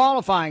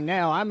disqualifying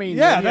now? I mean,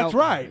 that's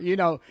right. You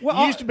know,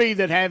 it used to be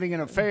that having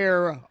an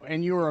affair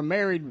and you were a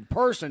married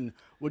person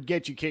would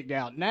get you kicked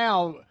out.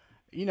 Now,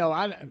 you know,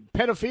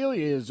 pedophilia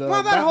is the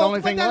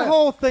only thing left. That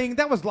whole thing,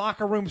 that was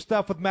locker room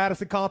stuff with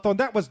Madison Cawthorn.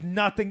 That was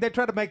nothing. They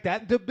tried to make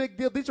that into a big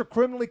deal. These are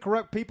criminally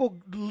corrupt people,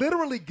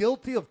 literally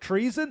guilty of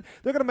treason.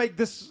 They're going to make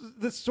this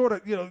sort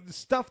of,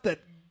 stuff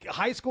that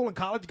high school and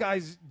college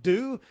guys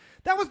do.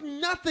 That was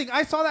nothing.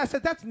 I saw that. I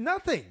said, that's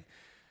nothing.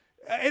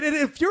 And it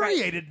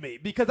infuriated me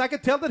because I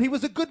could tell that he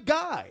was a good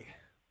guy.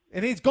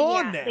 And he's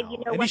gone now.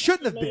 And he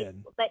shouldn't have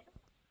been.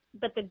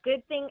 But the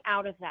good thing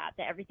out of that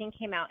everything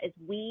came out, is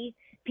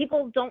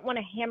people don't want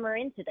to hammer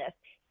into this.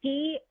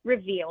 He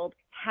revealed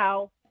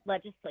how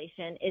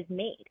legislation is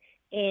made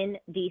in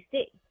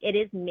D.C. It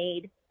is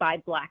made by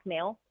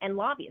blackmail and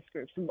lobbyist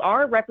groups.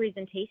 Our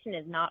representation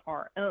is not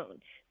our own.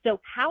 So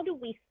how do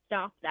we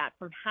stop that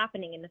from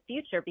happening in the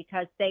future?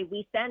 Because say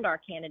we send our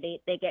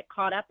candidate, they get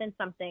caught up in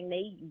something,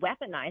 they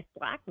weaponize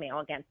blackmail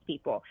against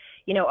people.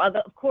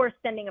 Of course,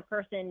 sending a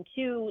person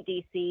to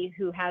D.C.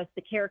 who has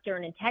the character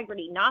and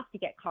integrity not to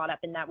get caught up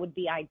in that would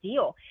be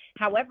ideal.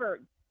 However,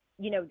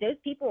 those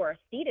people are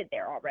seated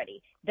there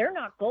already. They're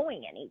not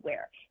going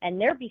anywhere,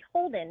 and they're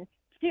beholden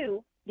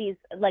to these,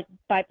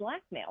 by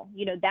blackmail.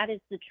 That is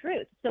the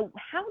truth. So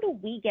how do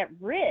we get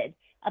rid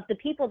of the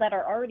people that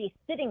are already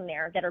sitting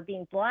there that are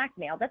being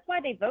blackmailed? That's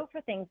why they vote for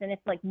things, and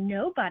it's like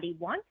nobody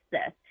wants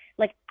this.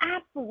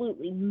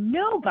 Absolutely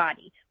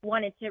nobody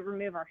wanted to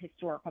remove our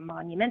historical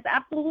monuments.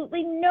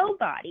 Absolutely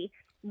nobody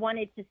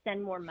wanted to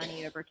send more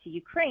money over to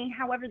Ukraine.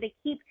 However, they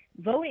keep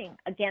voting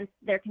against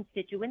their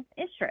constituents'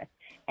 interests.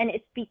 And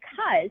it's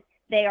because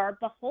they are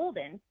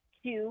beholden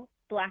to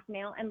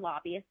blackmail and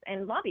lobbyists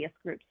and lobbyist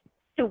groups.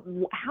 So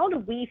how do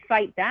we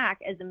fight back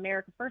as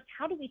America First?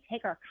 How do we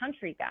take our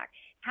country back?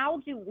 How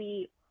do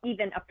we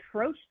even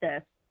approach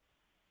this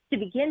to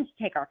begin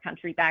to take our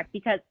country back?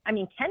 Because,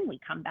 can we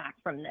come back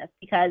from this?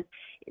 Because,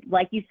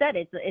 like you said,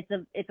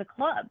 it's a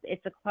club.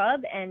 It's a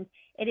club, and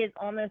it is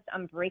almost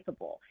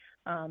unbreakable.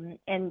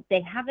 And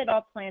they have it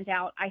all planned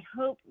out. I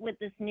hope with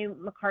this new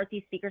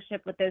McCarthy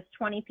speakership, with those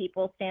 20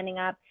 people standing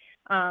up,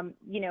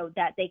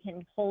 that they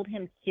can hold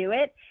him to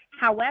it.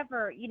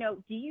 However,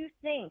 do you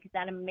think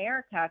that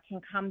America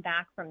can come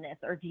back from this,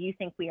 or do you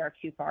think we are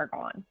too far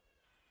gone?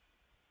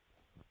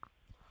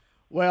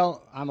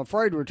 Well, I'm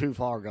afraid we're too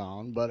far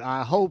gone, but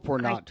I hope we're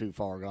not too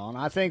far gone.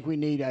 I think we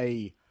need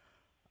a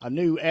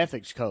new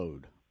ethics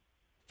code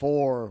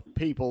for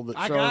people that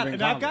serve in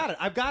Congress.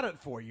 I've got it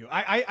for you.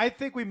 I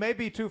think we may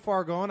be too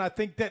far gone. I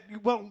think that,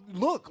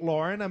 look,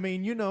 Lauren, I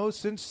mean,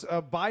 since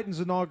Biden's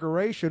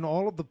inauguration,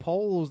 all of the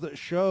polls that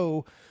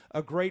show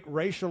a great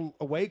racial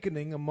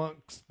awakening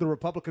amongst the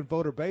Republican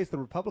voter base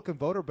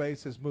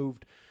has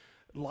moved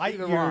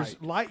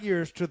light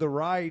years to the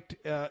right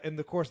in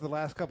the course of the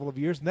last couple of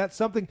years, and that's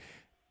something.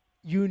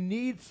 You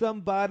need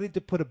somebody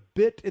to put a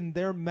bit in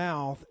their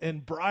mouth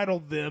and bridle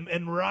them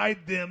and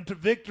ride them to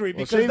victory,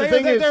 because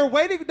they're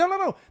waiting.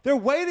 No. They're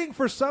waiting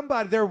for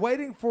somebody. They're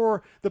waiting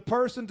for the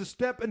person to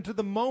step into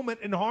the moment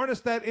and harness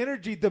that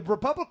energy. The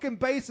Republican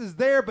base is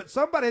there, but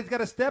somebody's got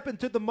to step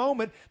into the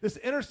moment, this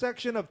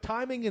intersection of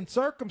timing and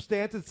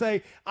circumstance, and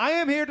say, I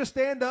am here to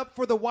stand up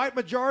for the white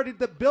majority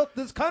that built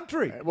this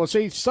country. Well,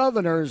 see,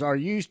 Southerners are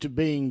used to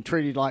being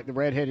treated like the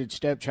redheaded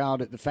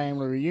stepchild at the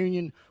family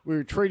reunion. We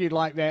were treated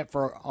like that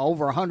for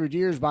over 100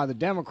 years by the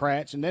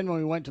Democrats, and then when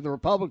we went to the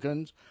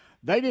Republicans,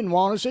 they didn't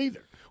want us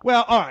either.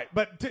 Well, all right,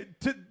 but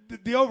to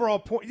the overall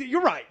point,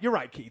 you're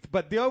right, Keith,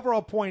 but the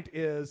overall point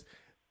is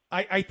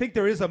I think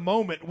there is a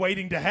moment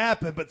waiting to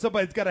happen, but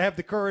somebody's got to have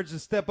the courage to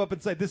step up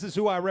and say, this is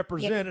who I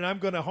represent, and I'm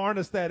going to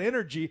harness that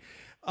energy.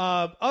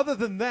 Other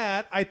than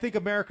that, I think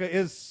America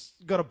is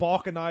going to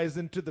balkanize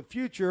into the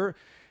future.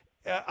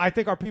 I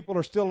think our people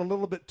are still a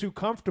little bit too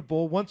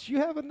comfortable. Once you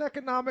have an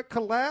economic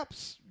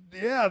collapse,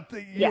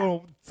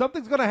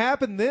 something's going to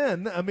happen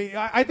then. I mean,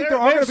 I think they're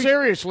going to be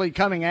seriously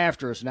coming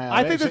after us now.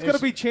 I think there's going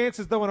to be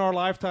chances, though, in our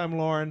lifetime,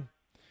 Lauren.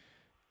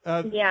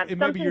 It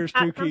may be yours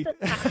too, Keith.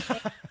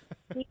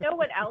 You know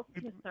what else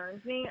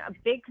concerns me? A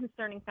big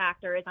concerning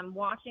factor is I'm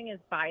watching as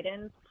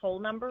Biden's poll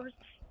numbers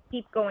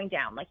keep going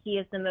down. Like, he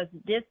is the most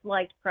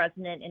disliked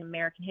president in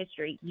American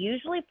history.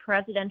 Usually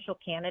presidential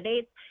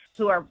candidates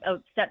who are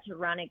set to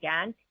run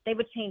again, they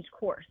would change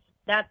course.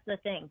 That's the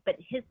thing. But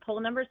his poll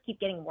numbers keep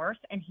getting worse,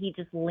 and he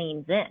just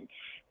leans in.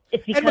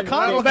 It's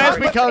because that's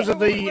because of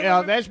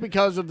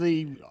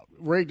the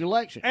rigged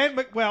election. And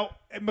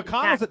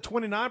McConnell's at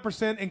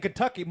 29% in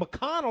Kentucky.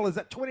 McConnell is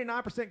at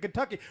 29% in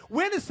Kentucky.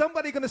 When is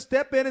somebody going to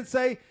step in and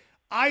say,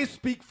 I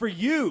speak for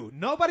you?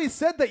 Nobody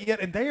said that yet,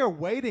 and they are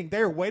waiting.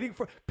 They are waiting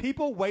for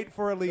people. Wait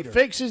for a leader. The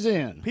fix is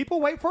in. People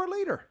wait for a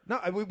leader. No,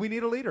 we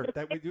need a leader.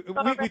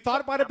 We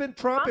thought it might have been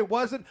Trump. It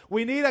wasn't.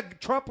 We need a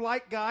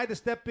Trump-like guy to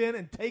step in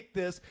and take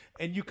this,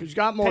 and he's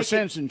got more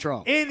sense than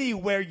Trump.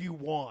 Anywhere you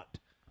want.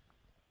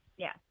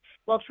 Yeah.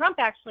 Well, Trump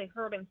actually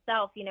hurt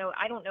himself.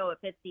 I don't know if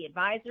it's the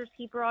advisors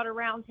he brought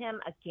around him.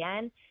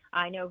 Again,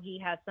 I know he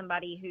has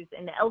somebody who's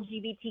in the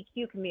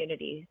LGBTQ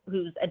community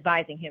who's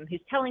advising him,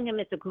 who's telling him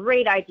it's a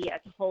great idea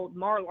to hold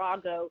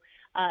Mar-a-Lago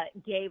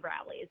gay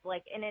rallies.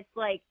 And it's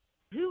like,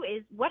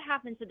 what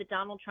happened to the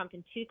Donald Trump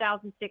in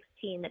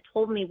 2016 that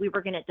told me we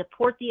were going to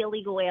deport the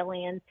illegal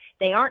aliens?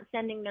 They aren't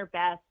sending their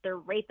best. They're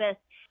rapists,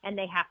 and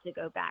they have to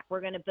go back.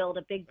 We're going to build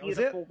a big,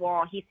 beautiful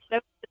wall. He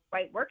spoke to the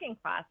white working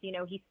class. He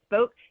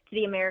spoke to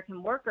the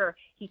American worker.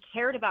 He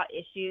cared about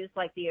issues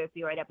like the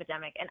opioid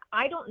epidemic. And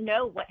I don't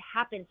know what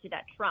happened to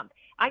that Trump.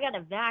 I got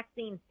a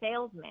vaccine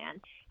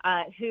salesman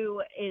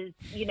who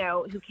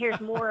cares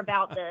more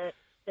about the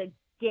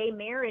gay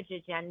marriage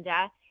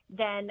agenda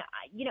then,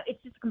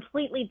 it's just a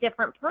completely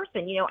different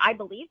person. I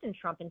believed in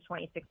Trump in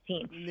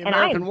 2016. The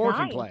American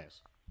working class.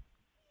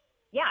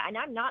 Yeah, and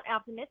I'm not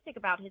optimistic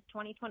about his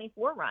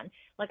 2024 run.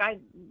 I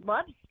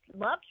loved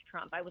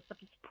Trump. I was a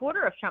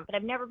supporter of Trump, but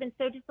I've never been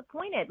so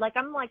disappointed.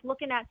 I'm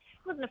looking at,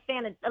 I wasn't a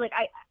fan of,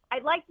 I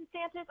like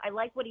DeSantis. I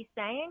like what he's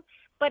saying,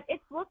 but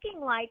it's looking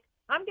like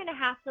I'm going to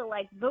have to,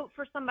 vote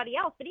for somebody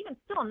else. But even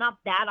still, I'm not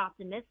that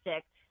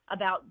optimistic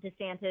about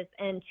DeSantis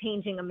and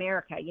changing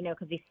America,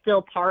 because he's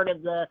still part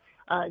of the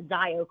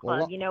Zio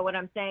Club. You know what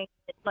I'm saying?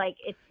 It's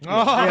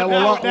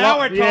now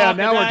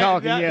we're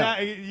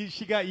talking.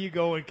 She got you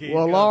going, Keith.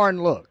 Well,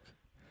 Lauren, look,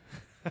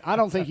 I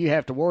don't think you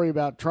have to worry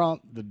about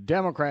Trump. The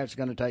Democrats are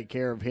going to take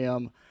care of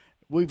him.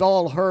 We've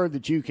all heard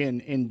that you can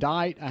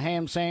indict a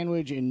ham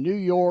sandwich in New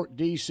York,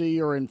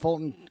 D.C., or in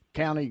Fulton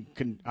County,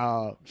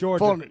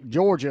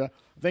 Georgia.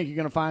 I think you're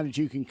going to find that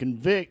you can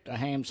convict a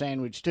ham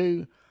sandwich,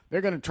 too.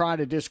 They're going to try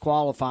to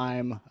disqualify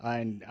him,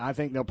 and I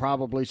think they'll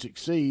probably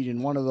succeed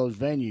in one of those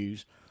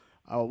venues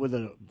with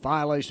a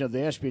violation of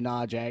the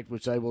Espionage Act,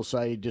 which they will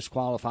say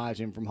disqualifies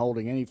him from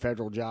holding any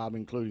federal job,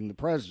 including the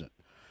president.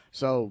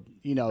 So,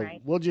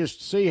 We'll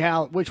just see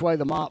which way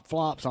the mop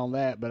flops on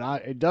that,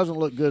 but it doesn't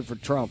look good for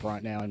Trump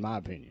right now, in my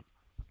opinion.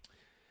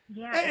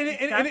 Yeah,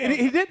 and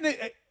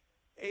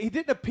he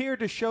didn't appear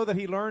to show that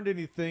he learned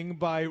anything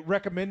by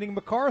recommending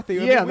McCarthy.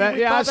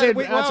 I said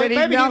he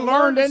maybe not he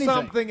learned anything.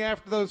 Something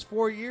after those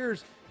 4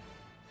 years.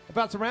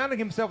 about surrounding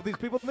himself with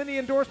these people. And then he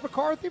endorsed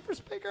McCarthy for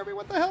Speaker. I mean,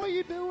 what the hell are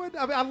you doing?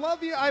 I mean, I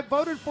love you. I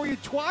voted for you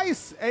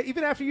twice,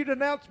 even after you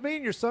denounced me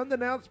and your son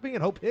denounced me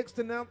and Hope Hicks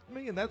denounced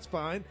me, and that's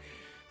fine.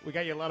 We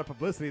got you a lot of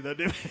publicity, though,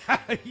 didn't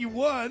we? You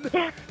won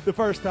the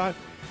first time.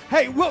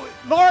 Hey, well,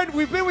 Lauren,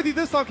 we've been with you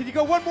this long. Can you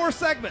go one more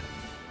segment?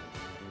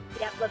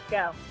 Yep, let's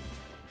go.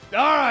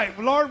 All right,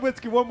 Lauren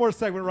Witzke, one more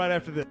segment right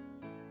after this.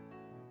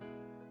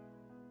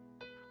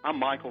 I'm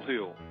Michael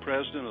Hill,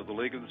 president of the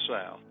League of the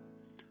South.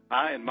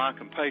 I and my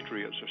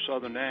compatriots are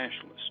Southern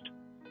nationalists.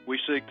 We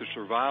seek the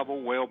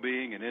survival,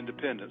 well-being, and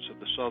independence of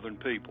the Southern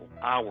people,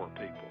 our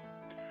people.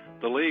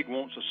 The League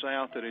wants a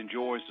South that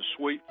enjoys the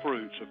sweet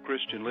fruits of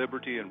Christian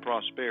liberty and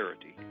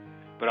prosperity,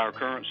 but our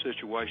current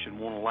situation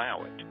won't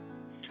allow it.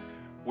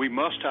 We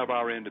must have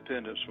our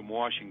independence from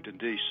Washington,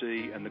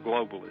 D.C. and the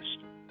globalists.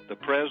 The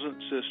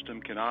present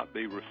system cannot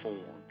be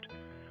reformed.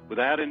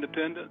 Without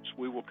independence,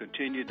 we will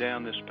continue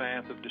down this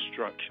path of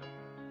destruction.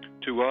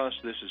 To us,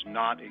 this is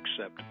not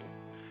acceptable.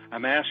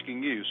 I'm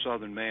asking you,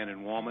 Southern man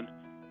and woman,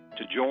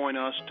 to join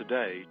us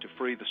today to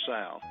free the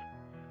South.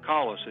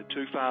 Call us at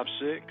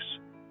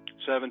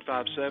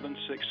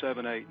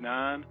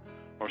 256-757-6789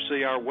 or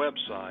see our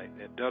website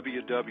at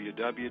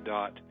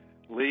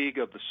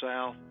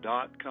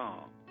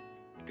www.leagueofthesouth.com.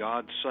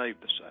 God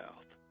save the South.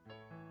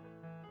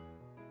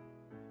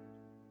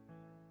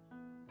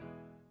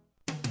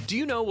 Do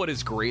you know what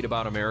is great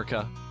about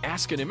America?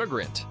 Ask an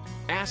Immigrant.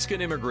 Ask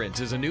an Immigrant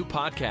is a new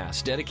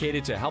podcast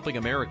dedicated to helping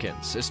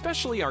Americans,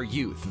 especially our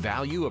youth,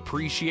 value,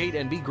 appreciate,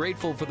 and be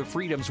grateful for the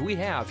freedoms we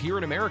have here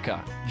in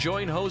America.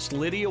 Join host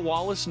Lydia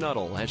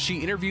Wallace-Nuttall as she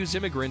interviews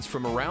immigrants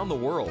from around the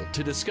world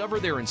to discover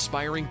their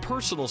inspiring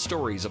personal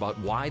stories about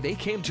why they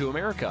came to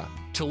America.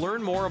 To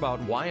learn more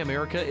about why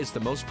America is the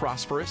most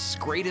prosperous,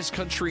 greatest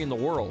country in the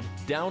world,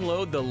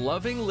 download the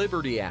Loving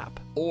Liberty app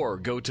or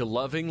go to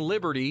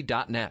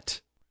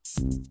lovingliberty.net.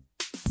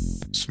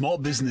 Small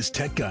Business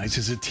Tech Guys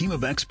is a team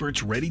of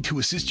experts ready to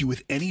assist you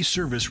with any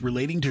service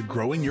relating to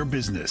growing your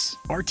business.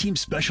 Our team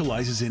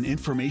specializes in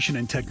information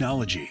and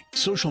technology,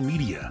 social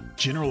media,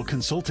 general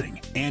consulting,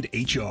 and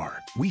HR.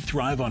 We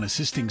thrive on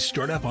assisting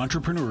startup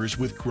entrepreneurs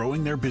with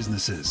growing their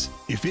businesses.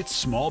 If it's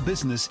small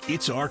business,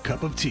 it's our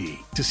cup of tea.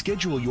 To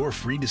schedule your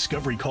free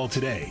discovery call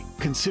today,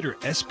 consider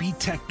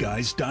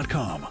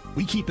sbtechguys.com.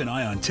 We keep an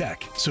eye on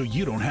tech so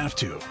you don't have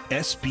to.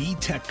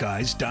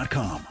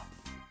 sbtechguys.com.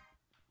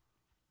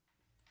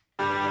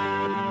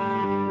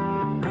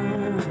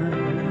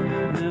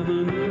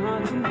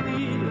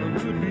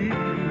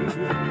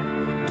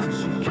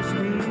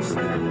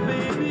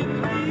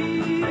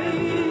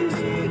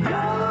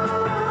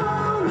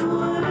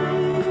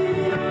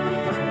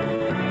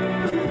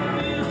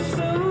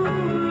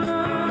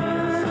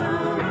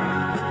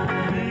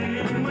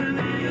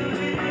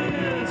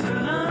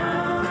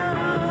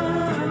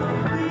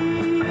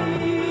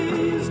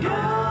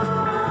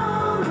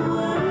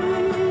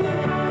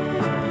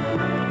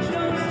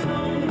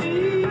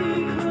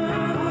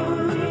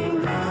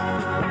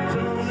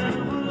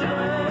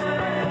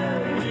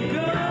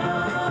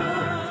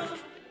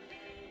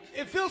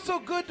 So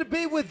good to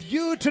be with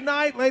you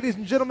tonight, ladies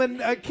and gentlemen.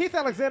 Keith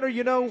Alexander,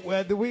 you know,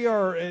 we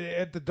are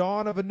at the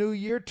dawn of a new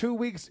year, 2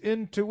 weeks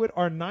into it,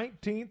 our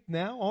 19th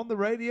now on the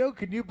radio.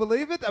 Can you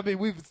believe it? I mean,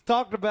 we've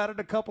talked about it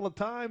a couple of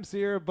times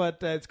here, but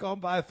it's gone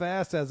by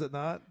fast, has it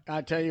not?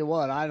 I tell you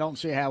what, I don't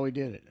see how we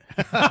did it.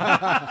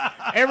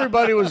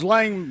 Everybody was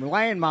laying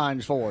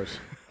landmines for us.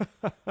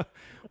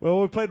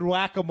 Well, we played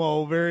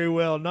whack-a-mole very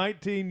well.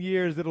 19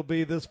 years it'll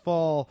be this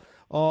fall.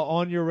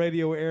 On your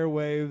radio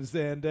airwaves,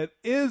 and it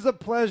is a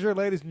pleasure,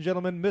 ladies and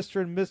gentlemen,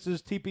 Mr. and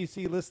Mrs.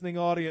 TPC listening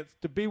audience,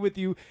 to be with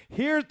you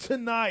here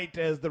tonight,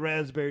 as the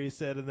Raspberries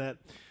said in that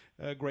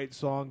great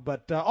song.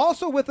 But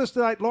also with us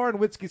tonight, Lauren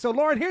Witzke. So,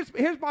 Lauren,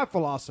 here's my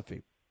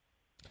philosophy.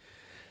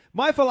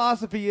 My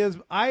philosophy is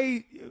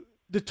I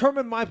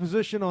determine my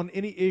position on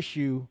any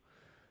issue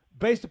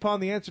based upon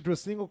the answer to a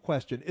single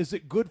question. Is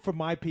it good for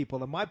my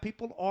people? And my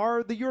people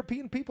are the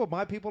European people.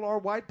 My people are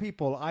white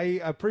people. I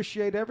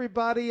appreciate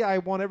everybody. I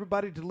want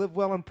everybody to live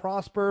well and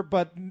prosper,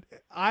 but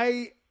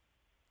I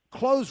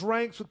close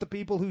ranks with the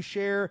people who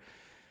share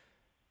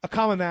a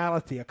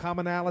commonality.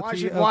 Why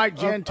should white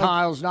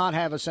Gentiles not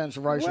have a sense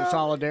of racial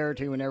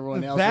solidarity when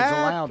everyone else has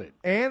allowed it?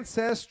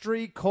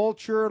 Ancestry,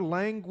 culture,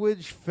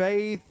 language,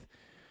 faith,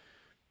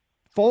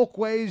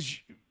 folkways,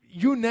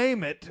 you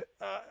name it.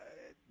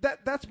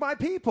 That's my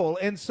people.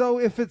 And so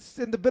if it's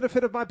in the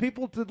benefit of my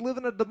people to live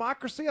in a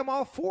democracy, I'm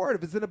all for it.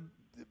 If it's in the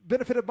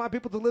benefit of my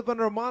people to live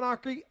under a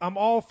monarchy, I'm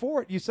all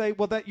for it. You say,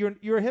 well, that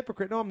you're a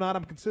hypocrite. No, I'm not.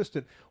 I'm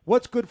consistent.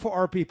 What's good for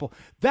our people?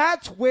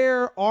 That's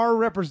where our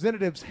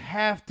representatives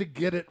have to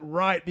get it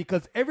right,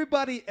 because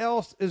everybody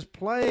else is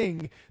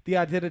playing the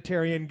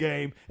identitarian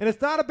game. And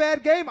it's not a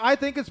bad game. I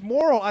think it's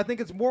moral. I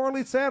think it's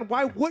morally sound.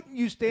 Why wouldn't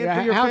you stand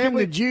for your family? How can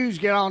the Jews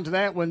get onto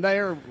that when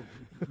they're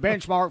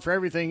benchmark for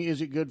everything?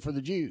 Is it good for the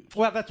Jews?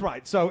 Well, that's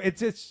right. So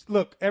it's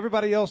look,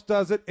 everybody else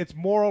does it. It's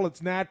moral.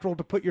 It's natural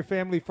to put your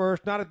family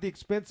first, not at the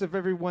expense of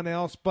everyone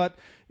else, but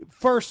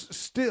first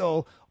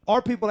still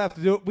Our people have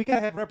to do it. We got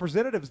to have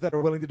representatives that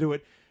are willing to do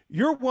it.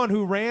 You're one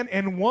who ran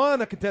and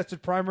won a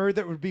contested primary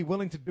that would be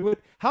willing to do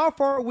it. How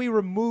far are we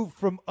removed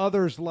from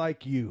others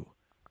like you?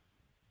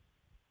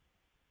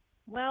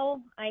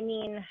 Well, I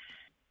mean,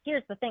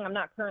 here's the thing. I'm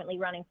not currently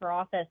running for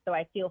office, so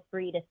I feel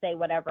free to say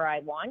whatever I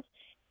want.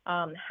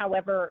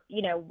 However,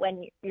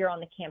 when you're on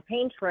the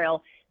campaign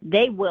trail,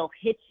 they will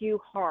hit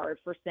you hard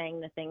for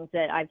saying the things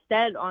that I've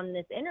said on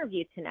this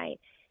interview tonight.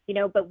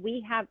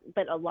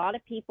 But a lot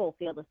of people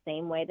feel the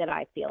same way that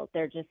I feel.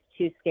 They're just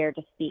too scared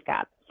to speak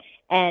up.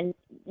 And,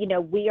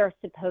 we are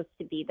supposed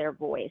to be their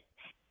voice.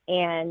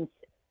 And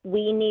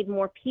we need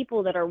more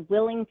people that are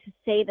willing to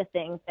say the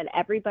things that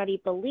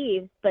everybody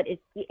believes, but is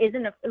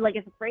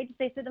afraid to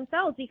say to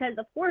themselves. Because,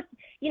 of course,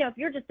 if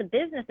you're just a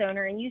business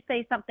owner and you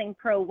say something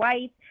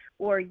pro-white,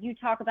 or you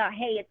talk about,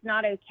 hey, it's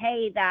not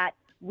okay that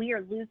we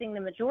are losing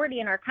the majority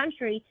in our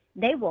country,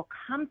 they will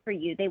come for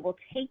you. They will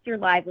take your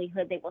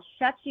livelihood. They will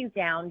shut you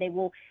down. They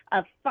will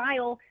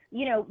file,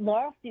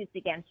 lawsuits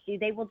against you.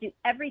 They will do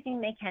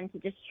everything they can to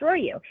destroy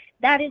you.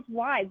 That is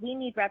why we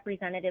need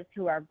representatives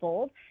who are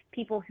bold,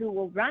 people who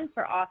will run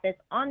for office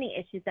on the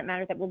issues that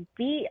matter, that will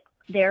be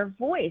their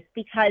voice,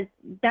 because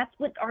that's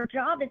what our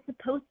job is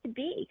supposed to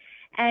be.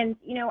 And,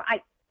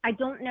 I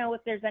don't know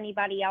if there's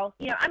anybody else.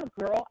 I'm a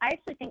girl. I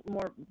actually think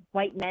more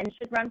white men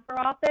should run for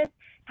office.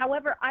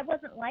 However, I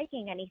wasn't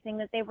liking anything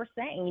that they were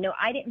saying.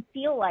 I didn't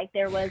feel like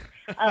there was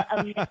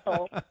a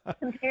missile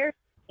compared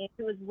to me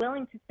who was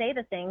willing to say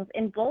the things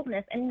in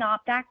boldness and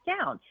not back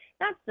down.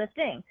 That's the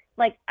thing.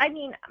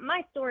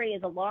 My story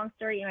is a long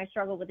story, and I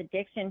struggled with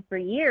addiction for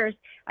years.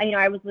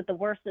 I was with the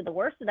worst of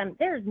them.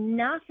 There's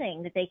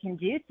nothing that they can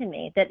do to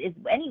me that is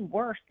any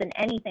worse than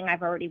anything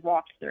I've already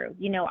walked through.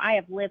 I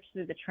have lived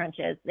through the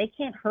trenches. They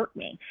can't hurt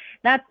me.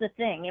 That's the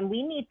thing. And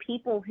we need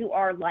people who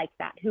are like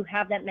that, who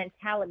have that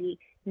mentality.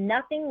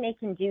 Nothing they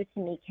can do to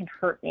me can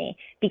hurt me,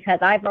 because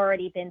I've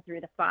already been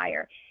through the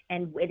fire.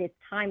 And it is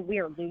time. We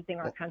are losing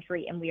our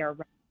country, and we are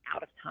running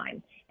out of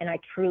time. And I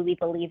truly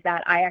believe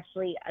that. I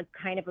actually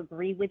kind of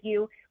agree with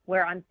you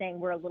where I'm saying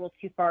we're a little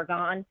too far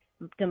gone.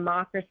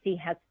 Democracy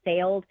has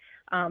failed.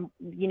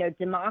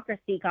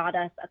 Democracy got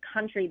us a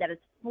country that is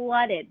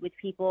flooded with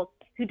people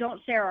who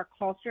don't share our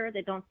culture,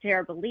 that don't share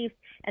our beliefs,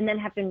 and then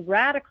have been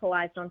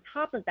radicalized on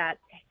top of that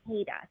to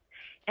hate us.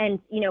 And,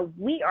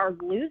 we are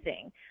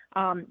losing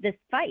this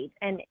fight.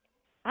 And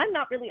I'm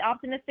not really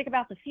optimistic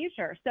about the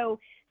future. So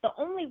the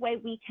only way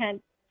we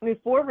can move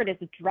forward is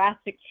a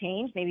drastic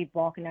change, maybe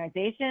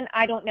balkanization.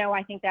 I don't know.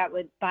 I think that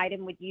Biden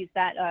would use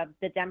that,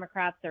 the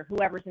Democrats or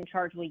whoever's in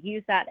charge will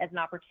use that as an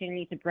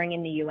opportunity to bring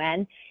in the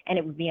UN, and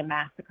it would be a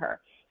massacre.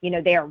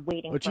 They are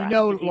waiting for us to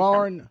do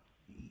Lauren,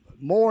 something.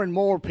 More and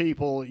more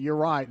people, you're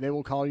right, they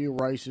will call you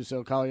racist.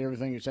 They'll call you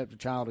everything except a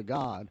child of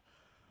God.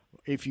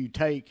 If you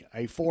take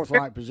a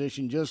forthright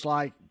position, just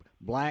like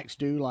blacks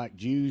do, like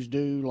Jews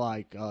do,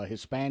 like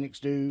Hispanics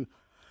do.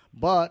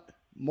 But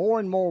more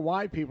and more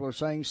white people are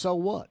saying, so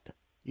what?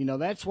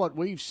 That's what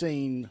we've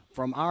seen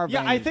from our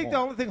vantage I think point. the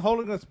only thing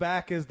holding us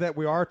back is that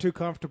we are too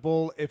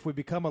comfortable. If we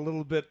become a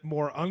little bit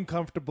more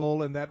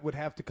uncomfortable, and that would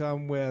have to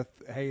come with,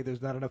 hey,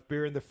 there's not enough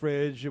beer in the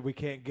fridge, we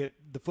can't get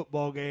the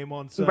football game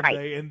on Sunday.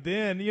 Right. And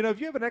then, if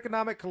you have an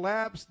economic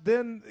collapse,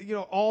 then,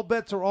 all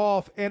bets are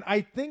off. And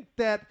I think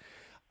that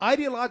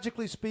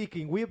ideologically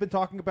speaking, we have been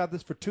talking about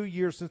this for 2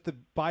 years since the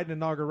Biden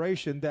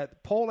inauguration,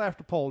 that poll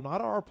after poll,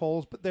 not our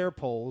polls, but their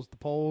polls, the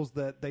polls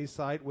that they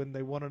cite when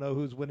they want to know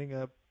who's winning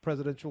a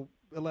presidential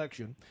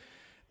election.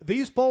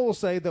 These polls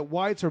say that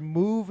whites are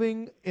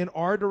moving in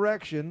our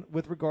direction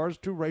with regards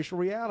to racial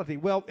reality.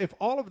 Well, if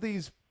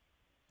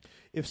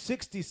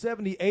 60,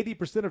 70,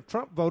 80% of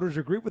Trump voters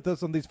agree with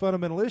us on these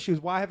fundamental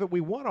issues, why haven't we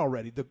won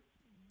already? The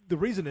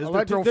reason is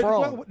electoral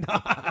fraud.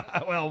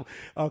 Well,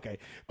 okay.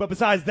 But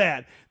besides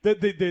that,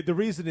 the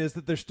reason is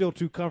that they're still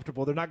too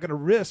comfortable. They're not going to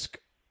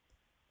risk,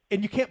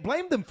 and you can't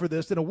blame them for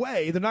this in a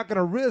way, they're not going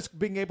to risk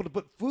being able to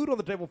put food on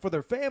the table for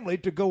their family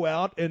to go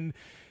out and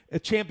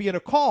champion a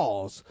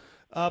cause.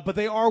 But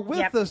they are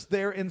with us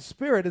there in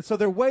spirit, and so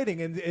they're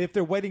waiting. And if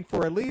they're waiting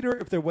for a leader,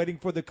 if they're waiting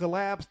for the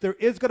collapse, there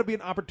is going to be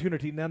an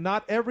opportunity. Now,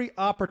 not every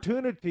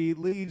opportunity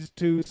leads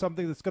to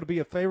something that's going to be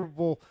a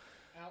favorable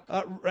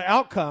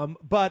outcome,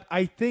 but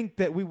I think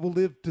that we will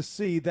live to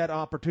see that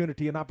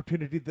opportunity, an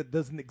opportunity that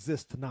doesn't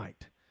exist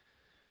tonight.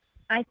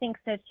 I think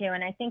so too,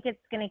 and I think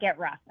it's going to get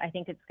rough. I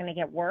think it's going to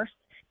get worse,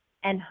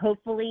 and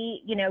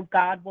hopefully,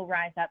 God will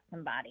rise up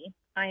somebody.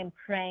 I am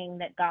praying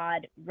that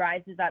God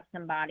rises up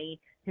somebody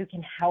who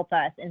can help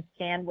us and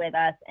stand with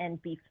us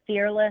and be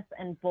fearless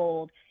and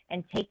bold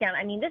and take down.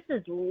 I mean, this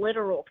is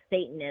literal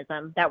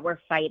Satanism that we're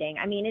fighting.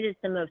 I mean, it is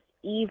the most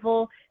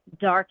evil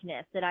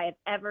darkness that I have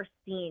ever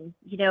seen.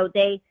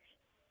 They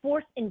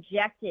force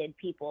injected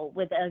people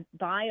with a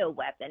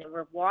bioweapon, and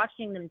we're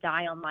watching them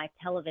die on live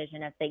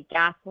television as they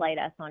gaslight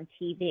us on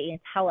TV and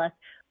tell us,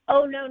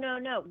 oh, no,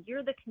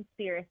 you're the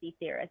conspiracy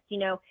theorist.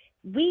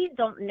 We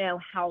don't know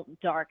how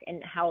dark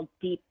and how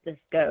deep this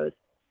goes.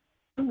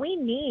 We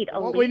need a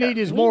What leader. we need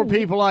is more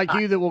people like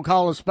you that will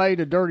call a spade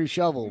a dirty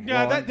shovel.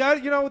 Yeah,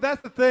 Lauren.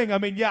 that's the thing. I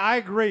mean, yeah, I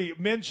agree.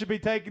 Men should be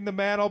taking the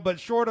mantle, but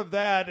short of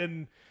that,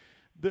 and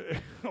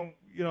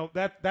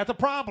that's a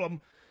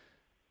problem.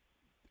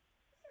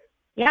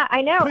 Yeah,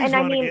 I know. Please and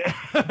run I mean,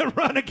 again.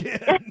 Run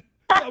again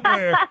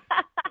somewhere.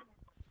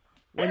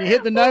 When you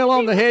hit the nail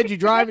on the head, you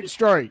drive it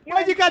straight.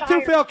 Well, you got two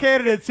failed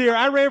candidates here.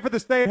 I ran for the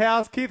state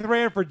house. Keith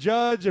ran for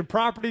judge and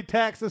property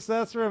tax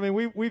assessor. I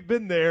mean, we've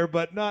been there,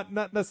 but not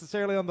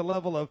necessarily on the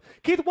level of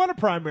Keith won a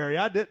primary.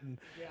 I didn't.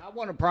 Yeah, I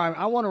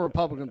won a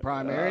Republican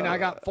primary, and I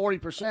got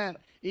 40%,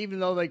 even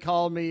though they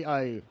called me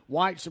a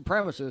white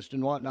supremacist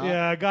and whatnot.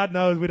 Yeah, God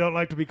knows we don't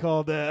like to be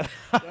called that.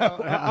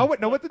 I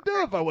wouldn't know what to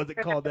do if I wasn't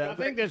called that. I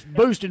think that's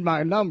boosted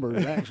my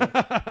numbers, actually.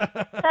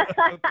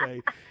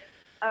 Okay.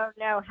 Oh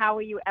no, how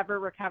will you ever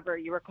recover?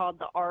 You were called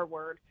the R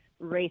word,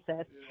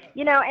 racist.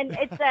 And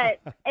it's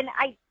and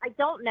I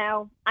don't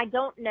know,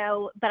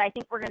 but I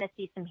think we're going to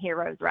see some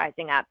heroes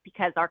rising up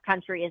because our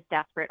country is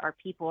desperate, our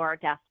people are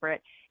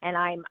desperate, and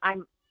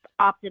I'm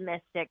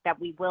optimistic that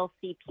we will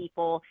see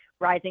people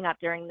rising up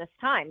during this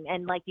time.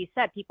 And like you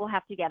said, people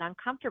have to get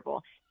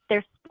uncomfortable.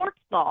 Their sports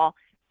ball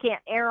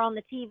can't air on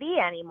the TV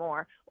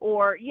anymore,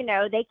 or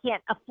they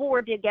can't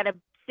afford to get a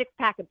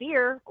six-pack of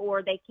beer,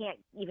 or they can't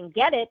even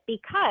get it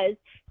because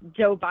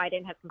Joe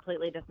Biden has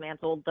completely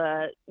dismantled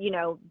the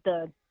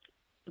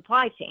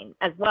supply chain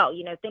as well.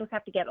 Things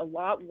have to get a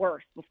lot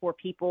worse before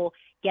people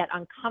get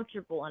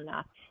uncomfortable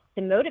enough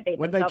to motivate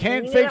when they themselves.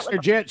 can't fix their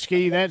jet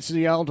ski, that's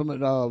the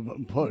ultimate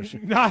push.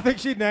 No, I think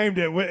she named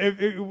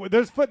it.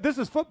 This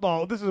is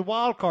football. This is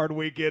wild card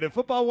weekend. If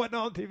football wasn't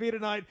on TV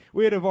tonight,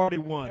 we'd have already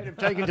won. They'd have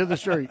taken to the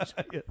streets.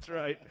 That's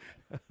right.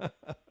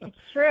 It's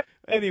true.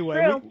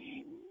 Anyway, it's true.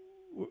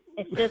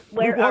 It's just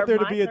where we want our there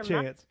to be a minds are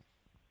chance. mush.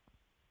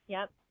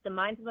 Yep, the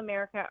minds of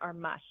America are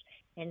mush,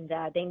 and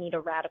they need a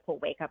radical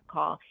wake-up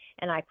call.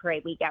 And I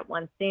pray we get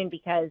one soon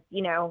because,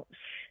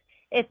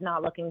 it's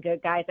not looking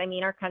good, guys. I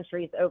mean, our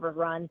country's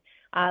overrun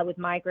with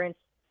migrants.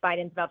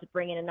 Biden's about to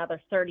bring in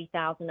another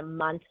 30,000 a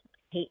month,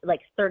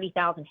 like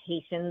 30,000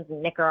 Haitians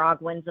and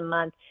Nicaraguans a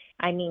month.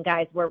 I mean,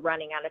 guys, we're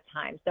running out of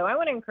time. So I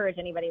want to encourage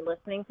anybody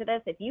listening to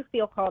this, if you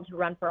feel called to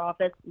run for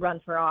office, run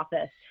for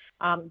office.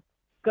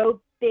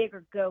 Go big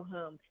or go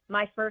home.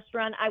 My first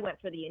run, I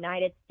went for the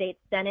United States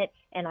Senate,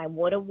 and I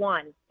would have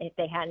won if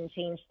they hadn't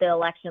changed the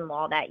election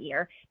law that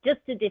year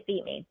just to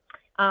defeat me.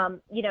 And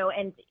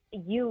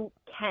you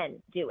can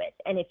do it.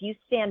 And if you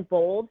stand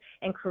bold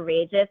and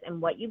courageous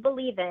in what you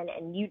believe in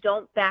and you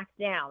don't back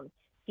down,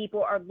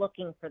 people are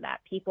looking for that.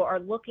 People are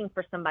looking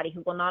for somebody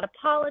who will not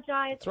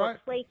apologize or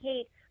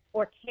placate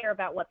or care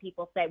about what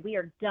people say. We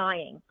are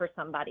dying for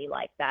somebody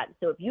like that.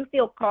 So if you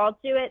feel called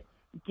to it,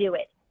 do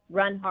it.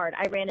 Run hard.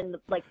 I ran in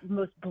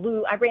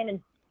I ran in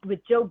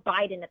with Joe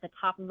Biden at the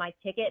top of my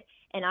ticket,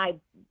 and I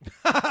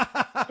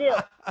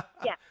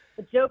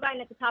with Joe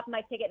Biden at the top of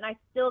my ticket, and I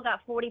still got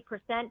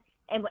 40%.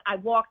 And I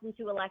walked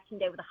into Election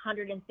Day with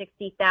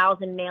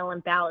 160,000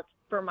 mail-in ballots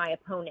for my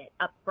opponent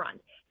up front.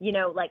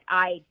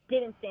 I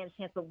didn't stand a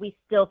chance, but we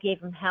still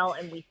gave them hell,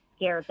 and we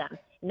scared them.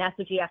 And that's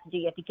what you have to do.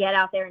 You have to get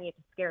out there, and you have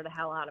to scare the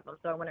hell out of them.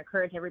 So I want to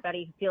encourage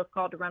everybody who feels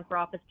called to run for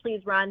office,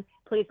 please run,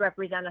 please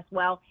represent us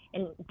well,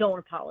 and don't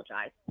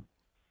apologize.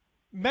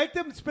 Make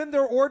them spend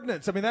their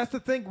ordinance. I mean, that's the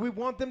thing. We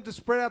want them to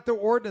spread out their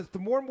ordinance. The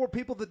more and more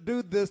people that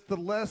do this, the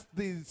less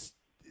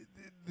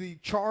the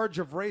charge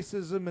of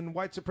racism and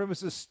white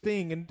supremacists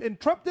sting. And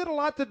Trump did a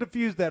lot to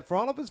diffuse that for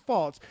all of his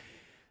faults.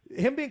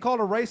 Him being called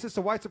a racist,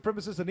 a white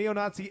supremacist, a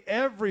neo-Nazi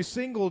every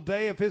single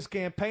day of his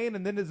campaign,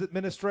 and then his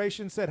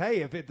administration said,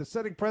 hey, if the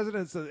sitting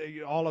president's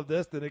all of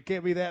this, then it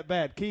can't be that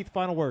bad. Keith,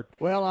 final word.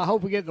 Well, I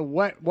hope we get the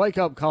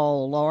wake-up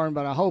call, Lauren,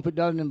 but I hope it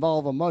doesn't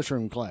involve a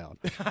mushroom cloud.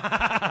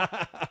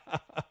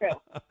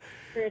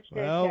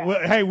 Well,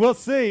 hey, we'll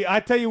see.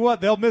 I tell you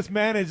what, they'll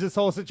mismanage this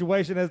whole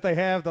situation as they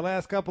have the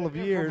last couple of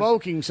years.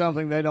 Provoking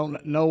something they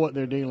don't know what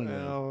they're dealing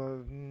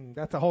with.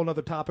 That's a whole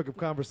other topic of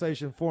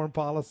conversation, foreign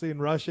policy and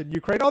Russia and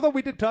Ukraine, although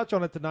we did touch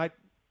on it tonight.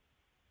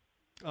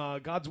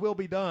 God's will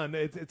be done.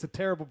 It's a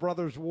terrible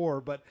brothers' war,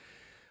 but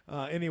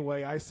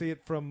anyway, I see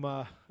it from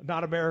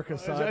not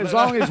America's side. As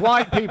long as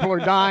white people are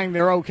dying,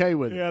 they're okay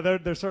with it. Yeah,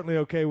 they're certainly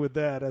okay with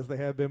that, as they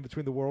have been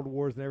between the world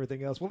wars and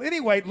everything else. Well,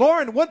 anyway,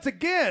 Lauren, once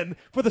again,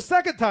 for the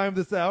second time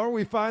this hour,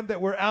 we find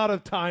that we're out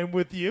of time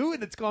with you,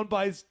 and it's gone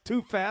by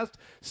too fast.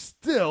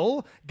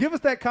 Still, give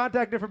us that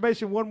contact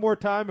information one more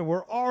time, and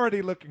we're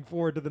already looking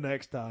forward to the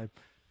next time.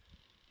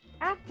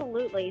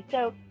 Absolutely.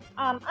 So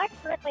I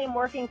currently am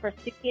working for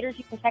Stu Peters.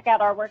 You can check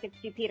out our work at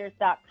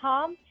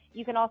stupeters.com.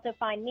 You can also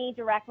find me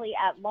directly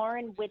at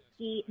Lauren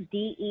Witzke,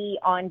 DE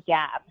on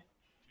Gab.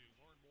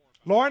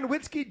 Lauren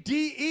Witzke,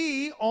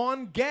 DE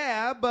on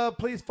Gab.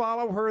 Please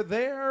follow her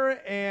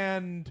there.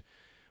 And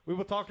We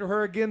will talk to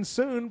her again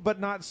soon, but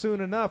not soon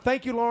enough.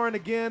 Thank you, Lauren,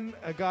 again.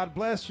 God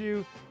bless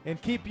you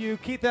and keep you.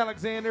 Keith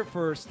Alexander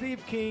for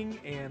Steve King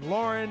and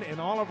Lauren and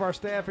all of our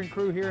staff and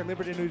crew here at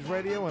Liberty News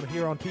Radio and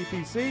here on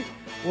TPC.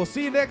 We'll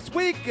see you next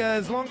week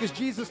as long as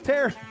Jesus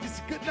tarries.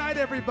 Good night,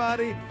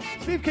 everybody.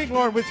 Steve King,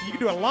 Lauren Witzke, you can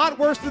do a lot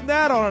worse than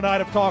that on a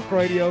night of talk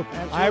radio.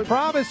 Absolutely. I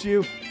promise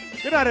you.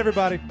 Good night,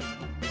 everybody.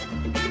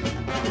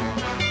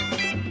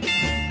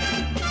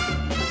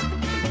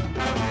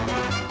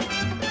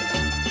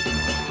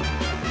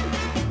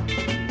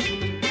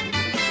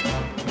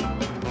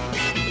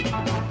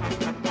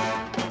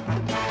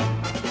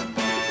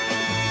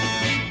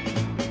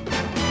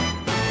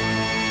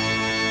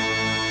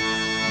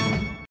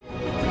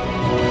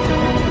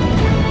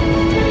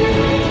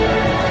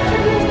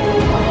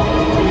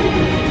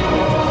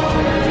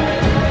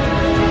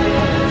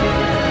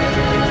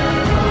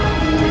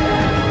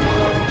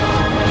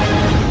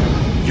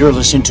 You're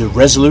listening to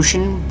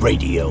Resolution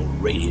Radio.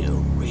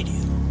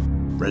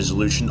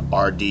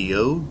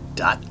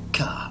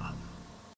 ResolutionRDO.com.